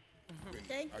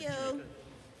Thank you.